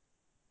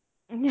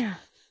 Yeah.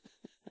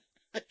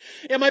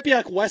 It might be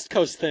like West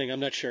Coast thing. I'm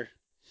not sure.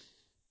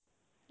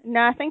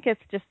 No, I think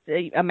it's just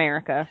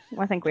America.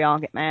 I think we all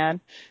get mad.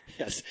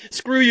 Yes.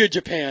 Screw you,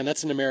 Japan.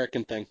 That's an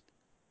American thing.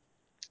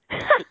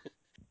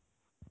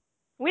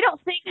 We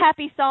don't sing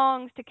happy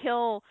songs to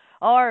kill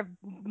our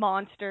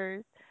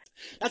monsters.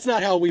 That's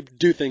not how we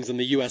do things in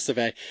the US of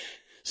A.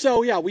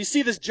 So yeah, we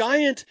see this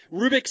giant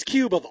Rubik's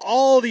Cube of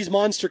all these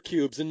monster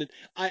cubes, and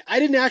I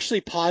didn't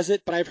actually pause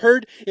it, but I've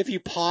heard if you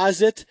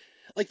pause it,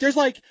 like there's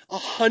like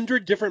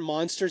 100 different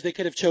monsters they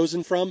could have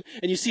chosen from,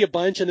 and you see a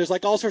bunch, and there's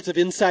like all sorts of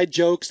inside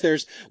jokes.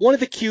 There's one of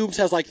the cubes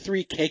has like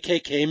 3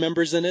 KKK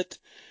members in it.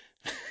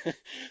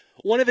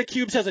 One of the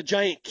cubes has a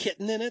giant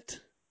kitten in it.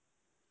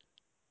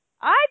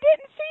 I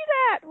didn't see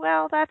that.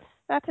 Well,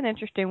 that's an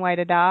interesting way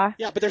to die.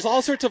 Yeah, but there's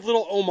all sorts of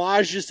little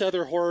homages to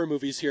other horror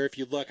movies here if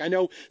you look. I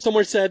know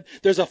someone said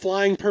there's a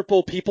flying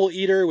purple people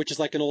eater, which is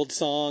like an old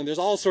song. There's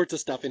all sorts of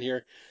stuff in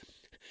here.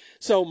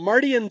 So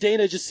Marty and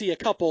Dana just see a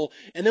couple,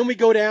 and then we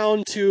go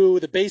down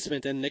to the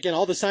basement, and again,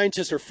 all the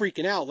scientists are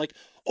freaking out. Like,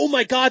 oh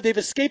my God, they've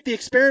escaped the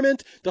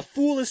experiment. The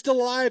fool is still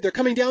alive. They're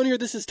coming down here.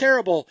 This is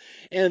terrible.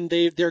 And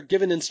they're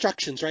given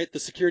instructions, right? The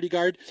security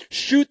guard,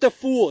 shoot the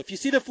fool. If you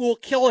see the fool,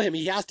 kill him.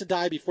 He has to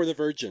die before the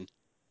virgin.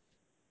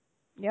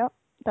 Yep.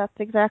 That's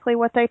exactly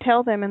what they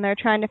tell them, and they're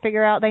trying to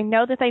figure out. They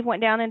know that they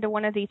went down into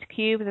one of these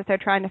cubes, that they're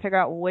trying to figure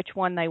out which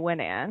one they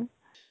went in.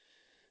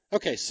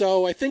 Okay,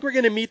 so I think we're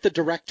going to meet the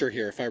director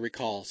here, if I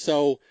recall.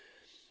 So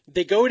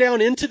they go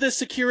down into the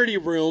security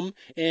room,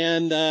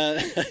 and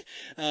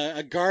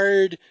a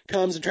guard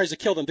comes and tries to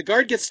kill them. The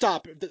guard gets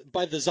stopped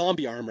by the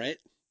zombie arm, right?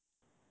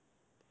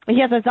 He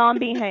has a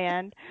zombie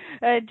hand.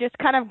 Just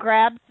kind of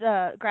grabs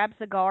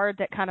the guard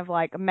that kind of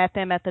like met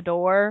them at the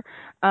door.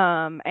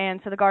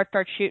 And so the guard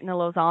starts shooting the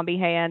little zombie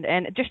hand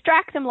and it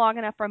distracts him long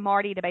enough for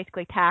Marty to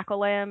basically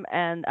tackle him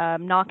and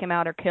knock him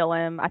out or kill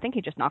him. I think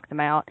he just knocks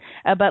him out.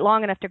 But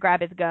long enough to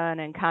grab his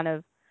gun and kind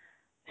of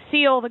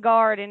seal the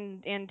guard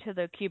into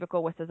the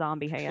cubicle with the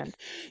zombie hand.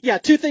 Yeah,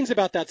 two things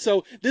about that.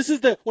 So this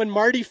is when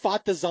Marty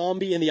fought the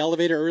zombie in the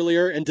elevator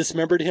earlier and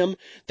dismembered him,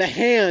 the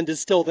hand is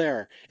still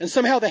there. And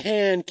somehow the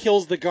hand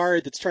kills the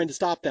guard that's trying to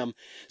stop them.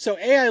 So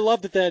A, I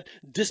love that the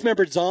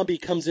dismembered zombie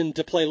comes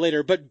into play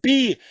later. But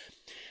B,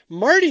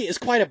 Marty is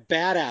quite a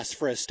badass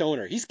for a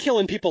stoner. He's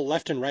killing people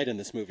left and right in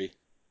this movie.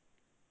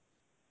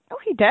 Oh,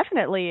 he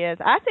definitely is.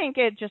 I think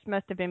it just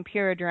must have been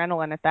pure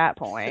adrenaline at that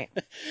point.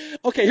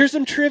 Okay, here's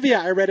some trivia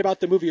I read about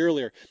the movie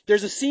earlier.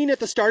 There's a scene at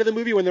the start of the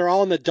movie when they're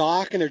all on the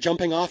dock and they're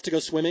jumping off to go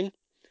swimming.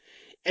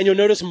 And you'll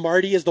notice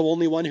Marty is the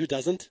only one who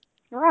doesn't.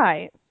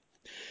 Right.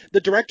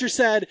 The director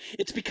said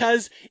it's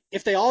because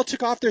if they all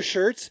took off their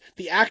shirts,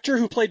 the actor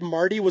who played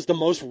Marty was the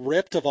most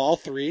ripped of all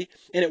three,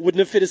 and it wouldn't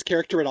have fit his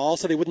character at all,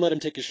 so they wouldn't let him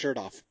take his shirt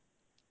off.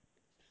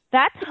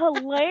 That's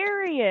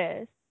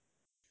hilarious.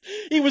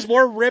 He was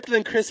more ripped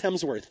than Chris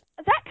Hemsworth.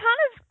 That kind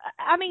of,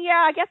 I mean,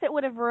 yeah, I guess it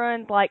would have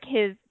ruined like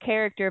his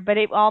character, but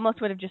it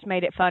almost would have just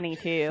made it funny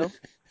too.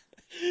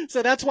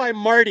 So that's why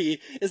Marty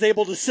is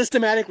able to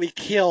systematically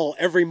kill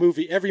every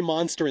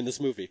monster in this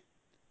movie.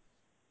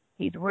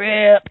 He's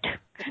ripped.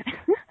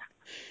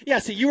 Yeah,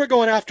 see, you were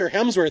going after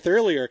Hemsworth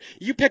earlier.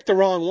 You picked the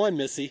wrong one,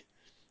 Missy.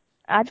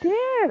 I did.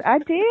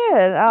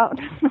 Oh,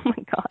 oh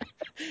my God.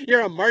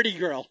 You're a Marty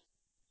girl.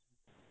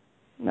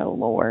 No,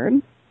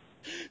 Lord.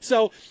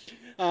 So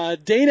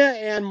Dana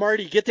and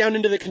Marty get down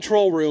into the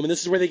control room, and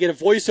this is where they get a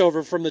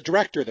voiceover from the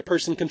director, the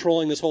person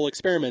controlling this whole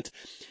experiment.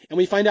 And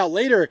we find out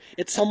later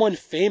it's someone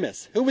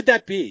famous. Who would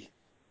that be?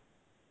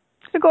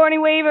 Sigourney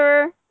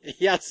Weaver.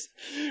 Yes,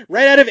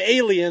 right out of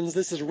Aliens,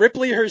 this is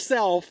Ripley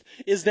herself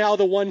is now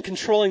the one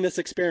controlling this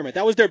experiment.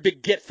 That was their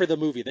big get for the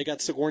movie. They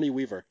got Sigourney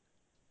Weaver.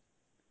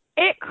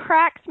 It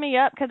cracks me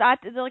up because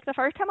like the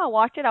first time I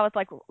watched it, I was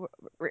like,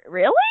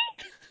 really?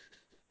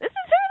 This is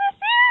who this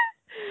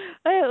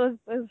is?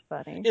 It was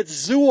funny.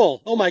 It's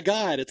Zool. Oh my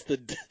God, it's the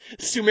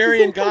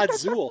Sumerian god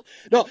Zool.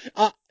 No,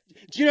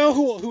 do you know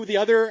who the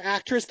other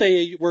actress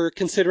they were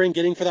considering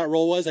getting for that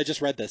role was? I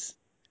just read this.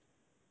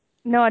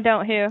 No, I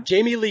don't. Who?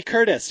 Jamie Lee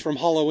Curtis from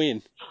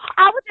Halloween.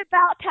 I was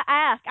about to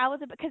ask.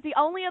 Because the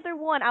only other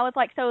one I was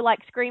like, so like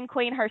Scream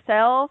Queen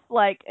herself,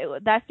 like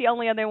that's the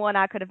only other one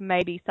I could have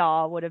maybe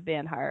saw would have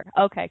been her.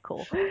 Okay,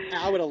 cool.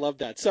 I would have loved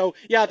that. So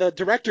yeah, the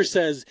director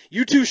says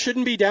you two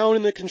shouldn't be down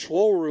in the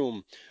control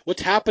room.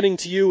 What's happening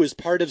to you is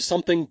part of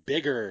something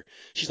bigger.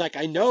 She's like,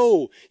 I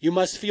know you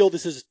must feel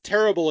this is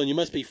terrible and you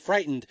must be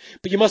frightened,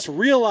 but you must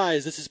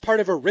realize this is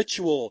part of a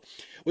ritual.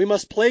 We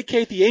must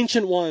placate the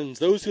ancient ones,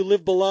 those who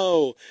live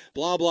below,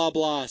 blah, blah,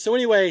 blah. So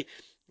anyway,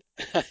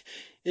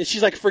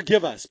 she's like,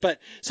 forgive us. But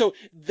so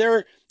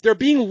they're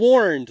being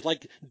warned,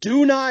 like,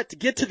 do not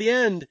get to the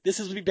end. This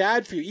will be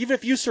bad for you. Even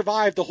if you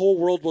survive, the whole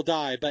world will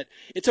die. But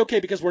it's okay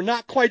because we're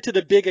not quite to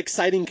the big,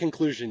 exciting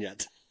conclusion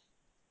yet.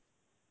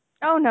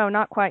 Oh no,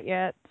 not quite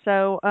yet.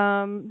 So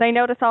they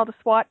notice all the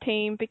SWAT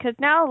team because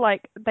now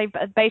like they've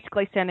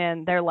basically sent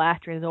in their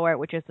last resort,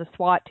 which is the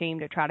SWAT team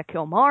to try to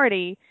kill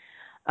Marty.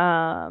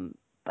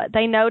 But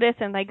they notice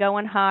and they go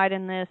and hide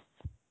in this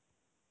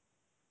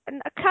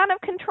kind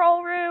of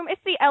control room.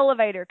 It's the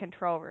elevator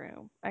control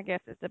room, I guess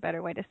is a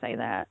better way to say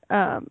that.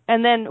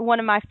 And then one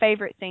of my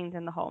favorite scenes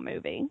in the whole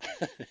movie.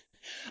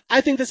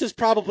 I think this is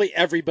probably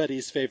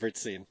everybody's favorite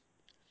scene.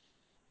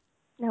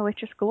 No, it's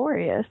just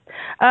glorious.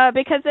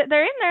 Because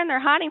they're in there and they're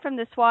hiding from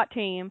the SWAT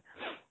team.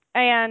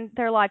 And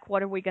they're like,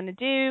 what are we going to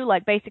do?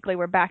 Like, basically,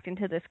 we're backed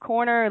into this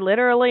corner,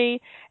 literally.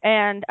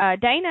 And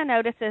Dana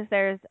notices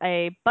there's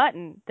a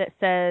button that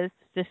says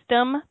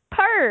System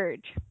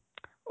Purge.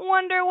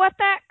 Wonder what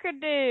that could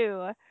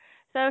do.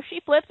 So she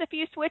flips a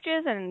few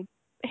switches and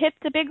hits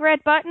the big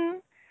red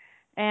button.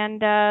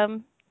 And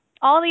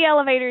all the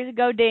elevators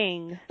go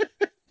ding.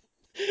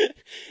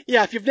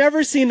 Yeah, if you've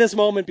never seen this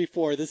moment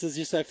before, this is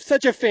just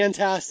such a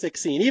fantastic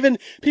scene. Even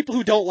people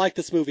who don't like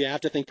this movie, I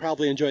have to think,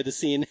 probably enjoy the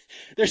scene.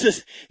 There's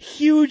this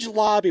huge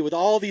lobby with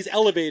all these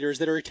elevators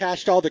that are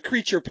attached to all the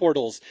creature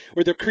portals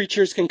where the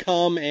creatures can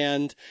come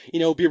and,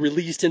 be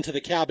released into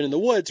the cabin in the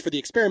woods for the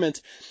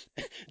experiment.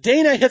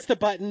 Dana hits the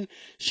button.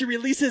 She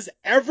releases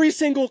every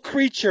single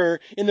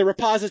creature in the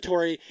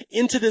repository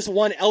into this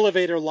one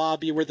elevator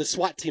lobby where the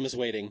SWAT team is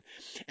waiting.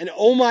 And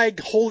oh my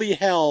holy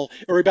hell,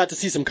 are we about to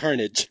see some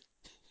carnage.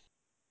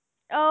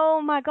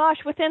 Oh my gosh,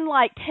 within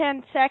like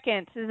 10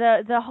 seconds,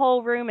 the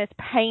whole room is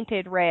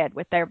painted red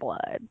with their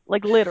blood.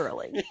 Like,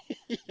 literally.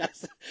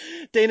 Yes.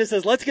 Dana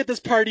says, let's get this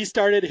party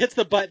started, hits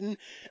the button.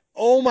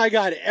 Oh my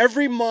God,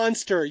 every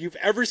monster you've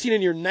ever seen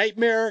in your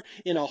nightmare,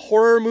 in a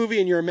horror movie,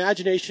 in your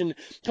imagination,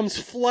 comes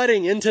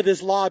flooding into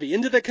this lobby,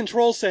 into the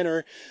control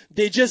center.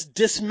 They just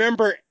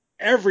dismember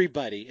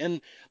everybody.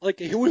 And like,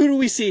 who do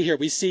we see here?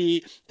 We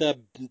see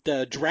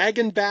the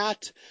dragon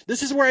bat.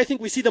 This is where I think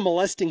we see the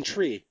molesting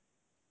tree.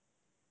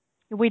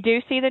 We do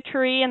see the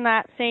tree in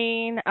that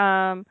scene.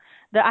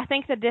 I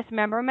think the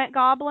dismemberment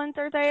goblins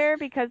are there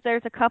because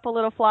there's a couple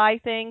little fly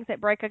things that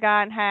break a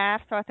guy in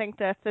half. So I think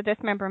that's the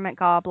dismemberment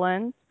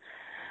goblins.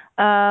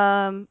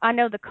 I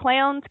know the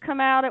clowns come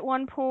out at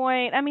one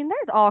point. I mean,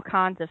 there's all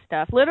kinds of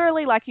stuff.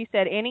 Literally, like you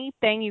said,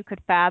 anything you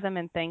could fathom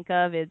and think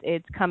of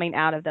is coming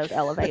out of those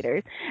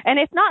elevators. And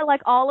it's not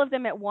like all of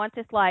them at once.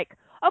 It's like,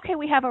 okay,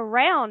 we have a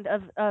round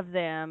of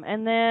them,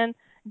 and then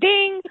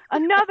ding,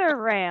 another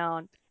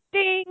round.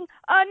 Ding,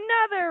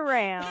 another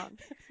round.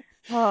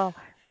 Oh,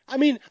 I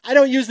mean, I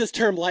don't use this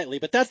term lightly,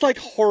 but that's like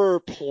horror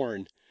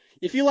porn.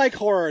 If you like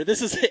horror,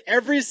 this is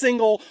every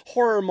single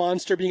horror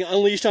monster being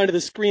unleashed onto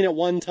the screen at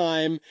one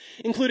time,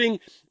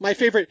 including my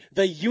favorite,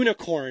 the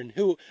unicorn,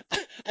 who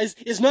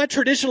is not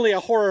traditionally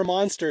a horror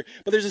monster,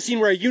 but there's a scene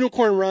where a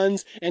unicorn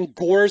runs and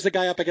gores the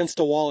guy up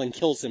against a wall and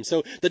kills him.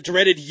 So the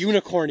dreaded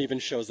unicorn even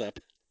shows up.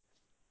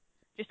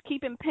 just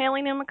keep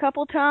impaling him a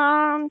couple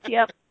times.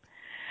 Yep.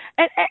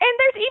 And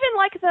there's even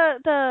like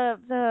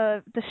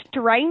the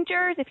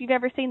strangers, if you've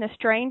ever seen the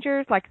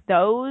strangers, like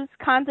those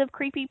kinds of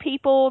creepy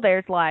people.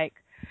 There's like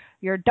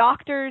your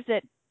doctors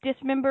that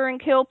dismember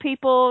and kill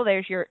people.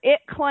 There's your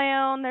it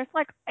clown. There's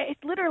like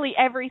it's literally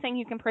everything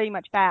you can pretty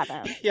much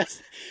fathom. Yes,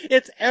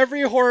 it's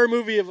every horror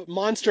movie of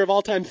monster of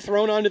all time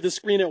thrown onto the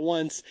screen at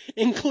once,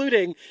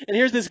 including, and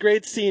here's this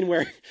great scene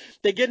where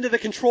they get into the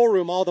control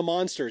room, all the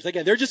monsters.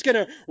 Again, they're just going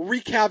to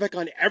wreak havoc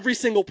on every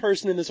single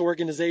person in this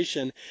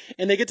organization.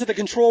 And they get to the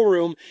control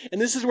room,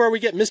 and this is where we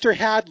get Mr.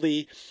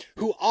 Hadley,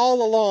 who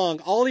all along,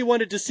 all he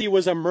wanted to see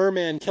was a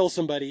merman kill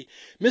somebody.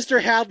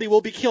 Mr. Hadley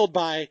will be killed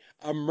by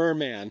a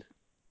merman.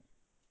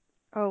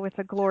 Oh, it's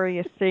a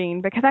glorious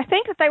scene because I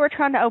think that they were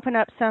trying to open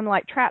up some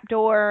like trap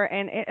door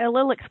and a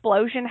little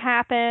explosion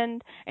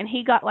happened and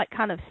he got like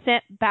kind of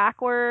sent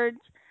backwards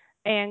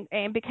and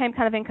became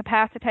kind of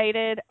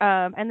incapacitated.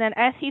 And then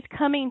as he's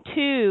coming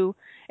to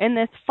in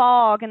this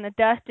fog and the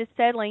dust is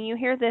settling, you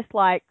hear this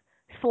like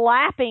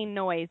slapping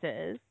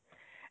noises.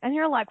 And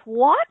you're like,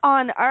 what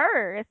on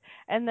earth?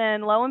 And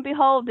then lo and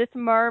behold, this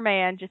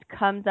merman just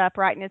comes up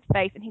right in his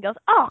face and he goes,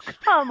 oh,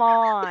 come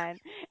on.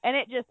 And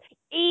it just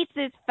eats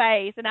his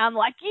face. And I'm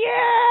like,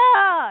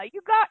 yeah, you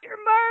got your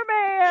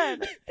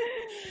merman.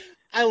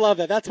 I love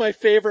that. That's my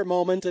favorite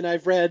moment, and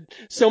I've read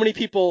so many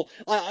people,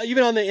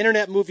 even on the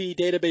Internet Movie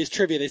Database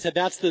trivia, they said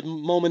that's the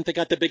moment that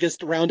got the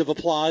biggest round of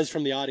applause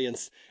from the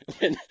audience.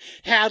 When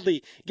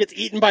Hadley gets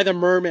eaten by the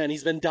merman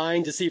he's been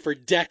dying to see for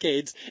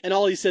decades, and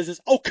all he says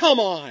is, oh, come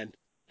on!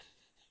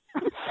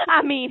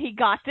 I mean, he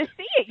got to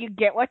see it. You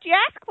get what you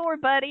ask for,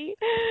 buddy.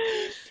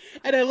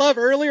 And I love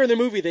earlier in the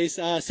movie,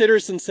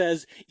 Sitterson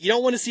says, you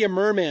don't want to see a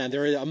merman.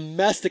 They're a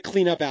mess to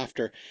clean up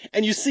after.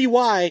 And you see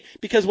why,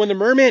 because when the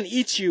merman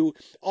eats you,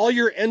 all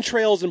your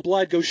entrails and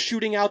blood go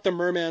shooting out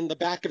the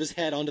back of his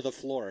head onto the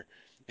floor.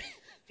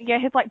 Yeah,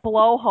 his like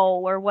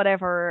blowhole or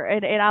whatever.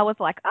 And I was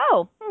like,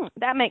 oh,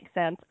 that makes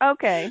sense.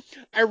 Okay.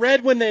 I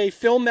read when they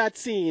filmed that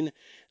scene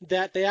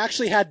that they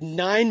actually had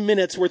 9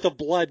 minutes worth of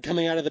blood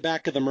coming out of the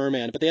back of the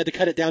merman, but they had to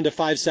cut it down to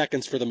 5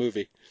 seconds for the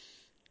movie.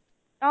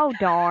 Oh,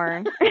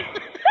 darn. Could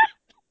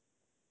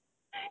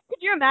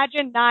you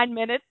imagine 9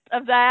 minutes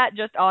of that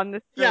just on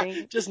the Yeah,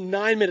 screen? just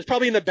 9 minutes.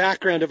 Probably in the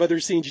background of other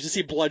scenes, you just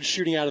see blood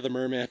shooting out of the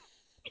merman.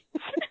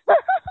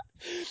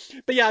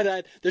 But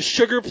yeah, the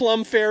sugar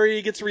plum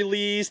fairy gets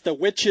released. The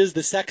witches,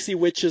 the sexy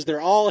witches,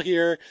 they're all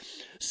here.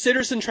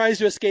 Sitterson tries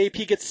to escape.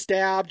 He gets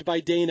stabbed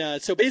by Dana.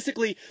 So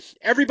basically,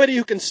 everybody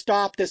who can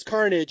stop this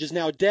carnage is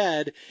now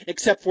dead,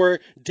 except for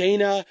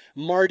Dana,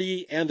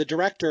 Marty, and the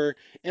director.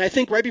 And I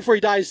think right before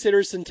he dies,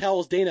 Sitterson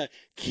tells Dana,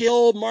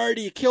 "Kill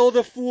Marty, kill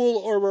the fool,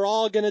 or we're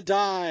all gonna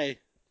die."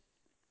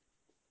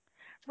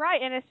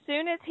 Right, and as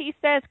soon as he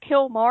says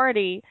kill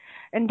Marty,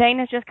 and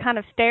Dana's just kind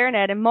of staring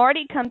at him,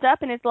 Marty comes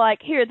up and is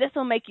like, "Here, this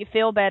will make you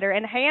feel better,"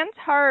 and hands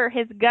her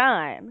his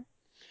gun.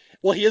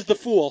 Well, he is the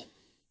fool.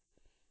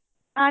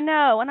 I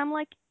know, and I'm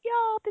like,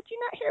 y'all, did you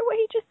not hear what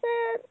he just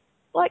said?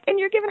 Like, and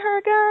you're giving her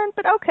a gun,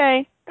 but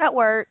okay, that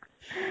works.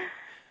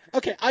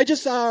 Okay, I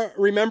just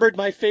remembered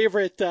my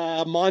favorite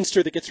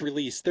monster that gets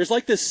released. There's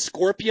like this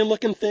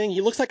scorpion-looking thing. He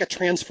looks like a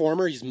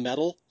transformer. He's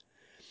metal.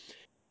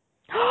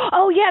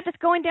 Oh yeah, that's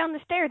going down the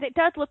stairs. It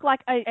does look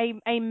like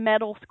a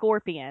metal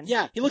scorpion.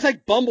 Yeah, he looks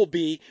like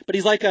Bumblebee, but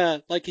he's like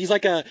a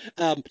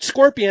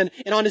scorpion,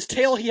 and on his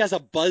tail he has a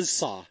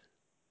buzzsaw.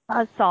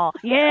 Buzzsaw.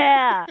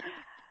 Yeah.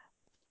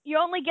 You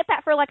only get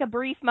that for like a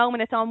brief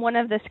moment. It's on one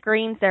of the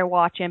screens they're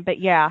watching, but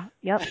yeah,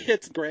 yep.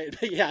 It's great.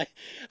 But yeah,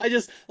 I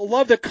just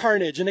love the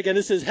carnage. And again,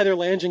 this is Heather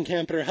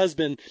Langenkamp and her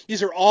husband.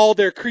 These are all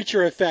their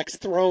creature effects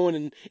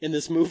thrown in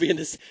this movie in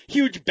this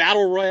huge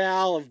battle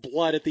royale of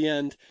blood at the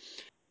end.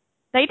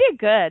 They did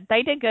good.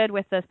 They did good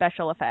with the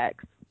special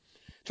effects.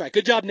 That's right.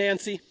 Good job,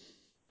 Nancy.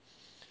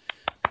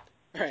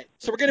 All right,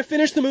 so we're going to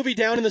finish the movie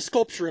down in the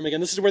sculpture room again.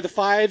 This is where the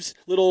five's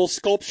little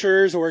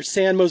sculptures or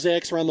sand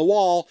mosaics are on the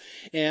wall,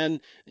 and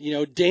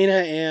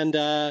Dana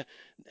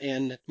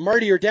and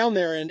Marty are down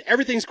there, and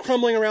everything's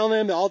crumbling around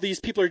them. All these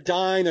people are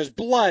dying. There's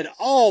blood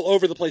all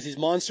over the place. These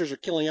monsters are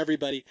killing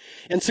everybody.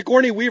 And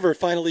Sigourney Weaver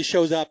finally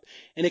shows up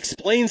and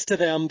explains to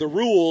them the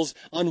rules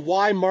on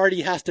why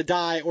Marty has to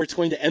die or it's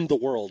going to end the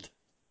world.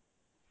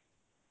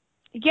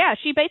 Yeah,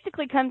 she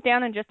basically comes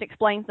down and just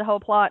explains the whole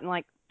plot in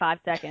like 5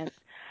 seconds.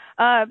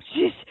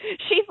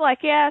 She's like,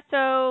 yeah,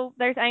 so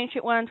there's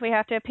ancient ones, we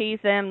have to appease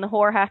them. The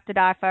whore has to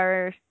die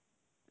first.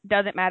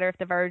 Doesn't matter if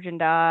the virgin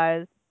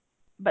dies,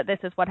 but this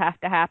is what has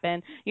to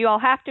happen. You all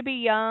have to be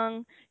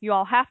young. You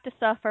all have to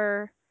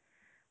suffer,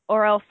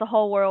 or else the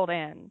whole world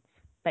ends,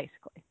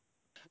 basically.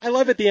 I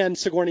love at the end,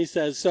 Sigourney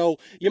says, so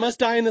you must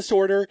die in this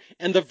order,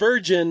 and the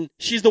virgin,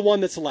 she's the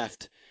one that's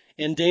left.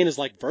 And Dana's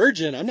like,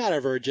 virgin? I'm not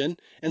a virgin.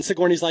 And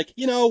Sigourney's like,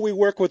 we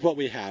work with what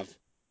we have.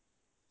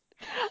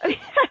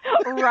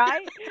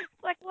 Right?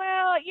 It's like,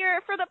 well,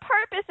 you're for the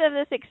purpose of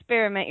this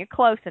experiment, you're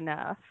close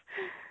enough.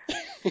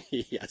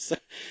 Yes.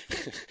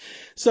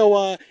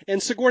 So,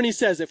 and Sigourney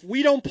says, if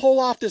we don't pull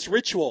off this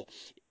ritual,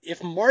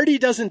 if Marty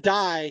doesn't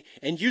die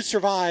and you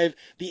survive,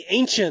 the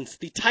ancients,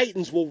 the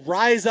Titans, will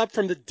rise up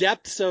from the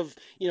depths of,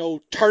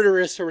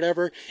 Tartarus or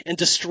whatever and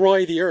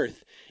destroy the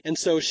earth. And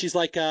so she's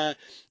like,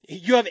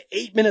 you have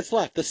 8 minutes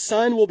left. The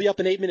sun will be up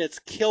in 8 minutes.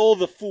 Kill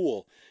the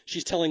fool.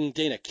 She's telling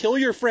Dana, kill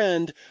your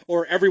friend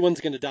or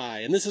everyone's going to die.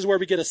 And this is where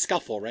we get a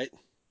scuffle, right?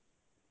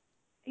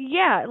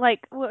 Yeah,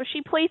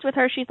 she pleads with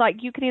her. She's like,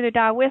 you can either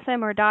die with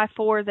them or die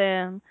for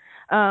them.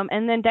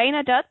 And then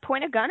Dana does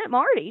point a gun at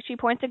Marty. She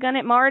points a gun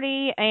at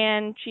Marty,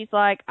 and she's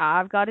like,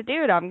 I've got to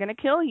do it. I'm going to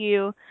kill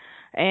you.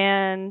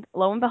 And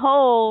lo and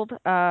behold,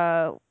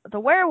 the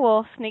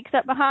werewolf sneaks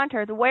up behind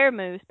her. The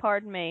weremoose,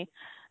 pardon me,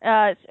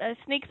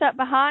 sneaks up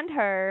behind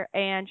her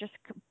and just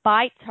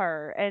bites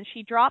her. And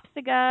she drops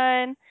the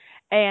gun,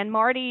 and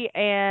Marty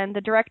and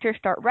the director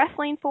start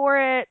wrestling for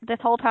it this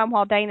whole time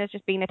while Dana's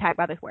just being attacked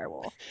by this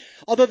werewolf.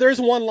 Although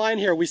there's one line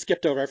here we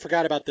skipped over. I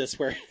forgot about this,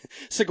 where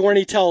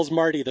Sigourney tells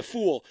Marty, the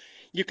fool,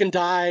 you can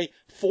die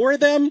for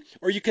them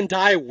or you can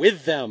die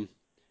with them.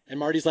 And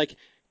Marty's like,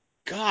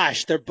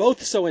 gosh, they're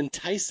both so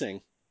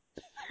enticing.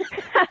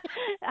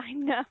 I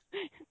know.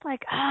 It's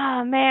like,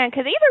 oh, man,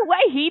 because either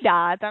way he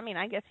dies. I mean,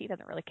 I guess he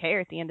doesn't really care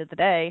at the end of the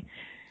day.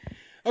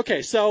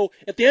 Okay, so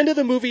at the end of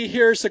the movie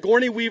here,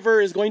 Sigourney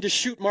Weaver is going to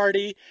shoot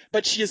Marty,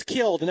 but she is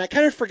killed. And I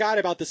kind of forgot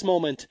about this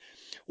moment.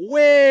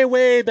 Way,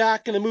 way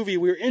back in the movie,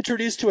 we were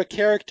introduced to a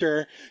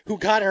character who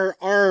got her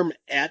arm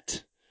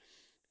et.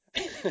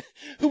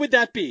 Who would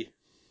that be?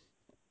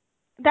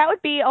 That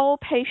would be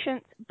old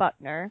Patience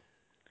Buckner.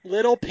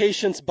 Little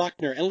Patience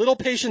Buckner. And Little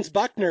Patience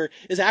Buckner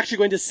is actually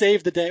going to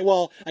save the day.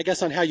 Well, I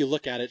guess on how you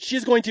look at it.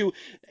 She's going to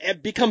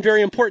become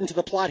very important to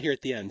the plot here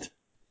at the end.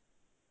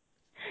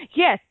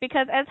 Yes,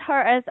 because as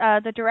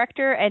the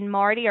director and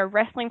Marty are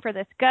wrestling for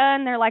this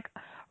gun, they're like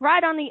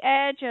right on the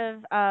edge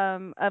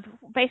of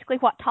basically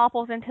what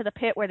topples into the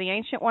pit where the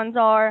ancient ones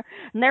are,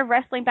 and they're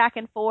wrestling back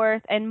and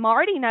forth, and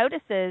Marty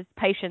notices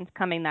Patience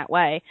coming that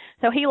way.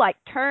 So he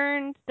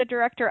turns the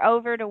director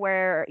over to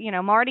where,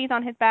 Marty's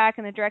on his back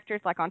and the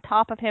director's on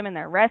top of him and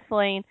they're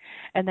wrestling,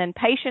 and then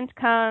Patience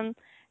comes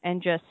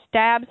and just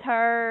stabs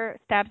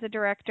the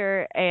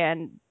director,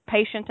 and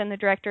Patience and the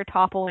director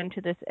topple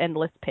into this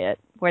endless pit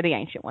where the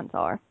ancient ones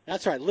are.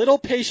 That's right. Little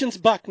Patience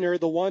Buckner,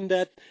 the one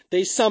that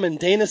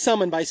Dana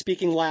summoned by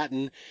speaking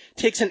Latin,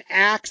 takes an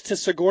axe to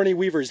Sigourney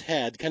Weaver's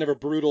head, kind of a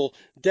brutal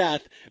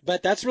death.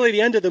 But that's really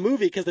the end of the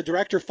movie because the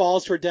director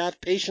falls to her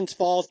death, Patience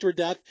falls to her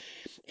death,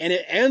 And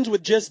it ends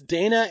with just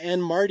Dana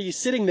and Marty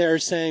sitting there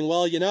saying,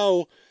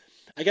 well,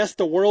 I guess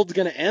the world's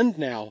going to end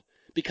now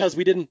because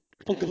we didn't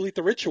complete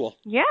the ritual.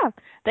 Yeah.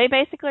 They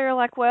basically are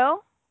like,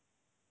 well,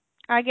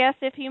 I guess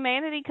if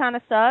humanity kind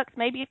of sucks,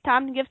 maybe it's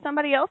time to give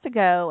somebody else a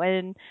go.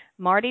 And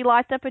Marty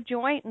lights up a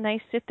joint and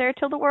they sit there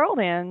till the world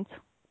ends.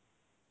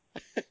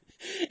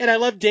 And I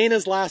love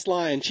Dana's last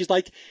line. She's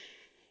like,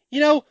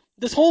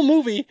 this whole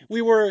movie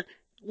we were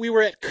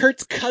at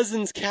Kurt's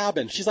cousin's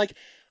cabin. She's like,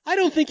 I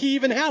don't think he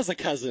even has a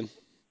cousin.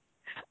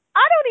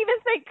 I don't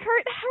even think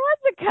Kurt has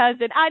a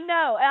cousin. I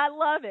know. I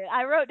love it.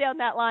 I wrote down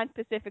that line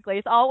specifically.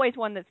 It's always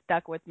one that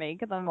stuck with me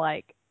because I'm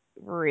like,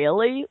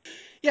 really?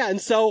 Yeah,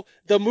 and so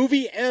the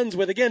movie ends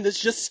with, again, this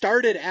just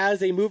started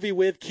as a movie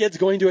with kids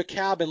going to a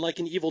cabin like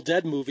an Evil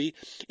Dead movie.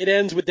 It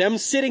ends with them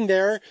sitting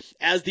there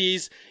as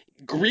these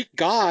Greek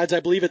gods, I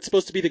believe it's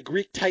supposed to be the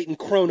Greek titan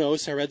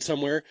Kronos, I read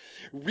somewhere,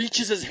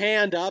 reaches his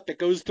hand up. It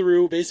goes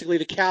through basically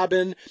the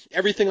cabin,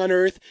 everything on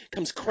Earth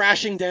comes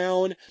crashing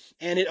down,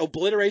 and it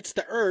obliterates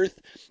the Earth.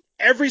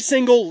 Every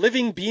single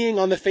living being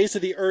on the face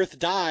of the Earth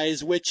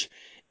dies, which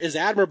is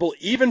admirable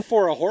even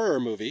for a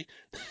horror movie.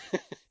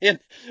 And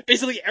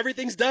basically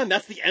everything's done.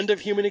 That's the end of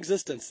human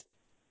existence.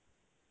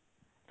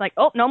 It's like,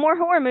 oh, no more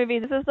horror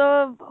movies. This is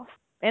the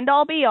end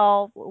all be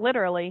all,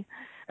 literally.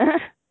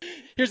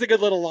 Here's a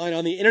good little line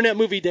on the Internet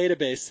Movie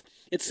Database.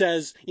 It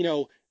says,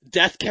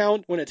 death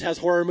count when it has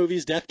horror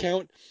movies, death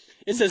count.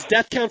 It says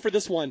death count for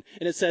this one,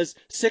 and it says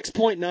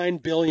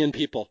 6.9 billion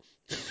people.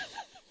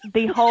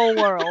 The whole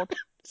world.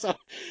 So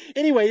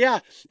anyway, yeah,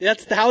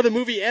 that's how the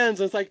movie ends.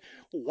 It's like,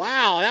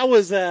 wow, that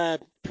was a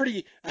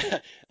pretty,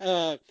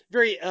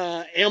 very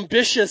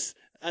ambitious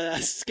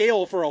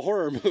scale for a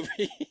horror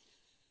movie.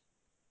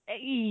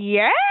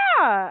 Yeah,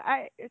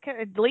 I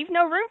leave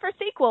no room for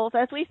sequels,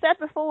 as we said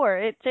before.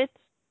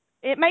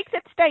 It makes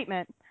its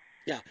statement.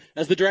 Yeah,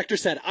 as the director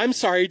said, I'm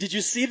sorry, did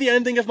you see the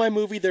ending of my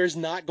movie? There's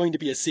not going to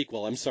be a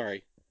sequel. I'm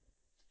sorry.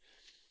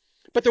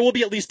 But there will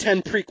be at least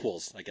 10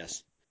 prequels, I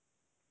guess.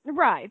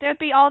 Right. There'd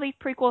be all these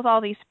prequels, all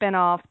these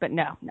spin-offs, but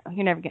no,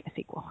 you're never getting a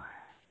sequel.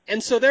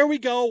 And so there we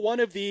go, one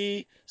of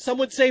the, some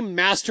would say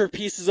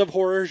masterpieces of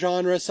horror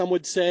genre, some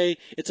would say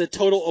it's a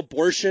total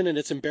abortion and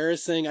it's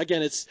embarrassing.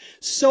 Again, it's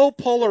so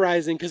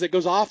polarizing because it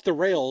goes off the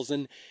rails.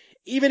 And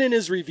even in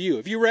his review,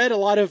 have you read a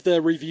lot of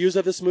the reviews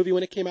of this movie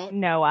when it came out?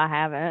 No, I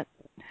haven't.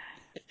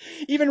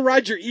 Even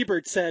Roger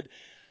Ebert said,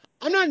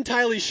 I'm not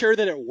entirely sure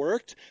that it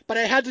worked, but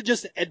I had to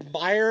just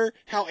admire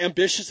how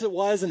ambitious it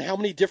was and how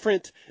many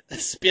different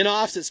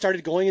spin-offs it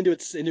started going into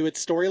its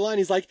storyline.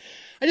 He's like,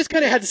 I just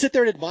kind of had to sit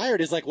there and admire it.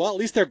 He's like, well, at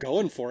least they're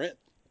going for it.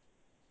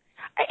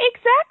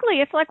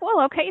 Exactly. It's like,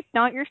 well, okay, it's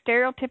not your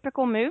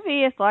stereotypical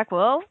movie. It's like,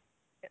 well,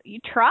 you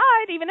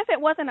tried, even if it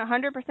wasn't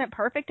 100%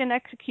 perfect in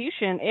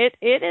execution.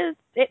 It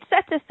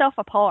sets itself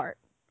apart.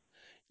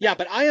 Yeah,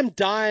 but I am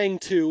dying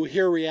to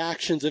hear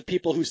reactions of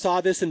people who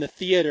saw this in the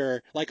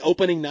theater, like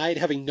opening night,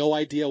 having no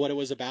idea what it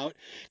was about.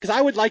 Because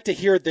I would like to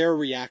hear their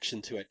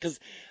reaction to it. Because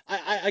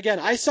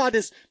I saw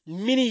this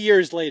many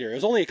years later. It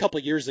was only a couple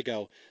of years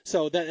ago.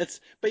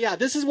 But yeah,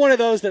 this is one of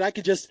those that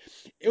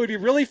it would be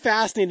really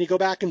fascinating to go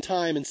back in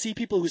time and see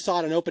people who saw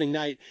it on opening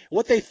night,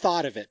 what they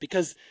thought of it.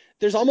 Because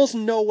there's almost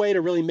no way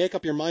to really make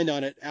up your mind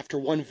on it after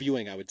one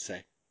viewing, I would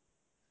say.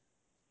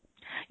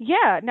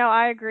 Yeah, no,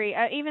 I agree.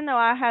 Even though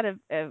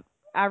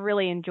I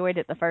really enjoyed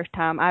it the first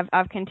time,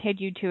 I've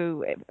continued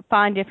to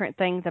find different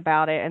things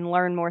about it and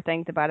learn more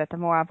things about it the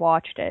more I've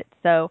watched it.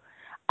 So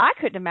I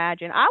couldn't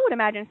imagine. I would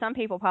imagine some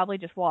people probably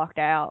just walked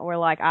out and were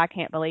like, I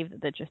can't believe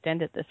that it just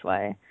ended this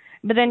way.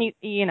 But then it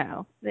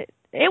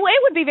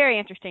would be very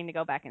interesting to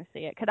go back and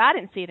see it because I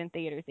didn't see it in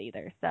theaters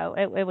either. So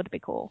it would be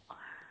cool.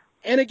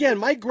 And again,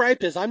 my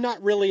gripe is I'm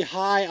not really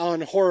high on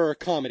horror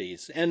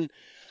comedies, and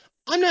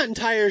I'm not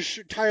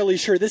entirely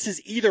sure this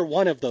is either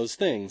one of those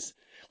things.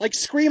 Like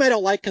Scream I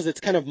don't like because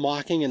it's kind of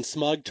mocking and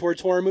smug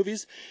towards horror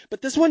movies,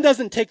 but this one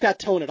doesn't take that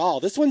tone at all.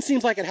 This one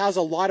seems like it has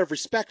a lot of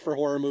respect for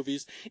horror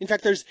movies. In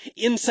fact, there's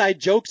inside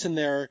jokes in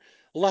there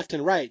left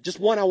and right. Just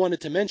one I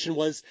wanted to mention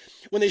was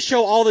when they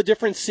show all the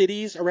different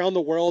cities around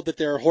the world that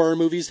their horror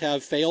movies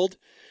have failed,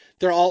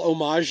 they're all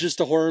homages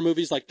to horror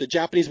movies. Like the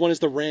Japanese one is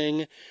The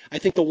Ring. I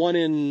think the one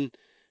in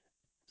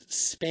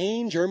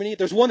Spain, Germany.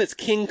 There's one that's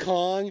King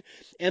Kong,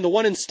 and the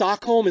one in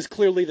Stockholm is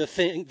clearly the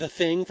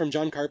thing from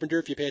John Carpenter,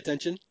 if you pay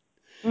attention.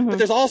 But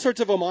there's all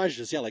sorts of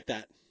homages, yeah, like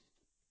that.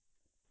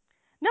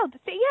 No,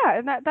 see, yeah,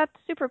 and that's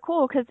super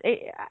cool because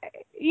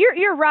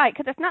you're right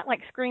because it's not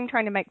like Scream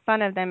trying to make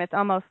fun of them. It's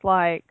almost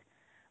like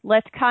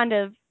let's kind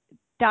of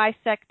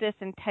dissect this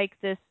and take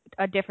this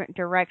a different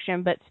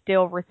direction, but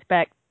still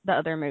respect the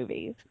other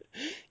movies.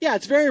 Yeah,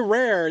 it's very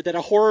rare that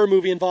a horror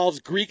movie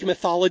involves Greek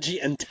mythology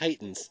and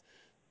titans.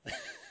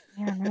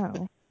 Yeah,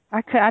 no,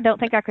 I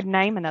don't think I could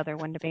name another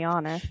one to be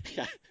honest.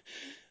 Yeah.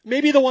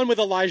 Maybe the one with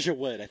Elijah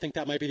Wood. I think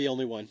that might be the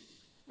only one.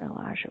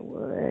 Elijah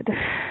Wood,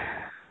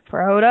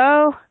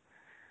 Frodo.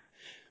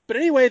 But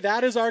anyway,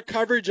 that is our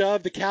coverage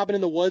of The Cabin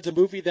in the Woods, a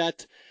movie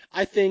that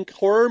I think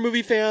horror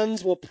movie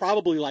fans will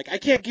probably like. I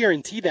can't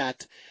guarantee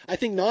that. I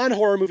think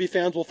non-horror movie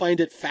fans will find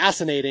it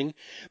fascinating,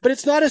 but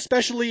it's not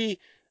especially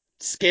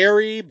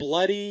scary,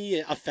 bloody,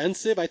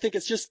 offensive. I think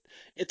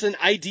it's an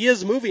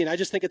ideas movie, and I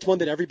just think it's one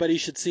that everybody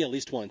should see at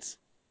least once.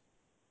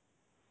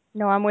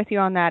 No, I'm with you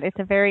on that. It's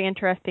a very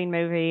interesting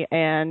movie,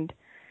 and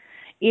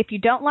if you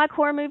don't like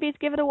horror movies,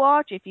 give it a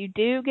watch. If you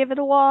do, give it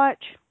a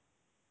watch.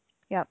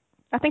 Yep.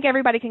 I think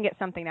everybody can get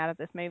something out of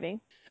this movie.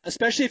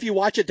 Especially if you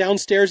watch it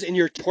downstairs in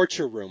your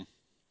torture room.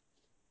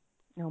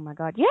 Oh my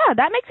God. Yeah,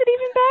 that makes it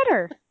even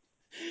better.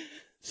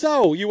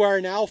 So, you are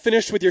now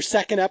finished with your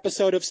second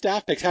episode of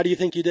Staff Picks. How do you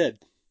think you did?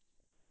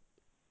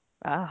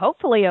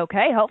 Hopefully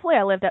okay. Hopefully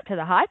I lived up to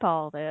the hype of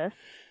all this.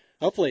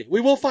 Hopefully. We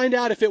will find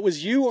out if it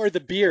was you or the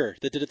beer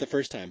that did it the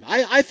first time.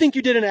 I think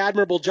you did an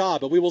admirable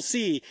job, but we will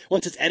see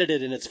once it's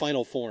edited in its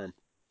final form.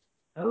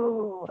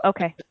 Oh,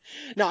 okay.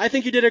 No, I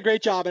think you did a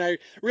great job, and I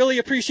really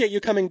appreciate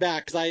you coming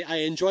back because I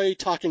enjoy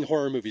talking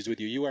horror movies with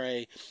you. You are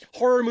a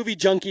horror movie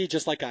junkie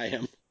just like I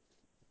am.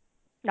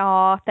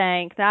 Aw,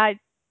 thanks.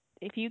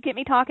 If you get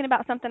me talking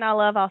about something I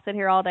love, I'll sit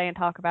here all day and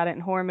talk about it,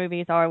 and horror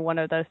movies are one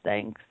of those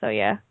things. So,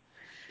 yeah.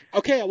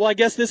 Okay, well, I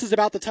guess this is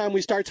about the time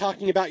we start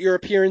talking about your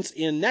appearance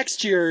in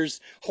next year's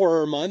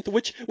horror month.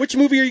 Which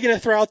movie are you going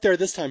to throw out there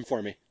this time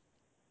for me?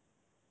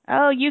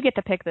 Oh, you get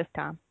to pick this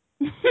time.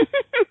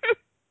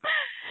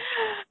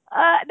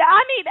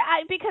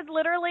 Because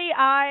literally,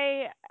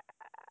 I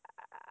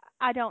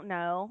don't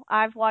know.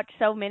 I've watched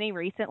so many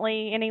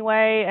recently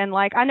anyway, and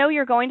like I know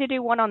you're going to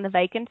do one on The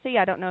Vacancy.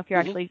 I don't know if you're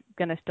Mm-hmm. actually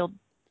going to still.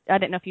 I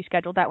didn't know if you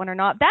scheduled that one or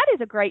not. That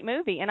is a great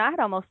movie, and I had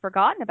almost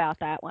forgotten about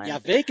that Yeah,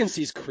 one.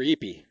 Vacancy's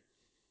creepy.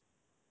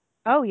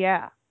 Oh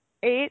yeah,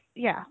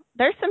 yeah.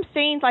 There's some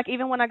scenes like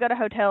even when I go to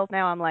hotels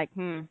now, I'm like,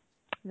 the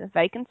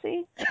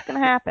vacancy. What's going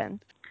to happen?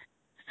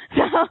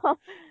 So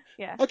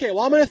yeah. Okay,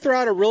 well, I'm going to throw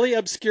out a really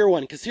obscure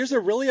one because here's a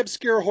really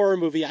obscure horror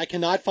movie I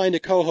cannot find a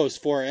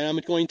co-host for, and I'm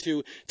going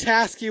to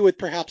task you with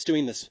perhaps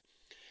doing this.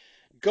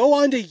 Go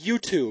on to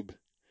YouTube.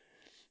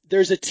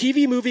 There's a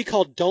TV movie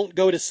called Don't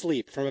Go to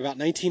Sleep from about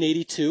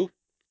 1982.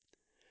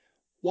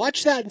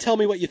 Watch that and tell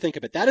me what you think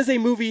of it. That is a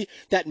movie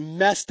that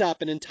messed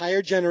up an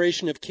entire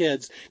generation of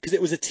kids because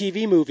it was a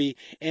TV movie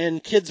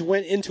and kids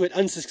went into it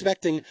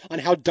unsuspecting on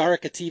how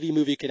dark a TV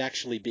movie could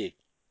actually be.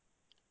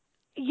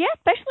 Yeah,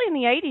 especially in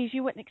the 80s,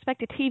 you wouldn't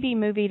expect a TV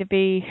movie to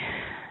be.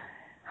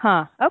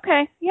 Huh.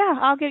 Okay.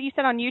 Yeah, you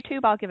said on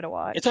YouTube, I'll give it a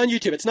watch. It's on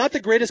YouTube. It's not the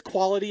greatest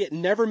quality. It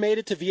never made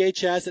it to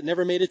VHS. It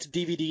never made it to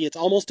DVD. It's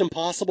almost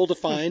impossible to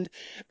find.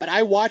 But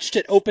I watched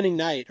it opening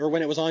night or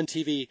when it was on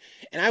TV,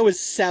 and I was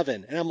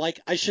 7, and I'm like,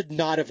 I should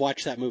not have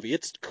watched that movie.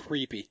 It's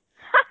creepy.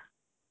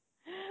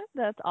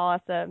 That's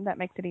awesome. That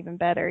makes it even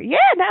better. Yeah,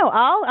 no,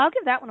 I'll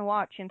give that one a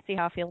watch and see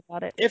how I feel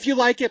about it. If you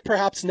like it,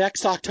 perhaps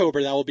next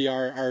October, that will be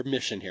our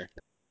mission here.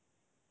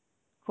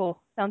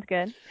 Cool. Sounds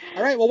good.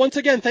 All right. Well, once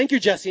again, thank you,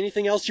 Jesse.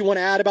 Anything else you want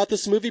to add about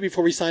this movie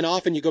before we sign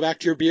off and you go back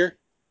to your beer?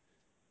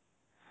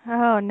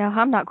 Oh no,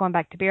 I'm not going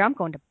back to beer. I'm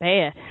going to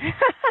bed.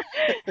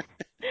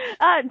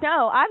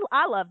 No,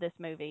 I love this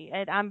movie,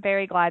 and I'm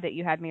very glad that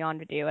you had me on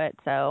to do it.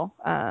 So,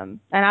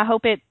 and I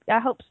hope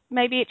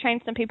maybe it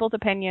changed some people's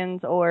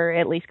opinions, or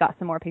at least got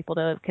some more people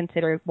to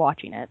consider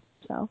watching it.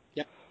 So.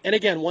 Yeah. And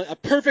again, a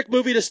perfect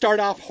movie to start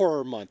off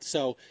horror month.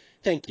 So,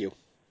 thank you.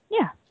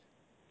 Yeah.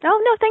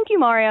 Oh no, thank you,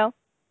 Mario.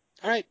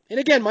 All right. And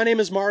again, my name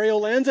is Mario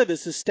Lanza.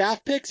 This is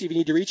Staff Picks. If you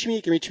need to reach me,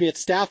 you can reach me at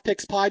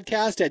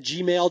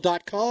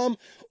staffpixpodcast@gmail.com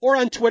or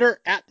on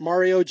Twitter at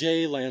Mario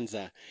J.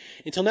 Lanza.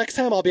 Until next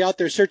time, I'll be out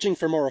there searching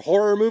for more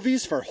horror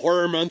movies for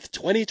Horror Month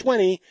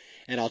 2020,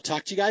 and I'll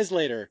talk to you guys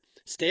later.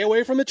 Stay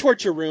away from the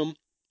torture room.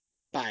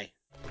 Bye.